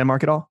beef with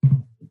Denmark at all?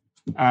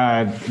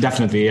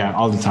 Definitely, yeah,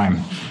 all the time.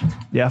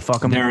 Yeah,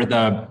 fuck them. They're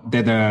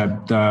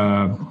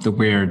the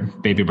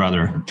weird baby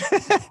brother.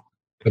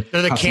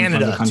 They're the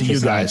Canada to you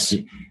guys.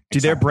 Do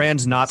their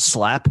brands not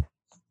slap?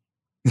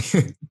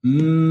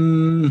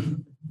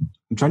 I'm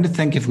trying to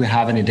think if we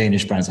have any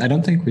Danish brands. I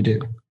don't think we do.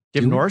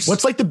 Give Norse.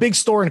 What's like the big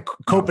store in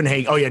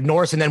Copenhagen? Oh yeah,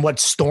 Norse, and then what?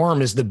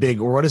 Storm is the big,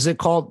 or what is it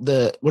called?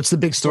 What's the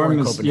big store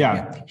in Copenhagen?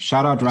 Yeah,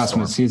 shout out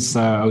Rasmus. Storm. He's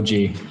OG.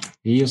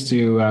 He used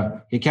to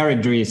he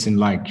carried Dries in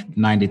like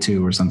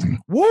 '92 or something.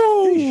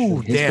 Woo!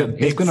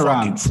 He's been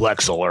around.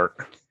 Flex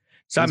alert.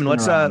 Simon,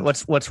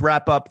 let's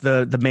wrap up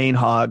the main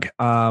hog.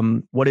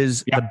 What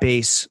is the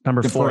base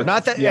number 4?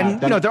 Not that,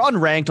 they're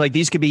unranked. Like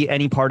these could be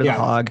any part of the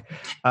hog.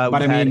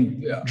 But I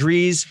mean,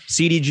 Dries,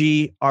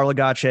 CDG,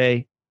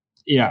 Arlagache.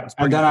 Yeah,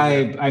 and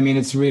then I mean,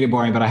 it's really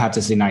boring, but I have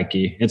to say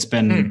Nike. It's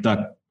been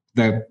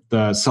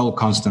the sole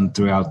constant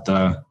throughout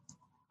the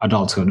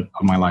adulthood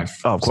of my life.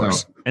 Oh, of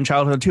course, and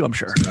childhood too, I'm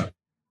sure.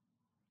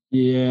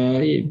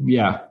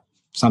 Yeah,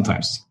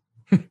 sometimes.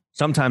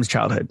 Sometimes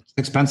childhood. It's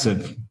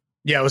expensive.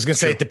 Yeah, I was gonna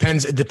say it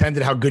depends. It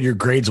depended how good your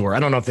grades were. I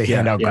don't know if they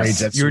hand out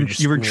grades. At you were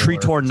in Tree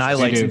Torn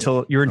Nylights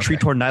until Tree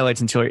Torn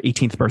Nylights until your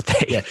 18th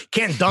birthday. Yeah,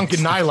 can't dunk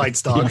in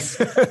Nylights, dog.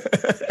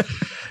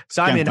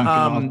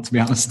 Simon, to be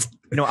honest.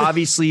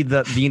 Obviously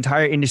the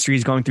entire industry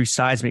is going through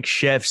seismic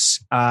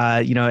shifts,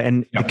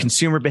 and the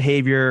consumer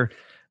behavior,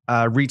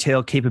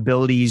 retail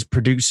capabilities,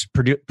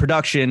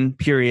 production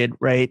period,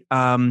 right?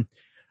 Are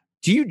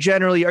you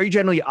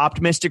generally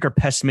optimistic or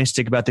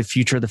pessimistic about the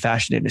future of the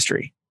fashion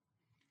industry?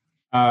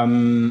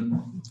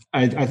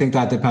 I think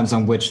that depends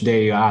on which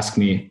day you ask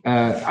me.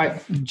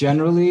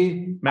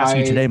 I'm asking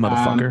you today,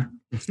 motherfucker.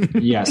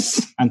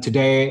 Yes, and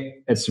today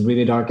it's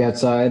really dark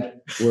outside.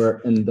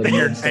 We're in the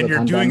midst and of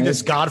you're doing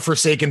this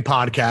godforsaken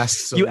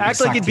podcast. So you act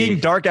like it being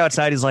dark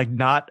outside is like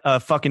not a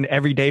fucking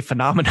everyday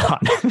phenomenon.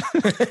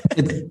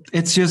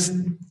 It's just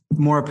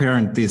more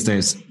apparent these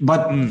days.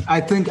 But I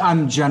think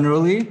I'm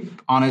generally,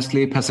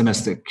 honestly,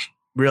 pessimistic.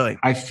 Really?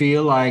 I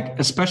feel like,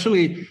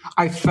 especially,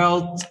 I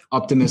felt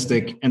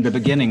optimistic in the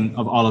beginning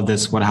of all of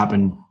this, what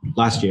happened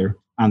last year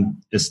and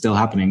is still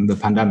happening, the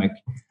pandemic.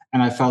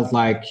 And I felt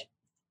like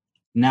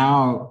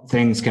now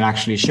things can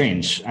actually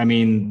change. I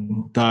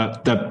mean,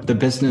 the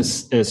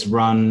business is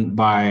run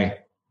by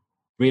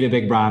really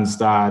big brands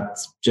that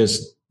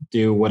just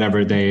do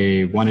whatever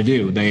they want to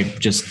do. They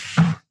just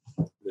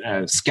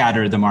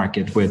scatter the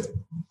market with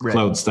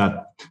clothes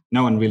that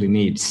no one really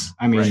needs.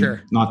 I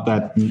mean, not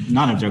that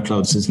none of their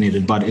clothes is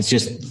needed, but it's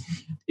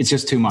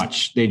just too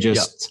much. They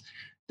just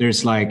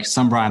there's like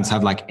some brands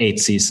have like 8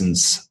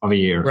 seasons of a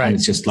year, and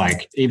it's just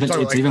like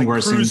even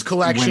worse. Cruise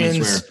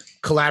collections,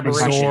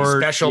 collaborations,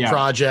 special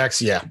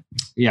projects. Yeah.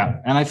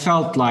 And I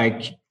felt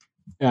like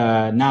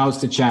now's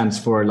the chance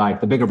for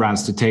like the bigger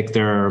brands to take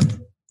their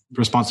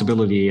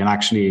responsibility and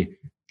actually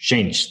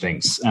change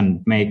things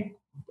and make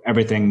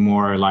everything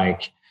more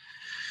like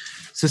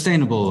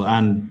sustainable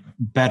and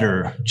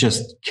better,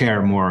 just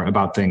care more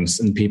about things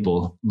and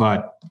people.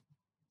 But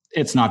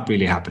it's not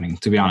really happening,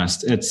 to be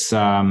honest. It's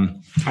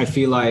I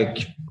feel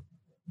less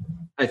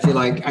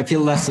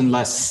and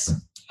less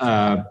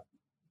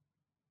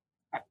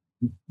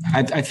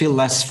I feel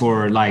less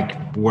for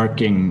like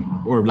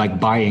working or like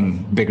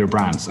buying bigger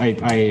brands.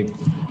 I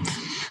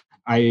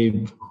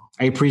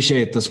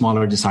appreciate the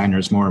smaller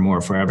designers more and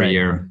more for every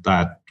year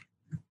that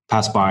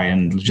pass by,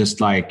 and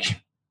just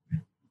like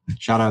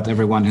shout out to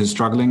everyone who's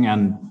struggling,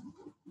 and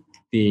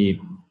the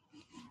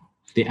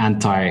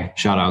anti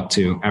shout out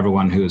to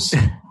everyone who's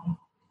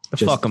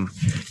just fuck them.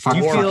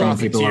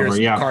 People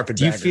over. Yeah.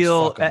 Do you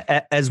feel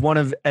as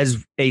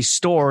a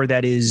store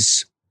that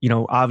is,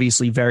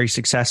 obviously very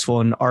successful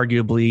and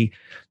arguably,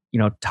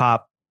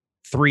 top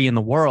 3 in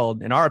the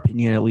world, in our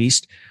opinion, at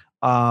least.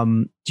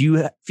 Do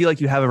you feel like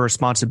you have a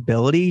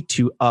responsibility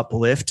to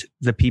uplift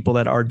the people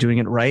that are doing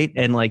it right,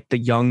 and like the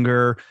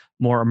younger,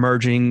 more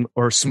emerging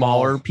or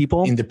smaller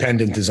people,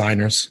 independent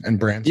designers and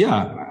brands?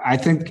 Yeah, I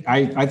think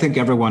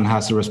everyone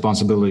has a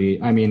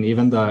responsibility. I mean,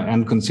 even the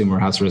end consumer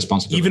has a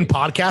responsibility. Even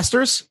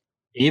podcasters?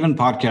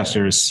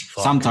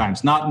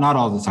 Sometimes, not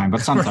all the time, but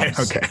sometimes.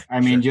 Right, okay.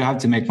 I mean, you have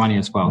to make money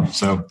as well.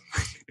 So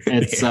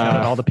it's shout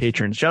out all the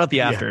patrons. Shout out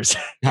the afters.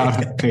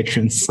 Shout out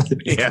patrons.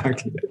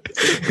 Exactly.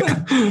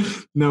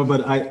 No,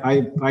 but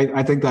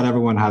I think that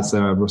everyone has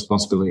a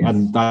responsibility,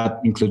 and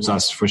that includes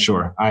us for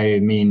sure. I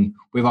mean,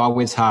 we've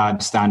always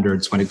had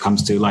standards when it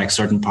comes to like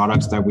certain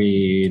products that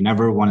we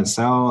never want to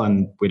sell,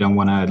 and we don't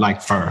want to,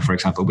 like fur, for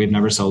example. We've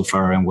never sold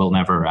fur and will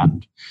never.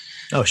 And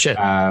oh shit,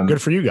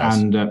 good for you guys.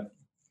 And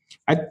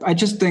I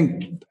just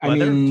think,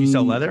 leather? I mean, do you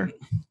sell leather?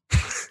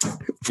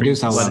 We do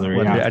sell leather,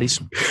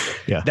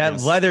 yeah.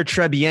 That leather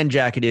Trebien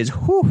jacket is,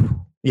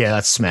 whew. Yeah,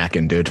 that's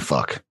smacking, dude.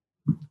 Fuck.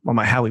 Well,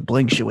 my Howie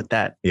Bling shit with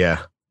that.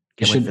 Yeah.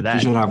 You should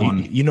have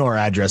one. You know our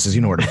addresses.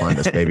 You know where to find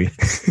us, baby.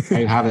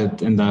 I have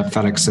it in the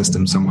FedEx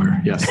system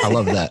somewhere. Yes. I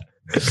love that.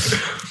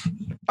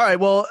 All right.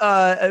 Well,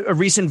 a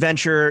recent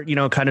venture,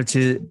 kind of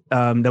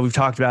that we've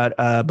talked about,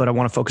 but I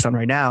want to focus on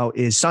right now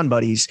is Sun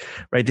Buddies,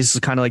 right? This is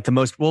kind of like the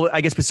most, well,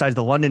 I guess besides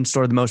the London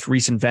store, the most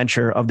recent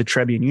venture of the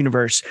Trebien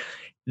universe.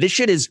 This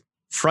shit is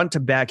front to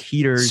back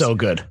heaters. So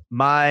good.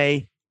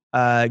 My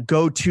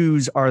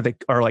go-tos are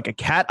like a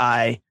cat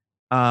eye.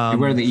 You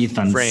wear the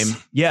Ethans frame.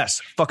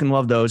 Yes. Fucking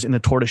love those in the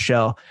tortoise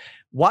shell.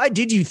 Why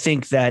did you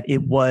think that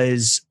it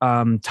was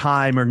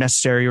time or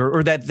necessary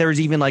or that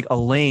there's even like a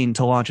lane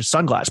to launch a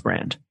sunglass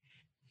brand?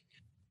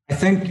 I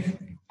think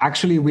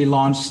actually we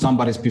launched Sun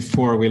Buddies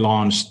before we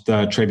launched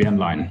the Trebien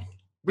line,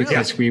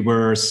 because we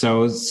were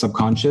so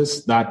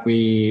subconscious that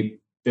we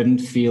didn't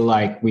feel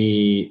like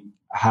we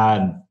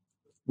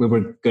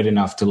were good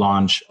enough to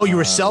launch. Oh, you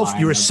were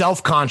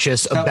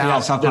self-conscious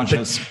about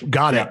self-conscious.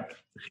 Got it.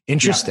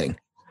 Interesting. Yeah.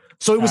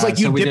 So it was like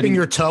you dipping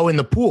your toe in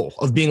the pool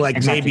of being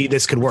like, maybe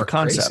this could work.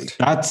 Concept.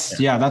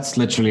 That's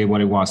literally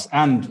what it was.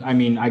 And I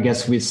mean, I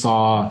guess we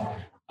saw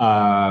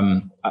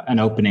an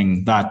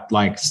opening that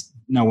like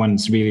no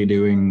one's really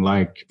doing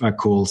like a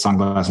cool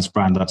sunglasses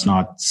brand that's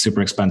not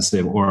super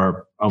expensive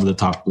or over the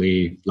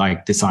toply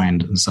like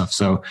designed and stuff.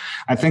 So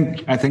I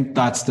think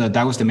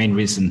that was the main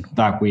reason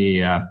that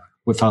we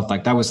felt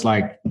like that was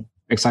like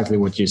exactly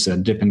what you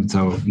said, dipping the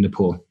toe in the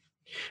pool.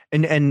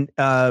 And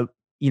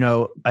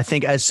I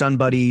think as Sun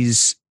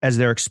Buddies, as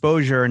their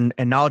exposure and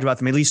knowledge about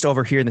them, at least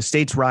over here in the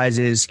States,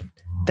 rises,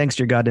 thanks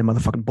to your goddamn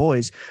motherfucking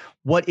boys,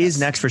 What is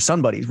next for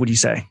Sun Buddies, would you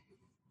say?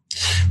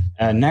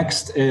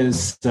 Next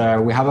is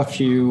we have a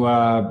few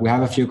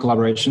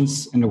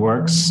collaborations in the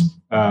works.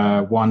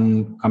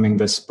 One coming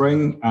this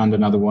spring and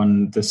another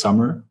one this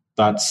summer.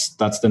 That's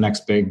the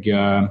next big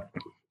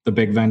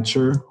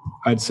venture,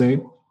 I'd say.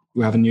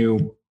 We have a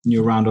new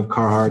round of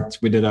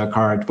Carhartt. We did a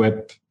Carhartt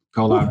whip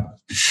collab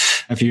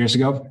a few years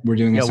ago. We're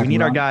doing a second we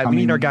need round our guy. We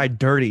need our guy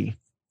Dirty.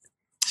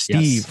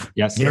 Steve.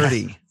 Yes.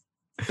 Dirty.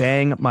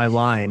 Bang my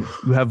line.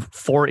 You have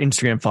 4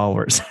 Instagram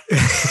followers.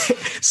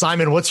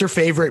 Simon, what's your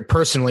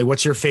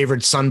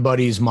favorite Sun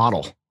Buddies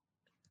model?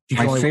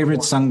 My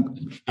favorite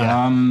Sun.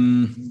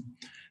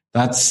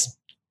 That's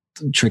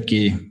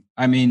tricky.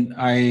 I mean,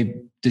 I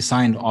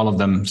designed all of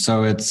them,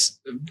 so it's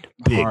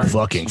big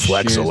fucking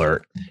flex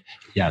alert.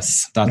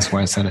 Yes, that's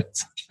why I said it.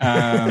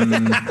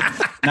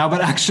 No,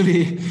 but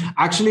actually,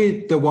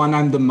 the one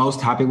I'm the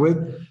most happy with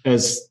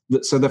is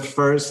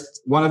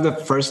one of the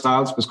first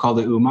styles was called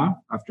the Uma,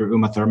 after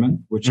Uma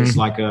Thurman, which is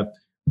like a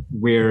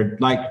weird,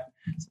 like,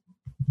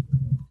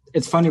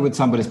 it's funny with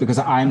Sun Buddies because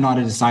I'm not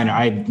a designer.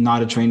 I'm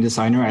not a trained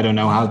designer. I don't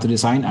know how to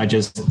design. I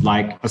just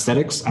like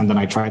aesthetics, and then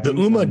I try the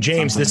Uma.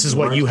 James, this is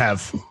what you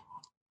have.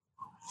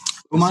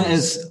 Uma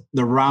is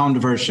the round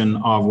version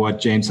of what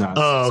James has.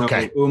 Oh,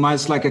 okay. So Uma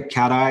is like a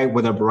cat eye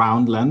with a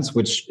round lens,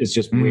 which is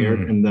just weird.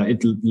 And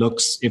it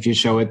looks, if you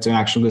show it to an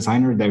actual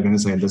designer, they're going to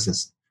say this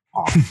is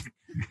off.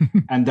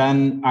 And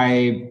then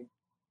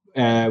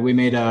we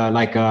made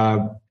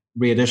a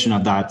re-edition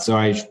of that. So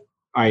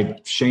I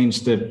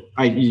changed it.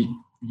 I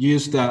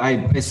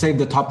saved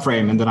the top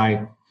frame and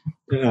then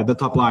the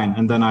top line,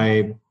 and then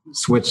I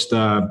switched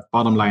the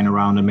bottom line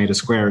around and made a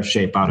square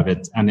shape out of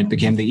it. And it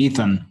became the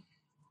Ethan.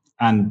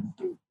 And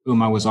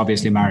Uma was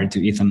obviously married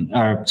to Ethan,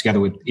 together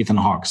with Ethan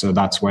Hawke, so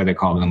that's why they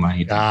call Uma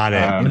Ethan. Got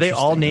it. Are they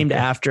all named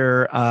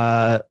after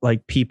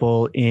like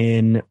people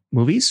in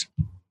movies?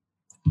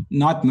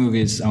 Not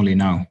movies only,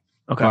 no.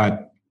 Okay,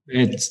 but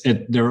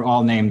they're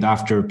all named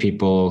after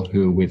people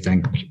who we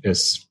think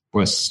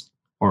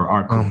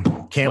are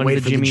cool. Can't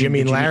wait for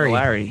Jimmy and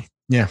Larry.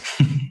 Yeah,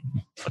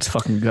 let's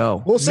fucking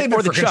go. We'll save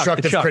it for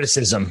constructive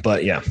criticism,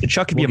 but yeah, the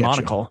Chuck could be a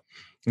monocle.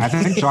 I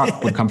think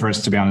Chuck would come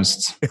first, to be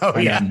honest. Oh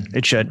yeah,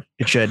 it should.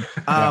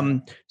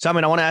 Simon,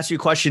 I want to ask you a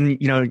question.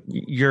 You know,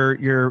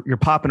 you're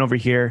popping over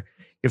here.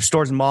 You have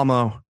stores in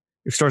Malmo.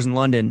 You have stores in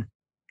London.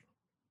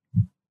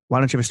 Why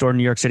don't you have a store in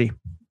New York City?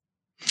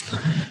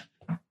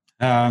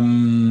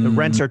 The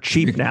rents are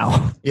cheap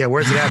now. Yeah,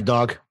 where's it at,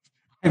 dog?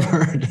 I've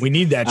heard. We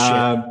need that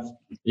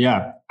shit.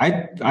 Yeah,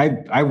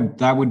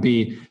 that would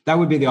be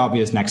the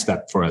obvious next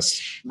step for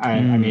us. I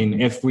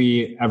mean, if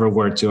we ever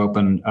were to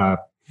open a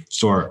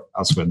store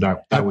elsewhere,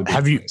 that would be.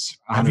 Have you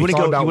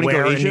thought about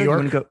where in New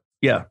York?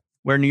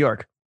 Where in New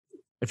York?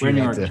 If we're in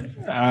New York,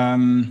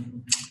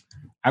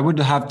 I would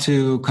have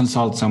to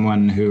consult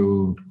someone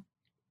who's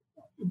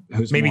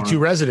maybe 2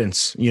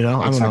 residents. You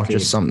know, exactly. I don't know,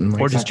 just something,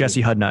 like or just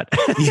Jesse Hudnut.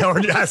 Yeah,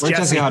 or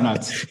Jesse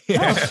Hudnut.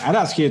 Yeah. I'd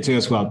ask you too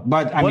as well,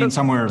 but I mean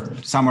somewhere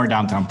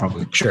downtown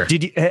probably. Sure.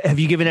 Have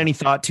you given any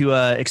thought to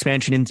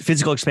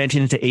physical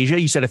expansion into Asia?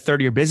 You said a third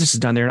of your business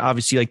is done there, and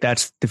obviously, like,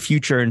 that's the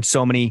future. And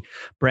so many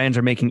brands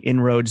are making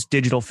inroads,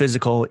 digital,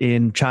 physical,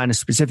 in China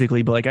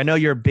specifically. But like, I know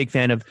you're a big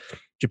fan of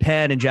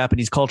Japan and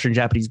Japanese culture and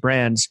Japanese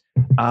brands.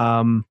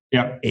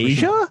 Asia.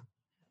 Sure.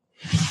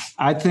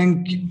 I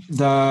think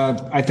the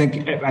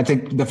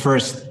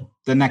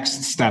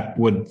next step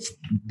would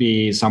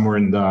be somewhere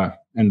in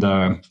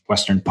the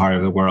western part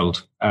of the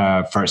world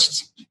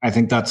first. I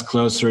think that's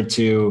closer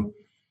to,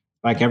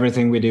 like,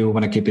 everything we do. We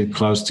want to keep it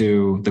close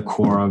to the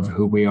core of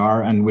who we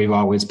are, and we've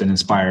always been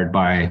inspired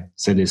by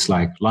cities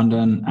like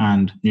London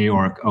and New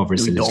York over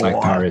cities like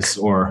Paris.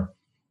 I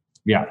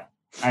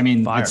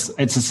mean,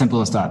 it's as simple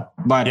as that.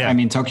 But I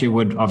mean, Tokyo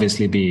would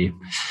obviously be.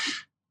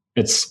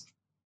 It's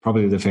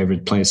probably the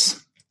favorite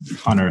place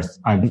on earth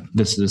I've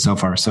visited so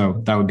far.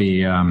 So that would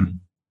be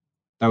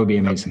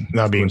amazing.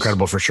 That would be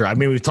incredible for sure. I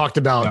mean, we've talked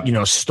about,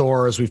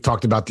 stores, we've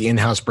talked about the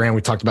in-house brand,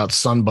 we talked about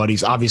Sun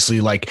Buddies,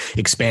 obviously, like,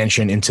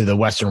 expansion into the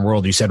Western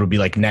world, you said would be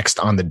like next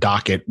on the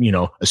docket,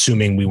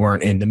 assuming we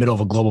weren't in the middle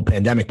of a global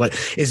pandemic. But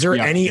is there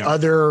any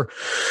other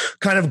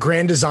kind of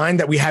grand design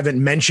that we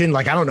haven't mentioned?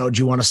 Like, I don't know, do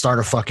you want to start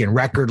a fucking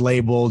record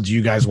label? Do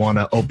you guys want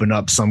to open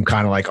up some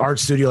kind of like art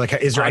studio? Like,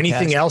 is there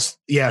anything else?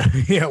 Yeah.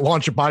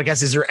 Launch a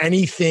podcast. Is there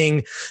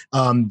anything,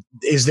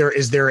 is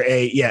there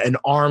an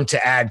arm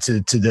to add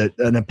to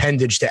an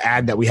appendage to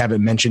add that we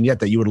haven't mentioned yet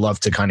that you would love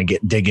to kind of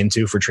dig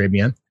into for Très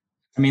Bien?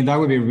 I mean, that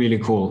would be really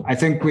cool. I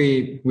think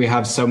we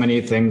have so many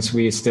things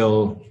we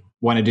still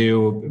want to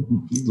do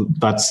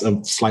that's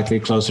slightly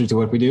closer to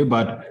what we do.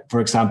 But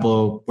for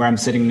example, where I'm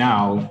sitting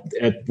now,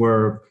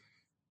 where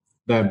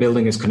the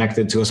building is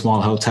connected to a small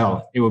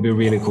hotel, it would be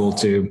really cool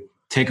to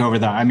take over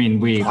that. I mean,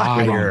 we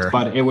Fire. won't,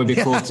 but it would be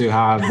cool to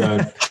have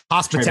the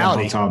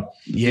Hospitality. hotel.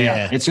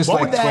 Yeah. It's just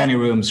What like would that- 20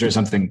 rooms or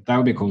something. That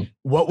would be cool.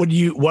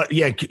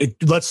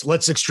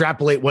 Let's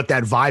extrapolate what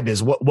that vibe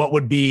is. What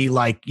would be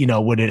like,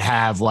 would it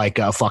have like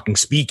a fucking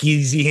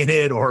speakeasy in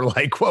it, or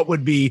like what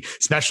would be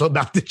special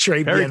about the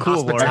Très Very Bien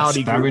cool,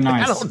 hospitality That'd be group?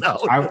 nice. I don't know.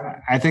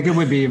 I think it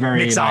would be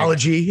very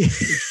Mixology.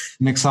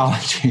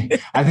 mixology.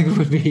 I think it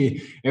would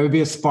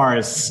be a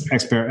sparse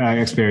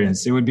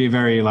experience. It would be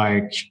very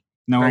like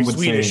no Very one would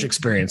Swedish say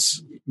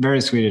experience.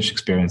 very Swedish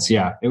experience.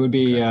 Yeah, it would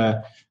be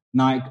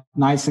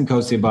nice and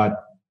cozy,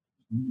 but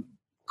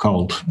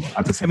cold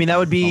at the same. I mean, that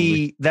would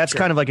time, that's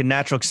kind of like a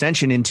natural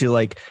extension into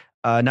like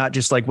not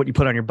just like what you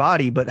put on your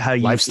body, but how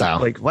you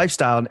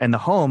Lifestyle and the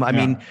home. I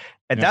mean,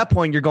 at that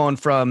point, you're going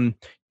from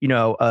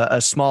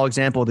a small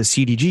example of the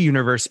CDG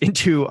universe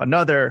into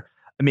another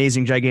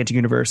amazing, gigantic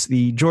universe.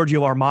 The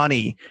Giorgio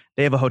Armani,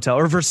 they have a hotel,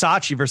 or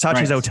Versace.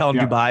 Versace's a hotel in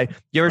Dubai.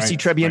 You ever see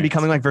Très Bien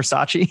becoming like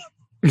Versace?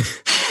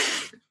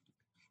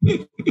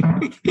 You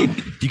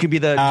could be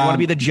you want to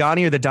be the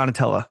Johnny or the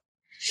Donatella?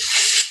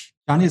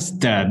 Johnny's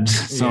dead,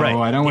 so Right.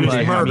 I don't want to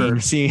be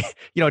murdered. See,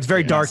 it's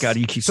very dark out.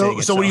 You keep saying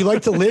it, So would you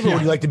like to live, or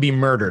would you like to be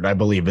murdered? I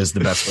believe is the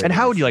best way. And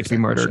how would you like to be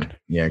murdered?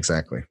 Yeah,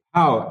 exactly.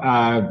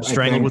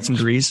 Strangled with some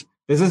grease?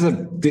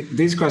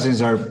 These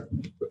questions are,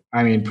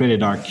 I mean, pretty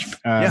dark.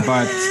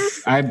 But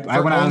I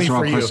want to answer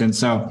all questions.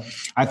 So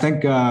I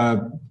think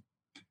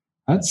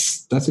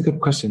that's a good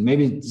question.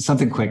 Maybe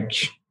something quick.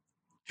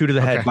 Shoot to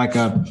the head. Like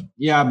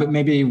but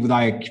maybe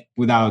like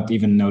without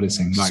even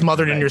noticing. Like,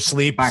 Smothered in your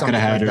sleep. Back of the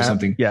head or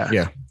something. Yeah.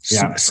 Yeah.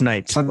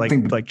 Sniped.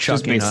 Something like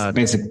just chucking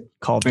basic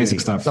Call of Duty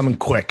stuff. Something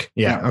quick.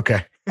 Yeah.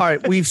 Okay. All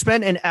right. We've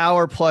spent an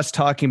hour plus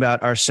talking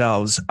about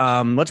ourselves.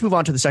 Let's move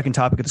on to the second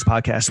topic of this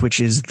podcast, which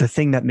is the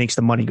thing that makes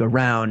the money go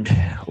round,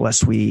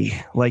 lest we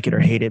like it or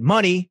hate it.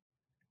 Money.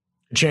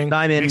 Ching.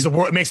 Diamond.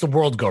 Makes the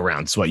world go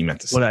round. Is what you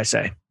meant to say. What did I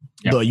say?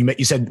 Yeah.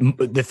 You said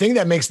the thing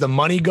that makes the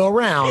money go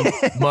round,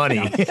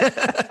 money,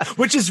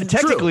 which is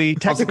Technically,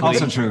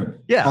 also true.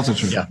 Yeah. Also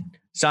true. Yeah.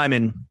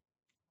 Simon,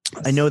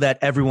 I know that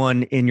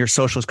everyone in your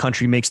socialist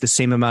country makes the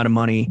same amount of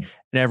money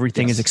and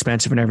everything is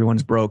expensive and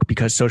everyone's broke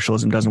because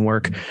socialism doesn't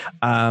work.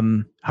 How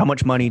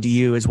much money do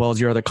you, as well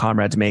as your other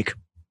comrades, make?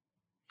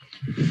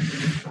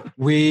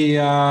 We,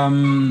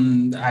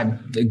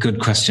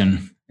 good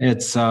question.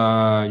 It's,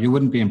 you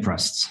wouldn't be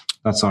impressed.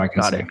 That's all I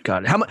can say.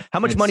 Got it. How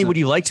much money would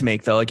you like to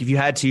make though? Like if you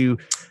had to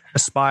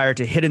aspire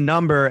to hit a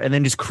number and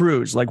then just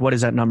cruise, like what is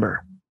that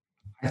number?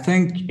 I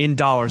think in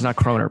dollars, not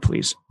kroner,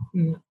 please.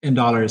 In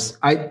dollars.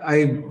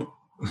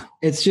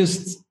 It's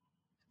just,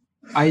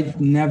 I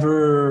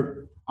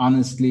never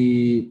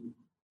honestly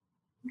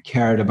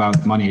cared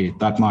about money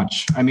that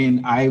much. I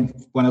mean, I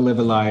want to live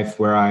a life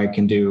where I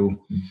can do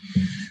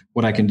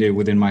what I can do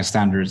within my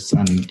standards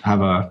and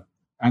have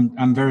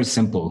I'm very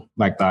simple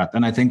like that.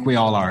 And I think we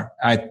all are.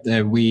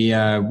 We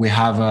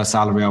have a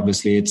salary,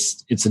 obviously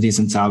it's a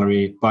decent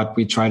salary, but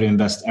we try to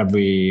invest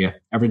every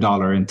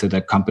dollar into the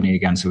company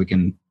again, so we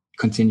can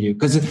continue.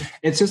 Cause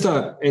it's just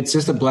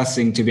a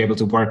blessing to be able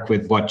to work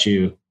with what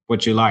you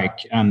like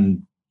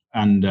and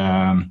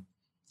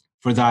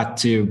for that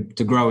to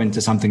grow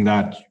into something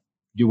that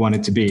you want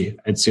it to be.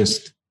 It's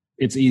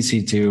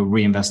easy to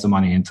reinvest the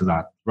money into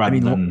that rather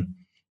than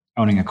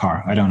owning a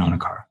car. I don't own a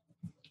car.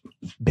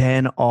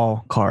 Ban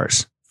all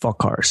cars. Fuck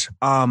cars.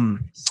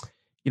 Lawrence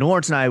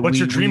and I. What's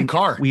your dream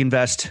car? We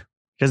invest.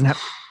 Doesn't have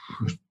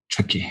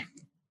tricky,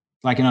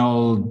 like an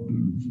old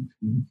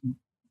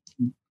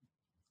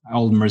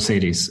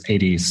Mercedes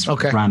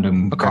 80s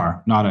random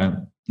car,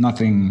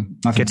 nothing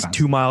gets fancy.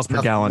 2 miles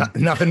per gallon.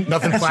 Nothing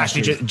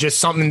flashy. Just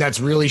something that's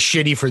really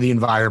shitty for the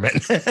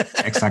environment.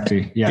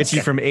 Exactly. Yes. Gets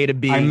you from A to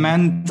B. I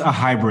meant a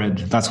hybrid.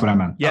 That's what I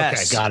meant.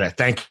 Yes. Okay, got it.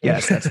 Thank you.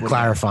 Yes, that's what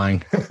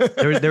clarifying.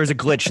 There's a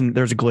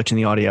glitch in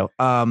the audio.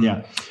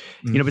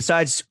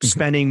 Besides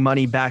spending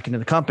money back into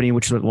the company,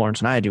 which is what Lawrence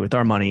and I do with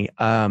our money.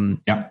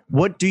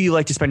 What do you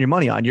like to spend your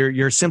money on?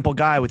 You're a simple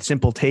guy with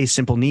simple tastes,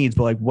 simple needs,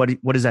 but like,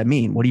 what does that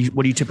mean? What do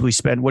you typically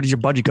spend? What does your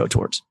budget go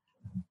towards?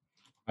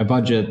 My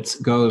budget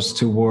goes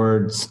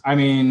towards,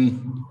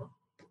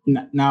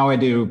 now I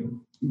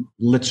do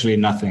literally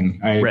nothing.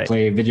 I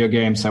play video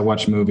games. I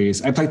watch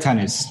movies. I play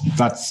tennis.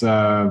 That's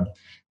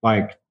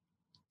like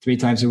 3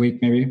 times a week,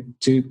 maybe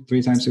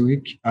 2-3 times a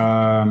week.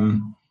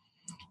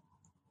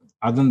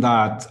 Other than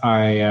that,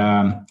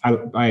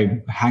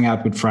 I hang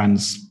out with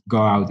friends,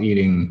 go out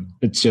eating.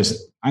 It's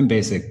just, I'm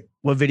basic.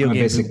 What video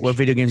games are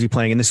you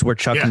playing? And this is where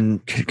Chuck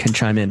can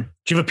chime in.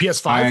 Do you have a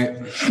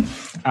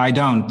PS5? I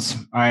don't.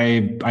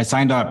 I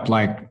signed up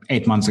like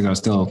 8 months ago,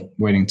 still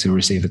waiting to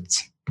receive it.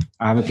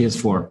 I have a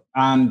PS4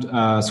 and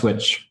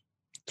Switch.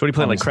 So what do you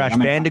play? Like Crash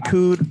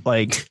Bandicoot?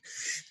 Like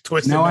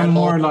Twisted No, I'm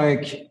Metal? more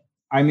like,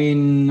 I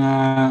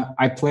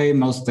play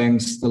most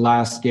things. The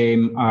last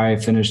game I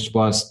finished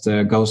was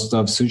the Ghost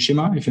of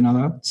Tsushima, if you know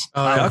that.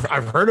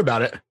 I've heard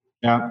about it.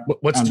 Yeah.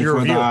 What's your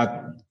review?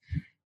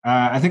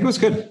 I think it was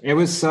good. It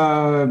was,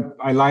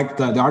 I liked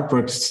the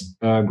artwork's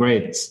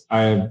great.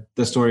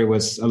 The story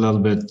was a little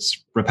bit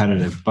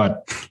repetitive,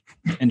 but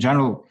in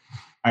general,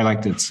 I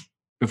liked it.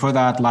 Before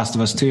that, Last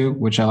of Us 2,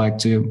 which I like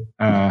too.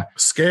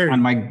 Scary.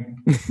 And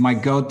my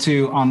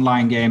go-to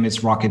online game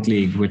is Rocket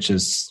League, which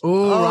is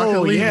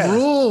Rocket League yeah.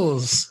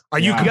 rules. Are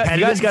you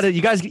competitive?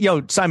 You guys,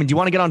 yo, Simon, do you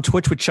want to get on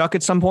Twitch with Chuck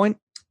at some point?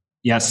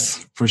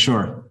 yes, for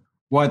sure.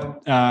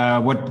 What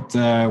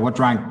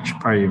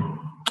rank are you?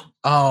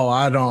 Oh,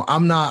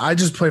 I'm not. I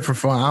just play for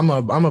fun.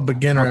 I'm a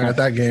beginner at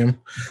that game.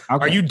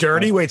 Okay. Are you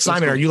dirty? Wait,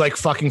 Simon, are you like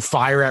fucking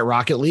fire at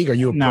Rocket League? Are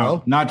you a No,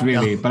 pro? not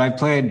really. But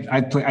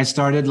I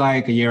started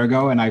like a year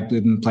ago, and I've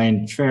been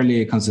playing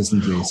fairly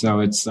consistently. So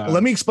it's.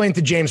 Let me explain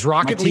to James.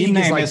 Rocket my team League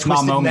is name like is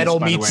Twisted Malmomis, Metal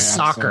by the meets way,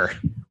 soccer.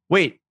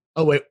 Wait,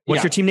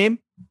 What's your team name?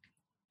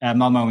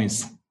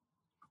 Malmomis.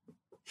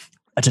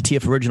 That's a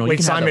TF original.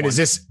 Wait, Simon, is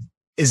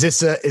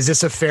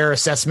this a fair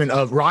assessment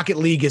of Rocket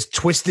League is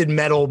Twisted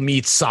Metal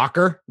meets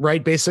soccer,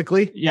 right?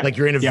 Basically, Yeah. like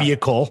you're in a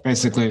vehicle,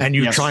 Basically, and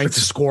you're yes. trying to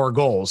score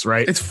goals,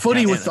 right? It's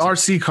footy with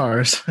RC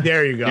cars.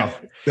 There you go. Yeah.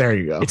 There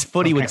you go. It's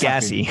footy with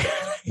Exactly. gassy.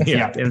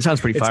 Yeah. It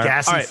sounds pretty It's fire.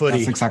 gassy All right, footy.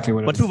 That's exactly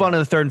what it let's is. move on to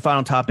the third and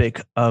final topic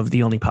of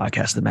the only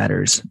podcast that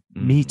matters: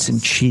 meats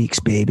and cheeks,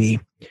 baby.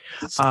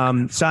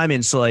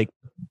 Simon, so like,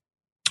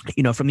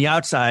 you know, from the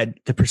outside,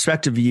 the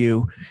perspective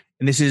view,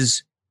 and this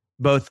is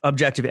both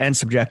objective and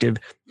subjective.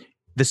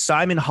 The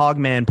Simon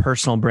Hogman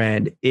personal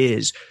brand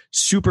is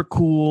super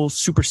cool,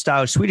 super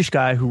stylish Swedish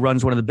guy who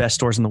runs one of the best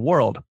stores in the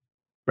world,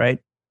 right?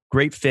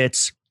 Great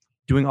fits,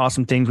 doing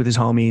awesome things with his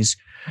homies.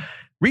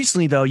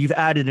 Recently, though, you've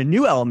added a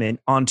new element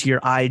onto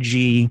your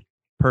IG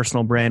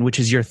personal brand, which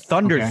is your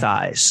thunder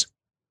thighs.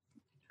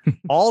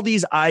 All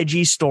these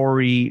IG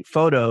story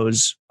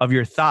photos of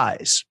your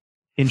thighs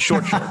in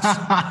short shorts.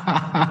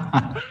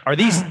 Are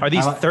these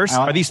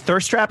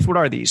thirst traps? What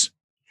are these?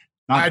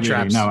 Not Eye really,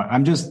 traps. no,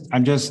 I'm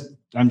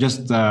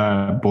just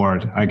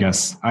bored. I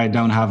guess I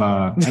don't have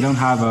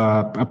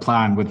a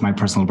plan with my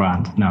personal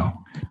brand. No.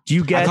 Do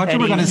you get I thought you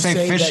were going to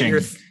say fishing.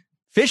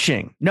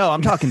 fishing? No,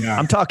 I'm talking. Yeah.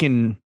 I'm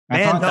talking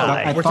man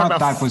thigh. We're talking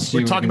about you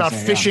were talking gonna about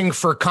say, fishing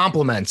for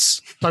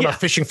compliments. Talking about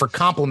fishing for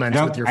compliments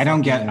with your. I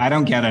don't get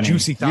any.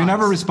 juicy You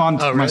never thighs. respond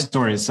to Oh, my really?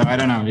 stories, so I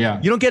don't know.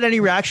 Yeah, You don't get any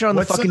reaction on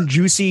What's the fucking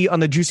juicy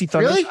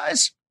thunder Really?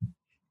 thighs?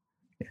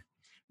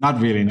 not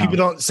really. No. People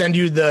don't send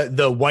you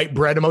the white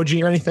bread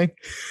emoji or anything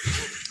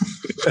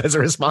as a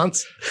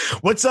response.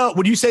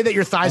 Would you say that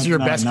your thighs are your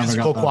No, best never got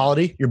physical that.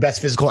 quality, your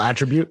best physical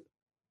attribute?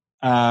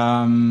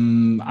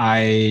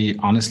 I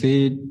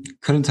honestly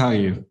couldn't tell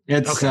you.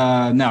 It's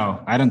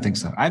no, I don't think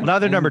so. Now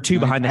they're number two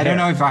behind the I don't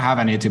hair. know if I have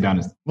any, to be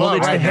honest. Well,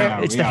 it's right the hair.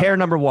 now, It's the hair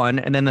number one,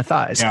 and then the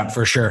thighs. Yeah,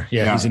 For sure.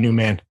 Yeah, he's a new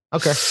man.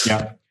 Okay.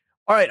 yeah.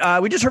 All right.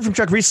 We just heard from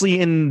Chuck recently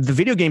in the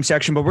video game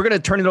section, but we're going to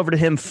turn it over to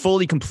him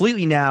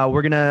completely now.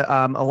 We're going to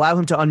allow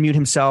him to unmute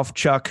himself.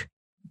 Chuck,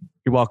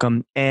 you're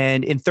welcome.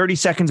 And in 30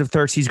 seconds of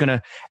thirst, he's going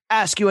to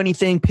ask you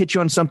anything, pitch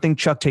you on something.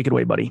 Chuck, take it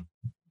away, buddy.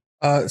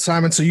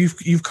 Simon, so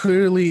you've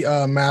clearly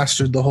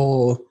mastered the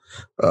whole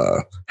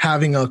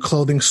having a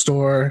clothing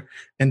store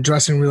and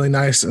dressing really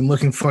nice and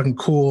looking fucking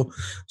cool.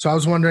 So I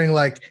was wondering,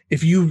 like,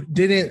 if you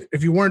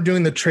weren't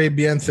doing the Très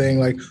Bien thing,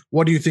 like,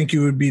 what do you think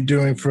you would be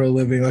doing for a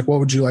living? Like, what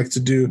would you like to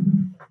do?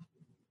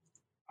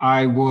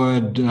 I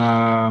would.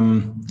 I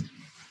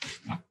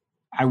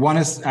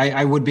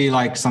would be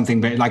like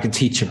something like a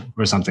teacher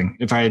or something.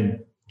 If I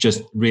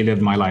just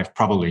relived my life,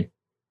 probably.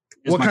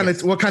 What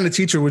kind of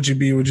teacher would you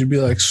be? Would you be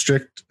like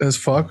strict as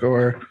fuck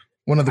or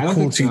one of the I don't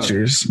cool think so.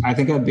 teachers? I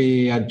think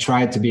I'd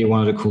try to be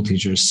one of the cool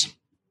teachers,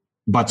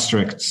 but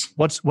strict.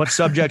 What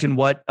subject and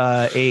what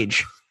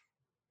age?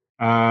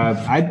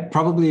 I'd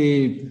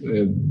probably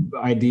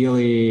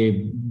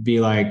ideally be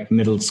like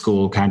middle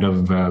school kind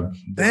of.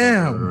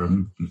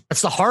 Damn.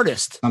 That's the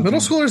hardest. Middle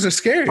schoolers are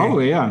scary.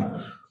 Probably,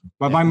 yeah.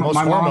 But my most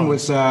mom hormones.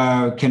 was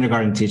a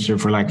kindergarten teacher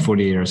for like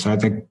 40 years. So I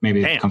think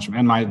maybe it comes from,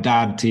 and my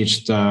dad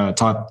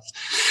taught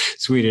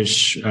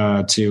Swedish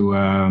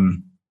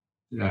to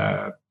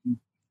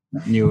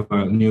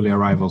newly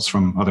arrivals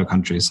from other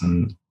countries.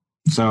 And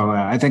so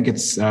I think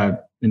it's in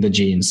the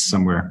genes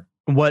somewhere.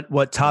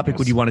 What topic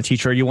would you want to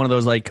teach? Or are you one of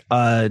those like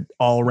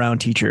all around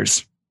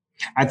teachers?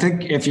 I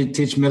think if you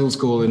teach middle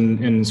school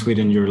in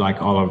Sweden, you're like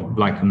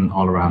an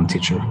all around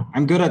teacher.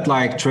 I'm good at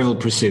like Trivial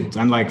Pursuit.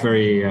 I'm like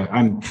very,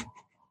 I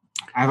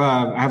have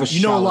a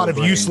You know a lot of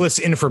brain. useless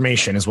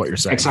information is what you're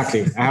saying.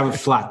 Exactly. I have a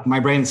flat. My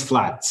brain's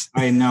flat.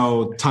 I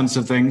know tons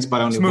of things, but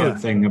only one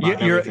thing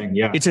about everything.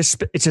 Yeah, It's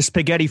a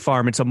spaghetti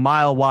farm. It's a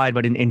mile wide,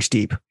 but an inch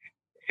deep.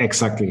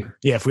 exactly.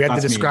 Yeah, if we had to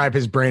That's me. describe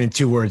his brain in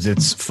 2 words,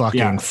 it's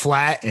fucking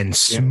flat and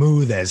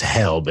smooth as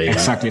hell, baby.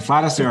 Exactly.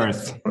 Flat as the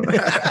earth.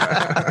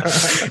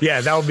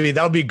 Yeah, that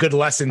would be a good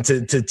lesson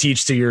to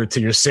teach to your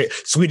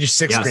Swedish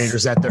sixth Yes.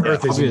 graders that the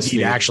earth is obviously.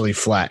 indeed actually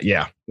flat.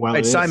 Yeah. Well, Right,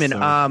 it is, Simon, so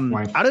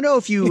why- I don't know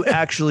if you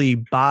actually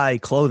buy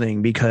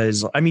clothing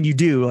because, I mean, you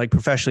do, like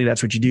professionally,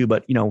 that's what you do.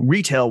 But, you know,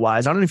 retail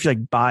wise, I don't know if you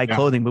like buy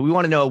clothing, but we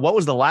want to know what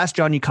was the last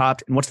John you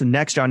copped and what's the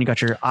next John you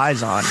got your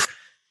eyes on?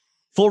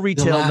 Full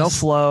retail, no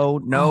flow,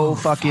 no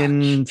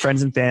fucking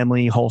friends and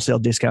family, wholesale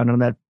discount, none of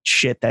that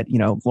shit that, you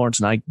know, Lawrence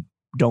and I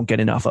don't get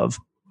enough of.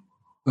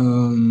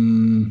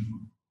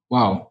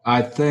 Wow.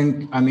 I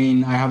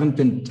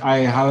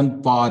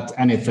haven't bought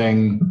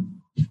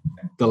anything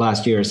the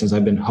last year since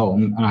I've been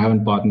home, and I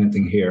haven't bought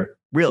anything here.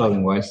 Really?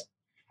 Clothing wise,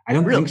 I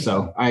don't think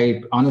so.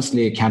 I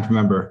honestly can't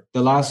remember.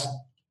 The last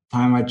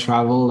time I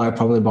traveled, I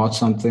probably bought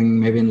something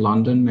maybe in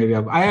London. Maybe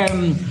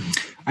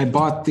I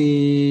bought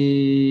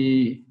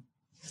the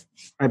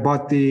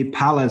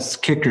Palace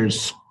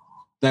kickers,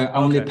 the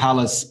only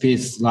Palace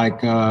piece,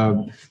 like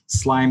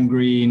slime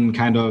green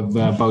kind of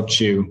boat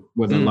shoe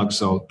with a lug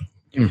sole.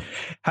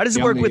 How does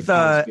it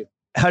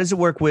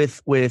work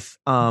with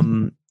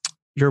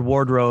your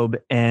wardrobe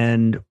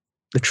and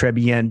the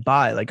Trebien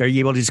buy? Like, are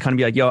you able to just kind of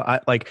be like, yo,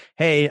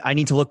 hey, I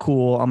need to look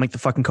cool. I'm like the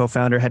fucking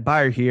co-founder, head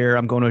buyer here.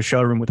 I'm going to a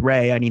showroom with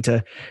Ray. I need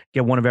to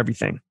get one of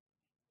everything.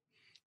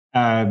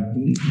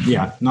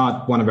 Yeah,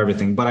 not one of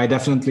everything, but I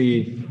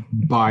definitely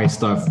buy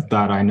stuff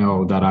that I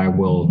know that I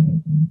will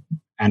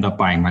end up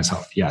buying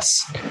myself.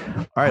 Yes.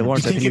 All right,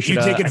 Lawrence, I think you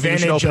take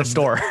advantage of the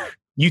store.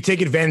 You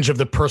take advantage of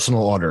the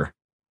personal order.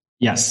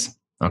 Yes.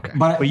 Okay.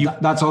 But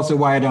that's also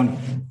why I don't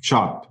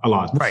shop a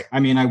lot. Right. I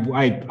mean,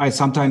 I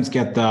sometimes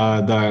get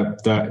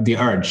the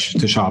urge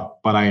to shop,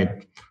 but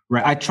I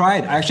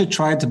actually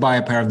tried to buy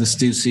a pair of the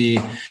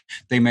Stussy.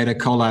 They made a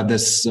collab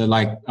this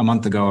like a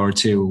month ago or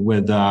two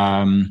with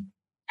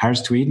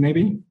Harris Tweed,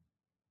 maybe.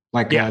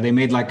 They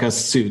made like a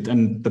suit,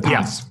 and the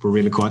pants were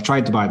really cool. I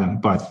tried to buy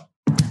them, but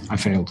I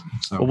failed.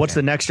 So well, what's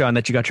the next John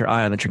that you got your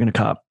eye on that you're going to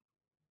cop?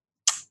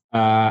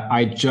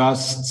 I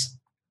just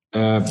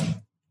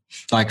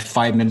like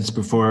 5 minutes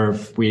before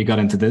we got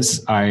into this,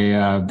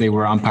 they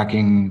were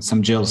unpacking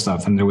some Jill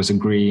stuff, and there was a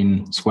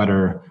green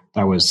sweater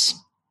that was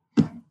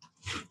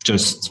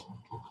just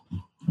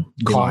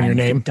calling your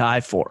name.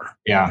 Die for.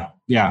 Yeah,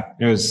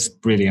 it was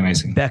really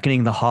amazing.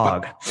 Beckoning the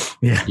hog.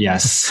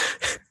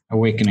 Yes,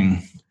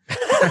 awakening.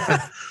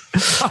 The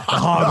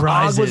hog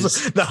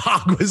rises. The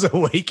hog was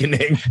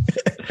awakening.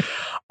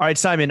 All right,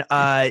 Simon.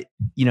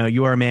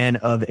 You are a man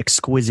of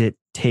exquisite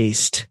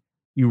taste.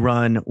 You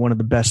run one of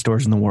the best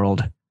stores in the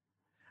world.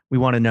 We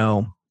want to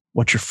know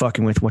what you're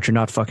fucking with, what you're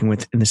not fucking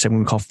with in the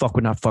segment we call Fuck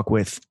With Not Fuck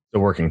With. The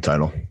working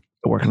title.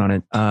 We're working on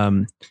it. We're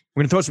going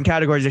to throw some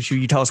categories at you.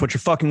 You tell us what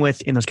you're fucking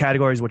with in those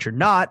categories, what you're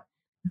not.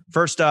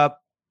 First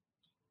up,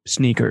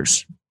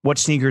 sneakers. What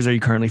sneakers are you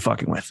currently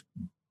fucking with?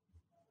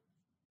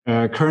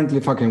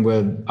 Currently fucking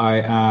with, I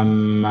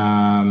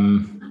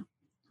am,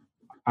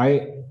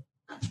 I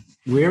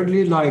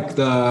weirdly like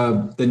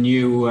the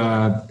new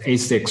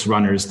Asics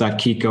runners that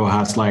Kiko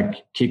has.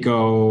 Like,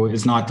 Kiko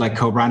is not like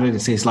co-branded,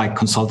 it's like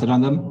consulted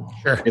on them.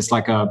 Sure. It's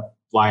like a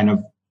line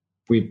of,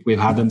 we've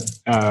had them.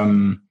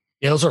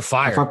 Yeah, those are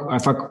fire. I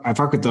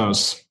fuck with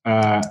those.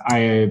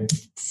 I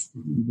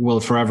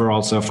will forever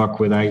also fuck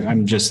with,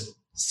 I'm just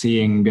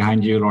seeing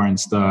behind you,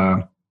 Lawrence,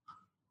 the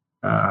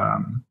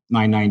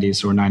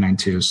 990s or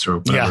 992s or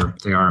whatever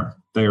they are.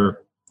 They're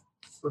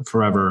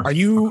forever. Are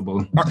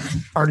you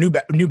are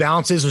New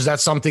Balances? Was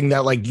that something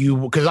that like you,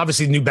 because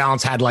obviously New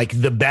Balance had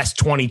like the best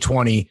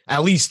 2020,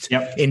 at least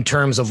in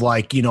terms of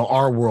like,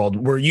 our world.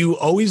 Were you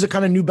always a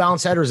kind of New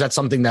Balance head, or is that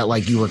something that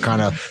like you were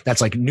kind of,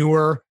 that's like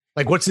newer?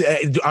 Like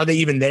are they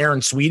even there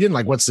in Sweden?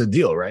 Like what's the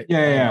deal, right?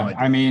 Yeah.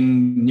 I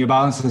mean, New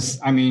Balances,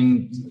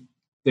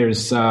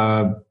 there's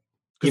even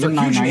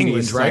 990s,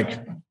 England, right?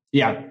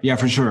 Like, yeah,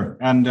 for sure.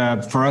 And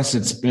for us,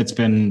 it's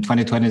been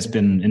 2020 has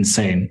been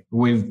insane.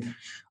 We've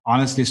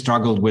honestly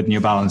struggled with New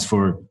Balance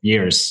for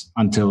years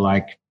until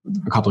like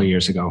a couple of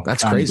years ago.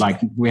 That's crazy. Like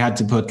we had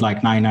to put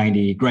like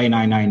 990 gray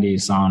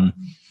 990s on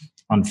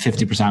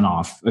 50%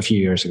 off a few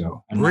years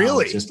ago. And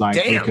really? It's just like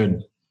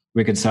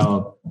we could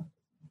sell.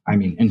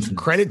 Infinite.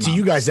 Credit to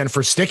you guys then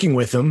for sticking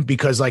with them,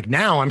 because like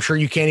now I'm sure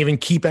you can't even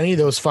keep any of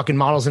those fucking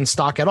models in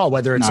stock at all,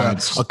 whether it's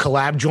a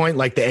collab joint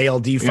like the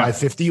ALD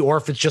 550 or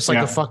if it's just like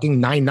a fucking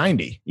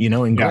 990,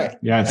 in gray.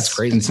 Yeah, that's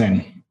crazy.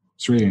 Insane.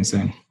 It's really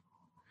insane.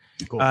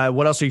 Cool.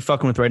 What else are you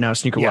fucking with right now,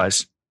 sneaker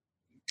wise?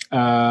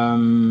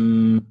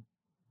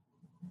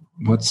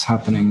 What's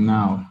happening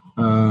now?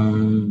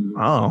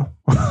 Don't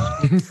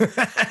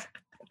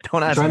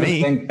ask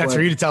me. That's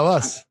for you to tell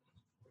us.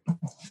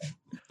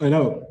 I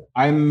know.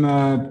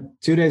 I'm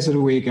 2 days of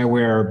the week. I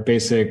wear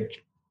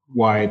basic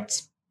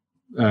white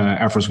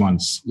Air Force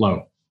Ones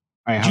low.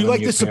 Do you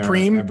like the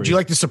Supreme? Do you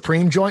like the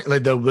Supreme joint,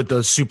 like with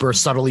the super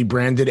subtly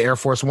branded Air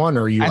Force One,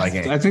 or are you like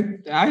it? I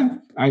think I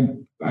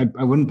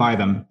wouldn't buy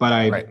them, but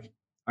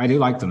I do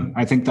like them.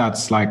 I think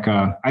that's like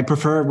I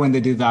prefer when they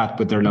do that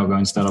with their logo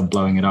instead of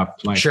blowing it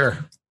up like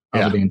over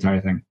the entire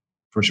thing.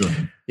 For sure.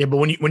 Yeah, but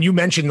when you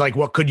mentioned like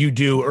what could you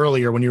do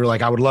earlier, when you were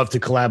like, I would love to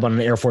collab on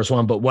an Air Force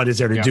One, but what is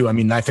there to do?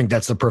 I think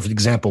that's the perfect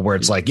example where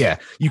it's like,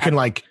 you can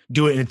like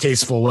do it in a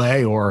tasteful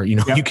way, or you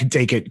can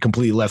take it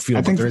completely left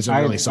field. But there isn't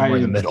really somewhere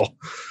in the middle.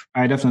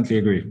 I definitely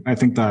agree. I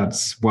think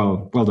that's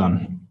well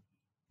done.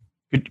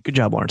 Good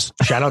job, Lawrence.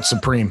 Shout out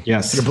Supreme.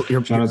 Yes,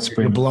 shout out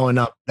Supreme. You're blowing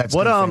up. That's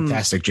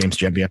fantastic, James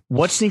Jebbia.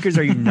 What sneakers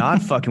are you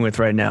not fucking with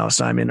right now,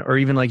 Simon? Or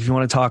even like if you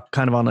want to talk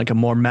kind of on like a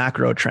more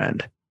macro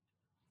trend.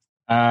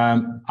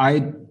 I'm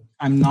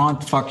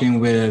not fucking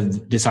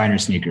with designer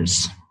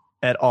sneakers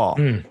at all.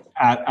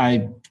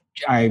 I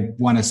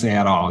want to say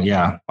at all.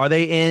 Yeah. Are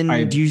they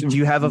in? Do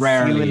you have a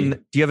few?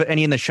 Do you have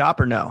any in the shop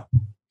or no?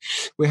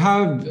 We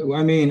have.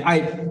 I mean,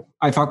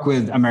 I fuck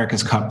with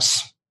America's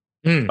Cups,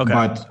 Okay.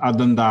 but other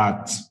than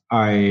that,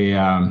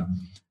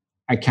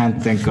 I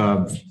can't think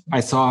of. I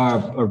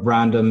saw a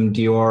random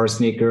Dior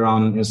sneaker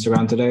on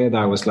Instagram today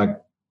that was like,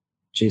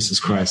 Jesus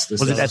Christ!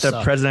 Was it at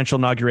the presidential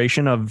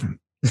inauguration of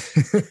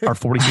our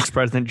 46th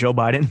president, Joe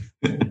Biden?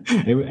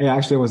 It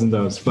actually wasn't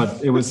those,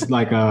 but it was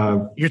like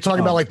a. You're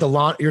talking about like the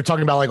lawn. You're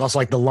talking about like also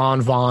like the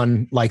Lon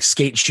Von like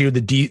skate shoe,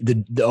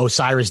 the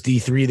Osiris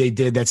D3 they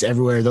did. That's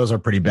everywhere. Those are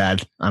pretty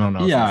bad. I don't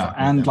know. Yeah,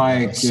 and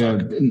like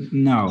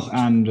no,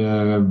 and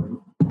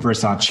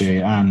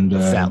Versace and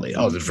Sadly, the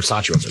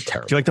Versace ones are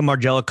terrible. Do you like the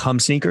Margiela Cum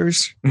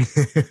sneakers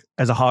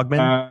as a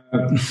hogman?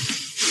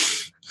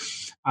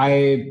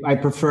 I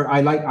prefer.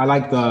 I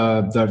like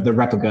the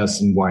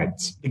replicas in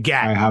white. The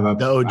Gap. I have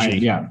the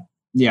OG.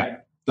 Yeah.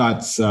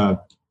 That's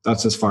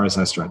as far as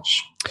I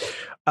stretch.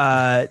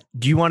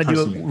 Do you want to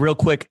do real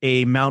quick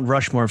a Mount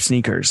Rushmore of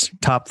sneakers,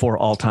 top 4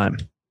 all time?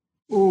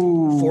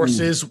 Ooh.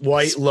 Forces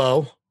white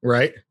low,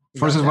 right?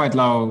 Forces white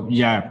low,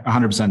 yeah,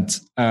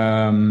 100%.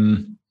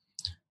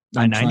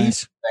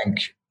 990s. I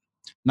think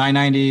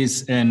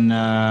 990s in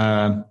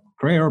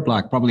gray or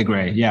black, probably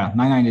gray. Yeah,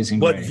 990s in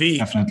What gray, V?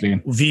 definitely.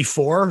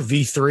 V4,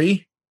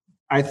 V3.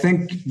 I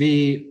think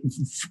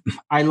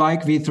I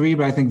like V3,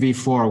 but I think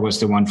V4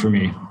 was the one for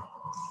me.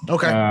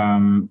 Okay.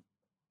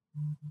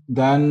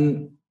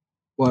 Then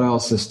what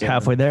else is there?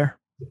 Halfway there.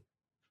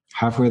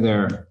 Halfway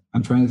there.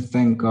 I'm trying to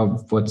think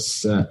of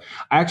what's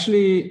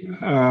actually.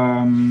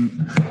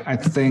 I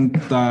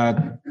think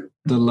that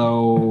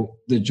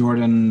the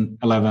Jordan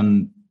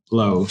 11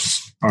 lows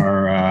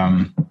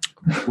are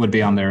would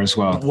be on there as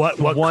well. What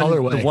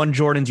colorway? The one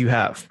Jordans you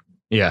have.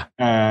 Yeah.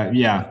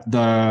 Yeah.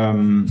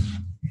 The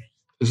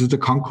is it the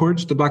Concord,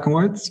 the black and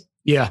whites?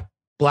 Yeah.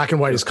 Black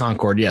and white is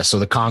Concord. Yeah. So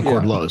the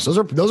Concord lows.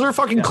 Those are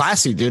fucking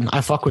classy, dude.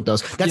 I fuck with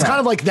those. That's kind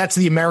of like that's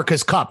the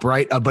America's Cup,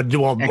 right? Or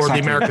the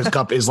America's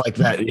Cup is like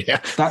that. Yeah.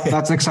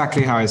 That's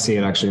exactly how I see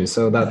it, actually.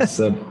 So that's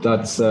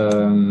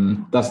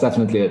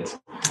definitely it.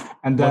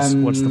 And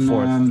then what's the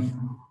fourth?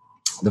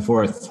 The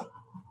fourth.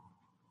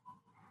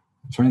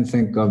 I'm trying to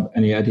think of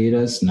any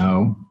Adidas.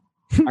 No.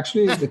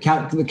 Actually, the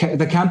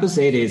Campus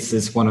 80s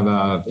is one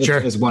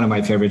of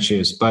my favorite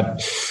shoes,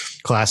 but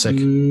classic.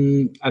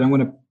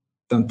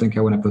 Don't think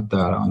I want to put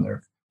that on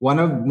there. One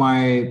of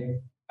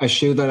a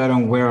shoe that I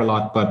don't wear a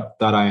lot, but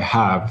that I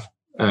have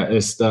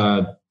is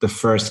the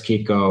first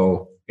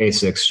Kiko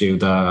Asics shoe,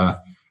 the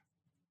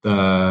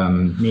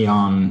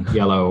neon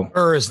yellow.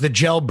 The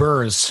gel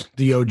Burrs,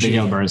 the OG. The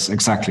gel Burrs,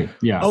 exactly.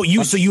 Yeah. Oh,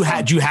 you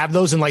have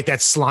those in like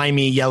that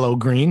slimy yellow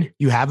green?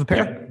 You have a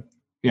pair?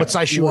 Yeah. What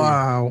size shoe?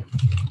 Wow.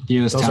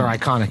 Those 10. Are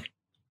iconic.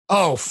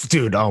 Oh,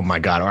 dude. Oh my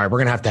God. All right.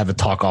 We're going to have a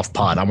talk off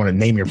pod. I want to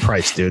name your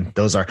price, dude.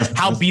 Those are,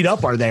 how beat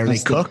up are they? Are they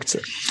cooked?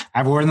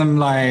 I've worn them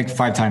like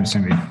 5 times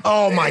maybe.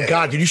 Oh my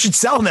God, dude. You should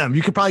sell them.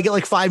 You could probably get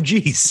like 5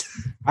 G's.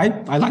 I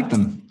like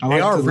them.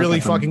 They are really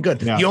fucking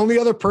good. Yeah. The only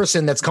other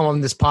person that's come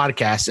on this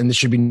podcast, and this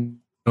should be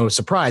no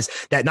surprise,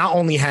 that not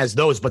only has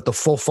those, but the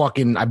full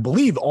fucking, I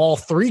believe all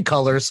 3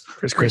 colors,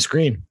 Chris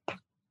Green.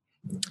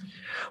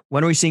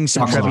 When are we seeing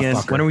some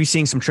Trebian? When are we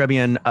seeing some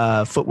Trebian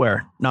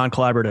footwear,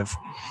 non-collaborative?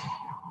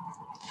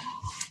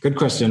 Good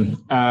question.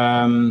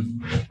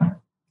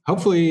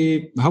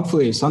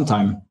 Hopefully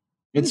sometime.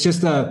 It's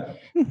just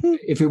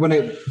if we want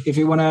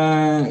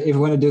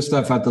to do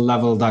stuff at the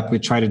level that we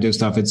try to do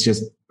stuff, it's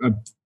just a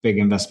big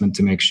investment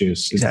to make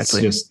shoes.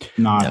 Exactly. It's just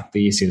not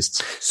the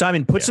easiest.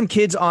 Simon, put some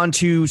kids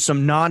onto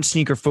some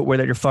non-sneaker footwear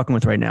that you're fucking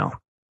with right now.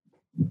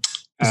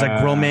 It's like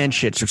grown man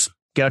shit. Just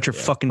get out your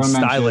fucking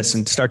stylus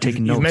and start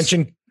taking notes. You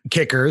mentioned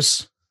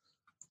kickers.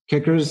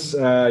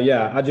 Adja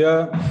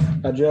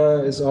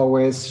is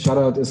always, shout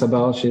out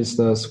Isabel. She's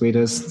the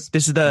sweetest.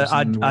 This is the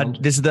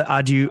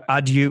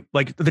adieu.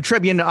 Like the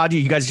Trebian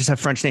adieu. You guys just have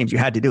French names. You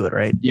had to do it,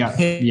 right?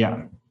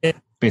 Yeah.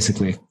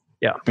 Basically.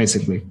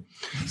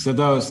 So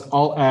those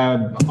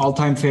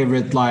all-time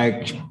favorite,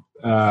 like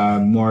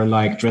more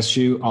like dress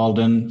shoe,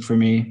 Alden for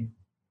me.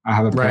 I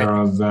have a pair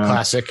of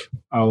classic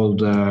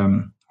old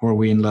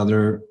Horween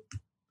leather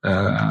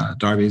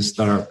Darby's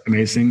that are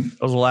amazing.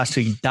 Those will last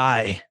till you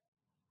die.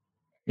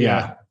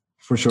 Yeah,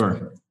 for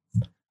sure.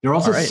 They're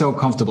also so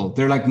comfortable.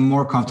 They're like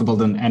more comfortable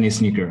than any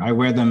sneaker. I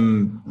wear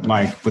them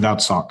like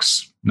without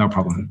socks. No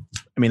problem.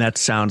 I mean, that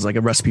sounds like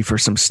a recipe for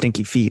some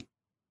stinky feet.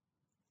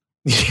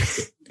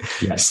 Yes.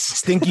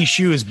 Stinky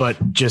shoes,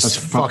 but just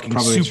fucking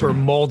super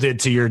molded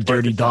to your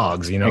dirty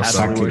dogs, you know?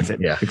 Exactly. Worth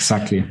it. Yeah,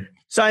 exactly.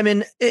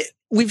 Simon,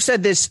 we've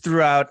said this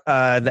throughout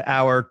the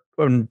hour,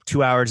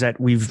 2 hours that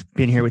we've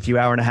been here with you,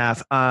 hour and a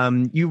half.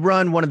 You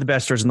run one of the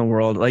best stores in the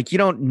world. Like, you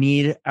don't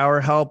need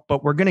our help,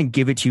 but we're going to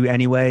give it to you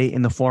anyway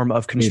in the form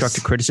of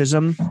constructive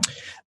criticism.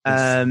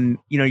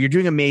 You're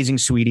doing amazing,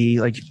 sweetie.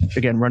 Like,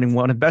 again, running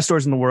one of the best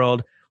stores in the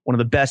world, one of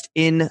the best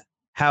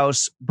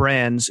in-house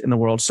brands in the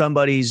world.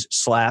 Somebody's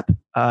slap.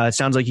 It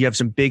sounds like you have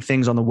some big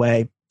things on the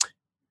way.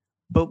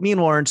 But me and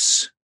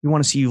Lawrence, we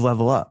want to see you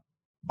level up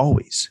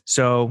always.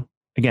 So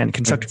again,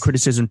 constructive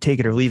criticism, take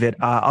it or leave it.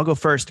 I'll go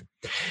first.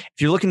 If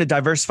you're looking to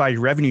diversify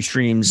your revenue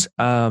streams,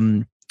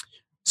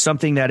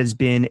 something that has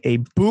been a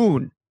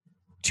boon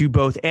to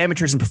both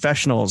amateurs and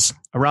professionals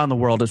around the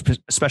world,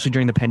 especially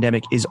during the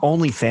pandemic, is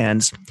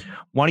OnlyFans.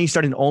 Why don't you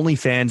start an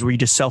OnlyFans where you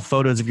just sell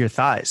photos of your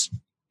thighs?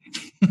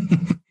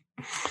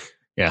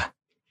 Yeah.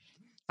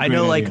 I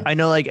know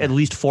like at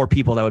least 4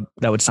 people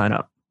that would sign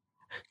up.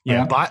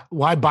 Yeah.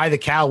 Why buy the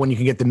cow when you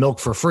can get the milk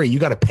for free? You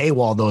got to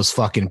paywall those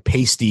fucking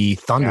pasty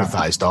thunder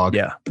thighs, dog.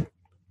 Yeah.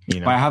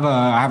 You know? But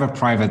I have a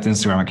private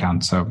Instagram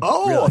account. So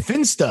really?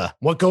 Finsta.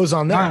 What goes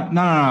on there?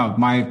 No.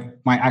 My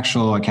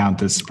actual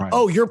account is private.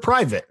 Oh, you're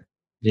private.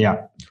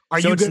 Yeah.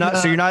 So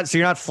you're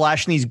not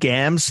flashing these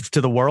gams to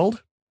the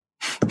world?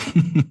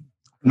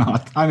 No,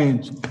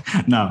 I'm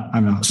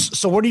not.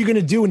 So what are you going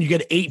to do when you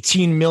get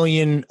 18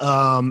 million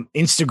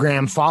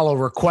Instagram follow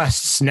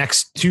requests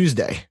next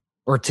Tuesday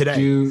or today?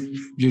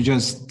 You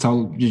just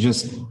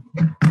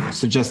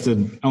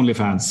suggested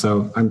OnlyFans.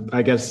 So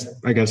I guess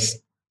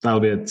that'll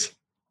be it.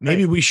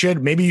 Maybe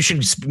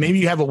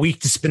you have a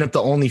week to spin up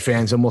the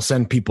OnlyFans and we'll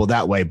send people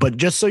that way. But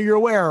just so you're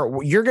aware,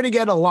 you're going to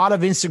get a lot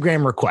of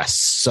Instagram requests.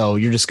 So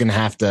you're just going to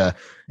have to,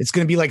 it's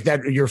going to be like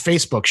that, your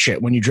Facebook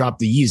shit when you drop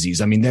the Yeezys.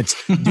 I mean, that's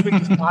doing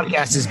this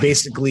podcast is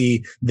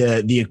basically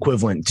the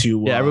equivalent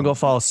to. Yeah, everyone go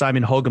follow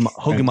Simon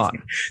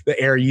Hogemon. The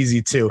Air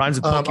Yeezy too. Rhymes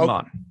with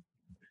Pokemon.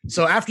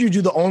 So after you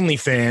do the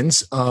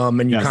OnlyFans,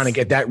 and you kind of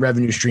get that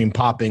revenue stream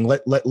popping,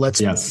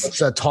 let's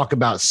talk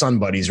about Sun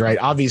Buddies, right?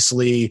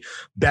 Obviously,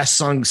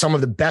 some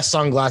of the best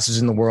sunglasses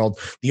in the world.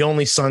 The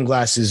only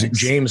sunglasses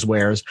James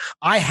wears.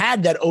 I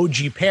had that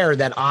OG pair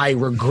that I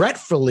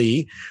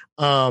regretfully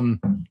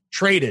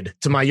traded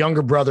to my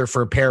younger brother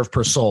for a pair of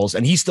Persols,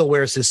 and he still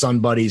wears his Sun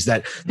Buddies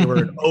that they were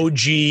an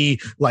OG,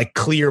 like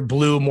clear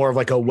blue, more of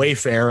like a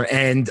Wayfarer.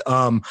 And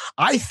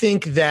I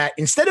think that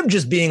instead of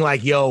just being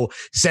like, yo,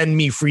 send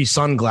me free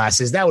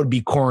sunglasses, that would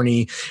be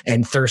corny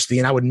and thirsty.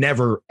 And I would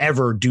never,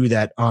 ever do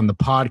that on the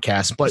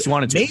podcast. But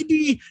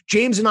maybe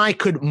James and I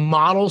could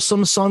model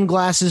some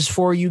sunglasses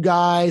for you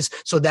guys.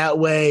 So that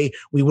way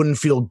we wouldn't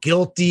feel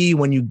guilty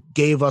when you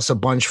gave us a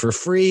bunch for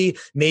free.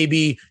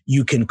 Maybe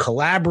you can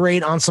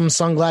collaborate on some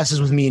sunglasses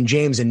with me and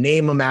James and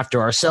name them after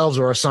ourselves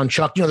or our son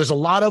Chuck. You know, there's a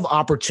lot of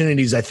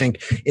opportunities, I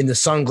think, in the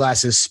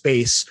sunglasses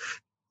space,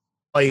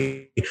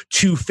 like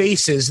 2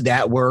 faces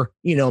that were,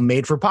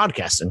 made for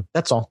podcasting.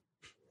 That's all.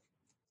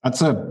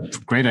 That's a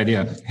great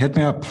idea. Hit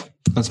me up.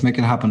 Let's make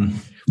it happen.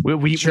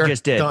 We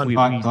just did. We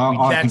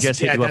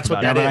just hit you up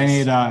about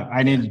it.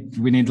 But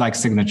we need like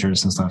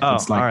signatures and stuff. Oh,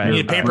 it's like, all right.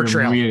 We need a paper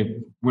trail.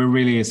 We're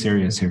really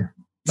serious here.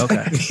 Okay.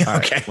 All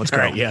right. Okay. Let's go.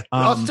 All right, yeah.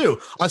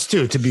 Us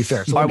too, to be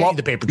fair. So we need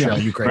the paper trail.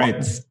 You crazy.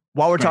 Right.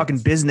 While we're talking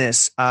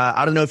business,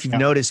 I don't know if you've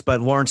noticed, but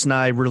Lawrence and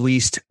I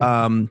released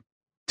in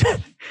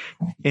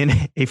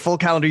a full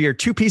calendar year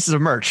 2 pieces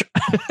of merch,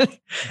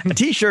 a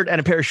T-shirt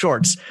and a pair of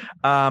shorts.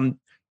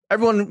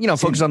 Everyone,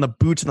 focus on the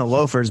boots and the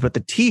loafers, but the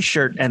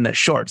T-shirt and the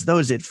shorts,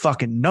 those hit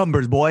fucking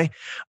numbers, boy.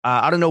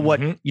 I don't know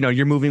what,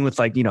 you're moving with,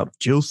 like,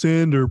 Jill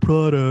Sander,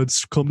 Prada,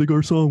 it's Comme des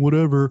Garçons,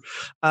 whatever.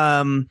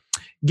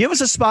 Give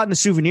us a spot in the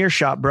souvenir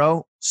shop,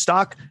 bro.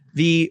 Stock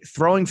the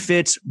Throwing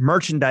Fits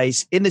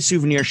merchandise in the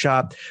souvenir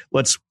shop.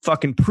 Let's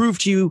fucking prove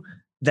to you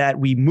that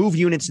we move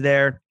units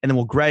there, and then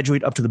we'll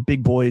graduate up to the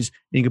big boys.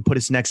 And you can put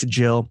us next to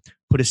Jill,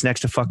 put us next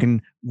to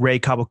fucking Ray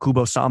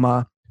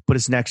Kawakubo-sama, put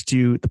us next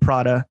to the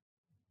Prada.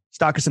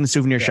 Stock us in the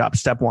souvenir shop.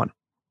 Step 1.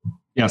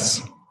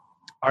 Yes.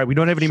 All right. We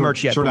don't have any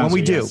merch yet, but when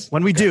we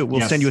do,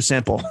 we'll send you a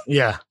sample.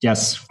 Yeah.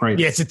 Yes. Great.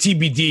 Yeah. It's a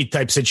TBD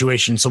type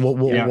situation. So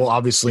we'll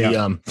obviously,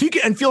 and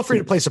feel free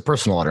to place a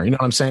personal order. You know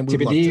what I'm saying?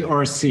 TBD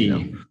or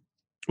C.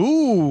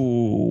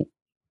 Ooh.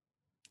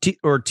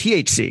 Or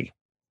THC.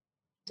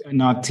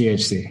 Not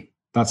THC.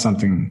 That's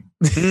something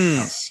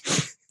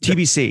else.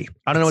 TBC.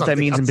 I don't know what that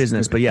means in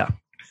business, but yeah.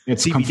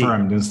 It's CBD.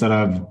 Confirmed instead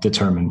of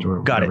determined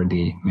or whatever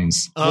D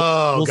means.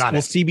 We'll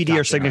CBD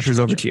our signatures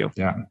over to you.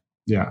 Yeah.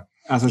 Yeah.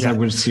 As I said,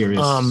 we're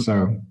serious.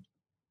 So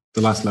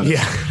the last letter.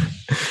 Yeah.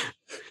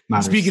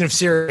 matters. Speaking of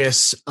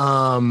serious,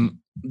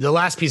 the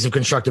last piece of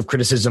constructive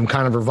criticism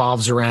kind of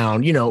revolves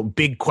around,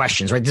 big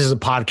questions, right? This is a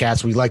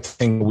podcast. We like to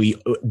think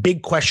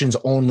big questions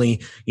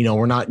only,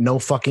 we're not no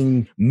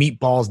fucking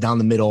meatballs down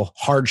the middle,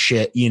 hard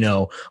shit,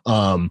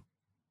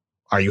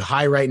 are you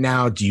high right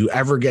now? Do you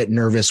ever get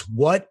nervous?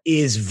 What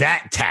is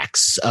VAT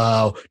tax?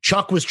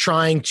 Chuck was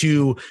trying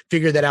to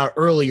figure that out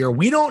earlier.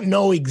 We don't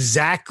know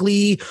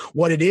exactly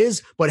what it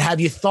is, but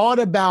have you thought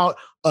about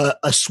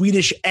a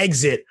Swedish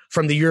exit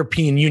from the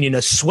European Union, a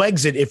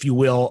Swexit, if you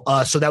will,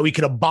 so that we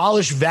could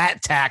abolish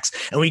VAT tax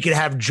and we could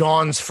have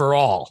Johns for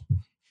all?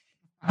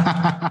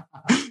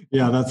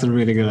 Yeah, that's a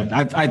really good.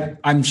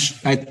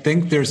 I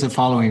think there's a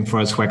following for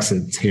a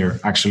Swexit here,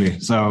 actually.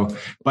 So,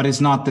 but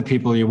it's not the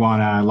people you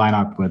want to line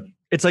up with.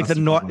 It's like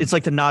it's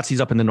like the Nazis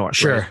up in the north.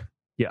 Sure. Right?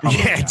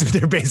 Yeah.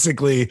 They're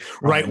basically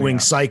right-wing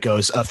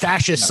psychos,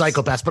 fascist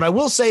psychopaths. But I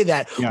will say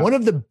that one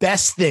of the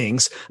best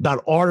things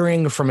about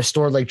ordering from a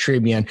store like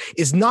Très Bien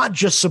is not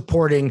just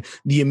supporting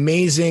the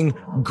amazing,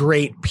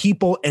 great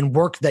people and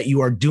work that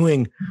you are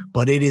doing,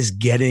 but it is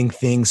getting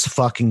things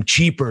fucking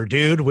cheaper,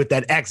 dude, with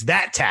that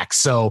ex-VAT tax.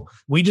 So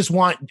we just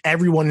want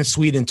everyone in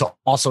Sweden to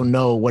also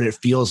know what it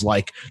feels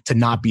like to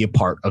not be a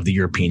part of the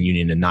European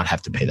Union and not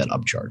have to pay that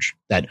upcharge,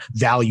 that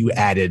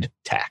value-added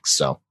tax.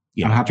 So,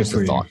 I'm happy just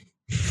for a thought.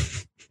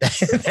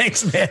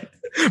 Thanks, man.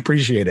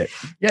 Appreciate it.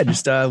 Yeah,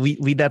 just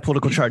lead that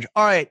political charge.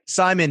 All right,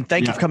 Simon,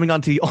 thank you for coming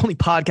on to the only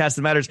podcast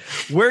that matters.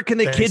 Where can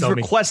the kids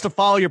request to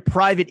follow your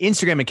private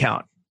Instagram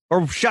account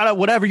or shout out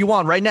whatever you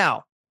want right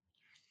now?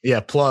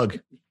 Yeah, plug.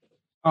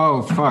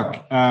 Oh,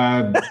 fuck.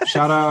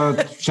 Shout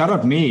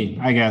out me,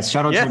 I guess.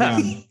 Shout out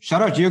to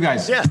shout out you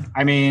guys. Yeah.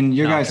 I mean,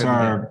 you guys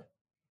are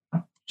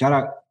shout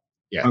out.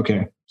 Yeah.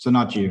 Okay. So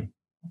not you.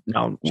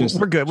 No,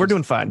 we're good. We're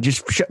doing fine.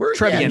 Just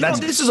Très Bien.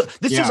 This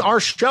is our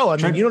show. I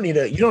mean, you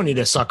don't need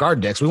to suck our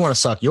dicks. We want to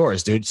suck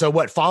yours, dude. So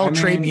what? Follow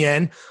Très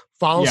Bien.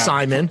 Follow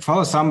Simon.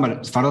 Follow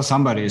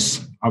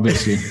somebody's.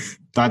 Obviously,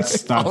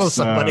 that's follow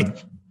somebody.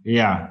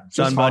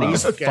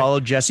 Somebody's. Okay. Follow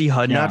Jesse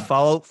Hudnut. Yeah.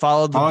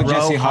 Follow the bro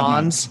Jesse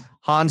Hans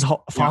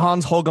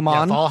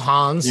Hogeman. Follow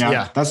Hans.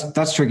 Yeah,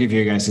 that's tricky for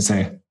you guys to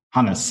say.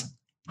 Hannes.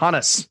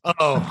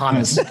 Oh,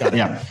 Hannes.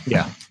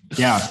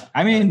 Yeah.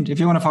 I mean, if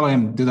you want to follow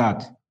him, do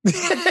that.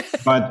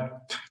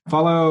 But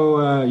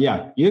follow,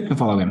 you can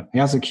follow him. He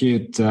has a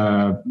cute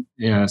son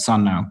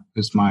now,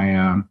 who's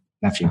my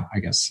nephew, I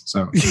guess.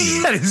 So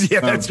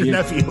that's your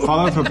nephew.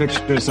 Follow for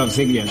pictures of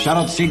Sigge. Shout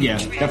out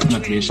Sigge,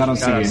 definitely. Shout out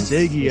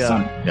Sigge.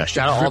 Yeah,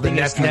 shout out all the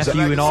nephews.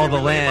 Nephew in all the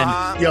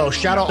land. Yo,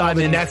 shout out all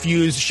the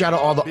nephews. Shout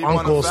out all the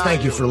uncles.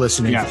 Thank you for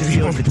listening. Yeah,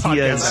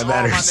 That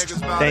matters.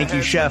 Thank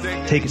you, Chef.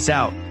 Take us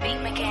out.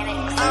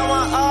 I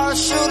want all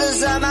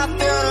shooters at my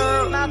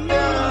funeral.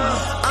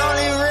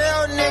 Only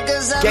real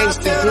niggas at my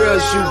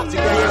funeral.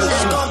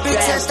 There's gonna be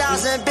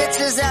 10,000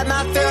 bitches at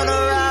my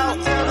funeral.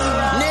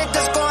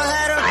 Niggas gonna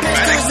have them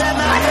bitches at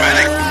my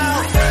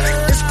funeral.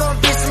 There's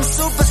gonna be some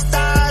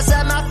superstars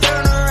at my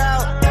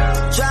funeral.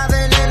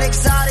 Driving in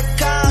exotic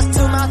cars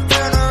to my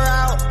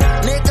funeral.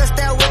 Niggas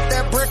that whip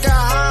that brick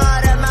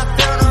hard at my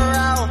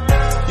funeral.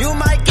 You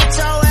might get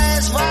your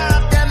ass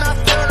robbed at my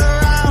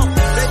funeral.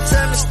 They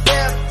tell me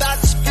stay about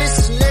the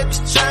streets, niggas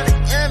trying to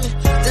end me.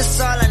 This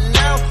all I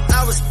know.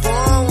 I was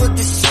born with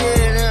this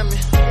shit in me.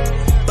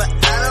 But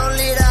I don't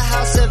leave the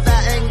house if I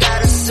ain't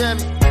gotta send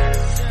me.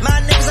 My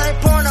niggas ain't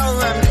pouring no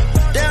remedy.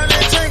 They don't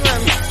let drink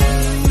with me.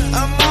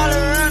 I'm all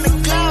around the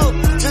globe,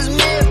 just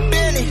me and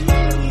Billy.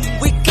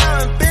 We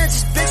counting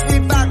benches, bitch, we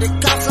bout to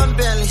cop some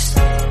Bentleys.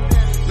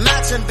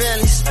 Matching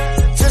Bentleys,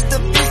 just to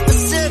be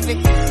specific.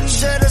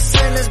 Should've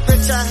seen this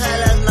bitch I had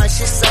last night,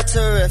 she's so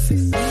terrific.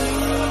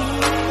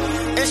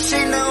 And she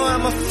know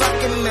I'm a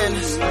fucking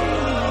menace.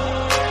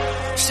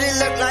 She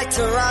look like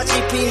Taraji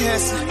P.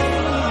 Henson.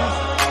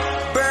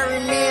 Bury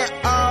me in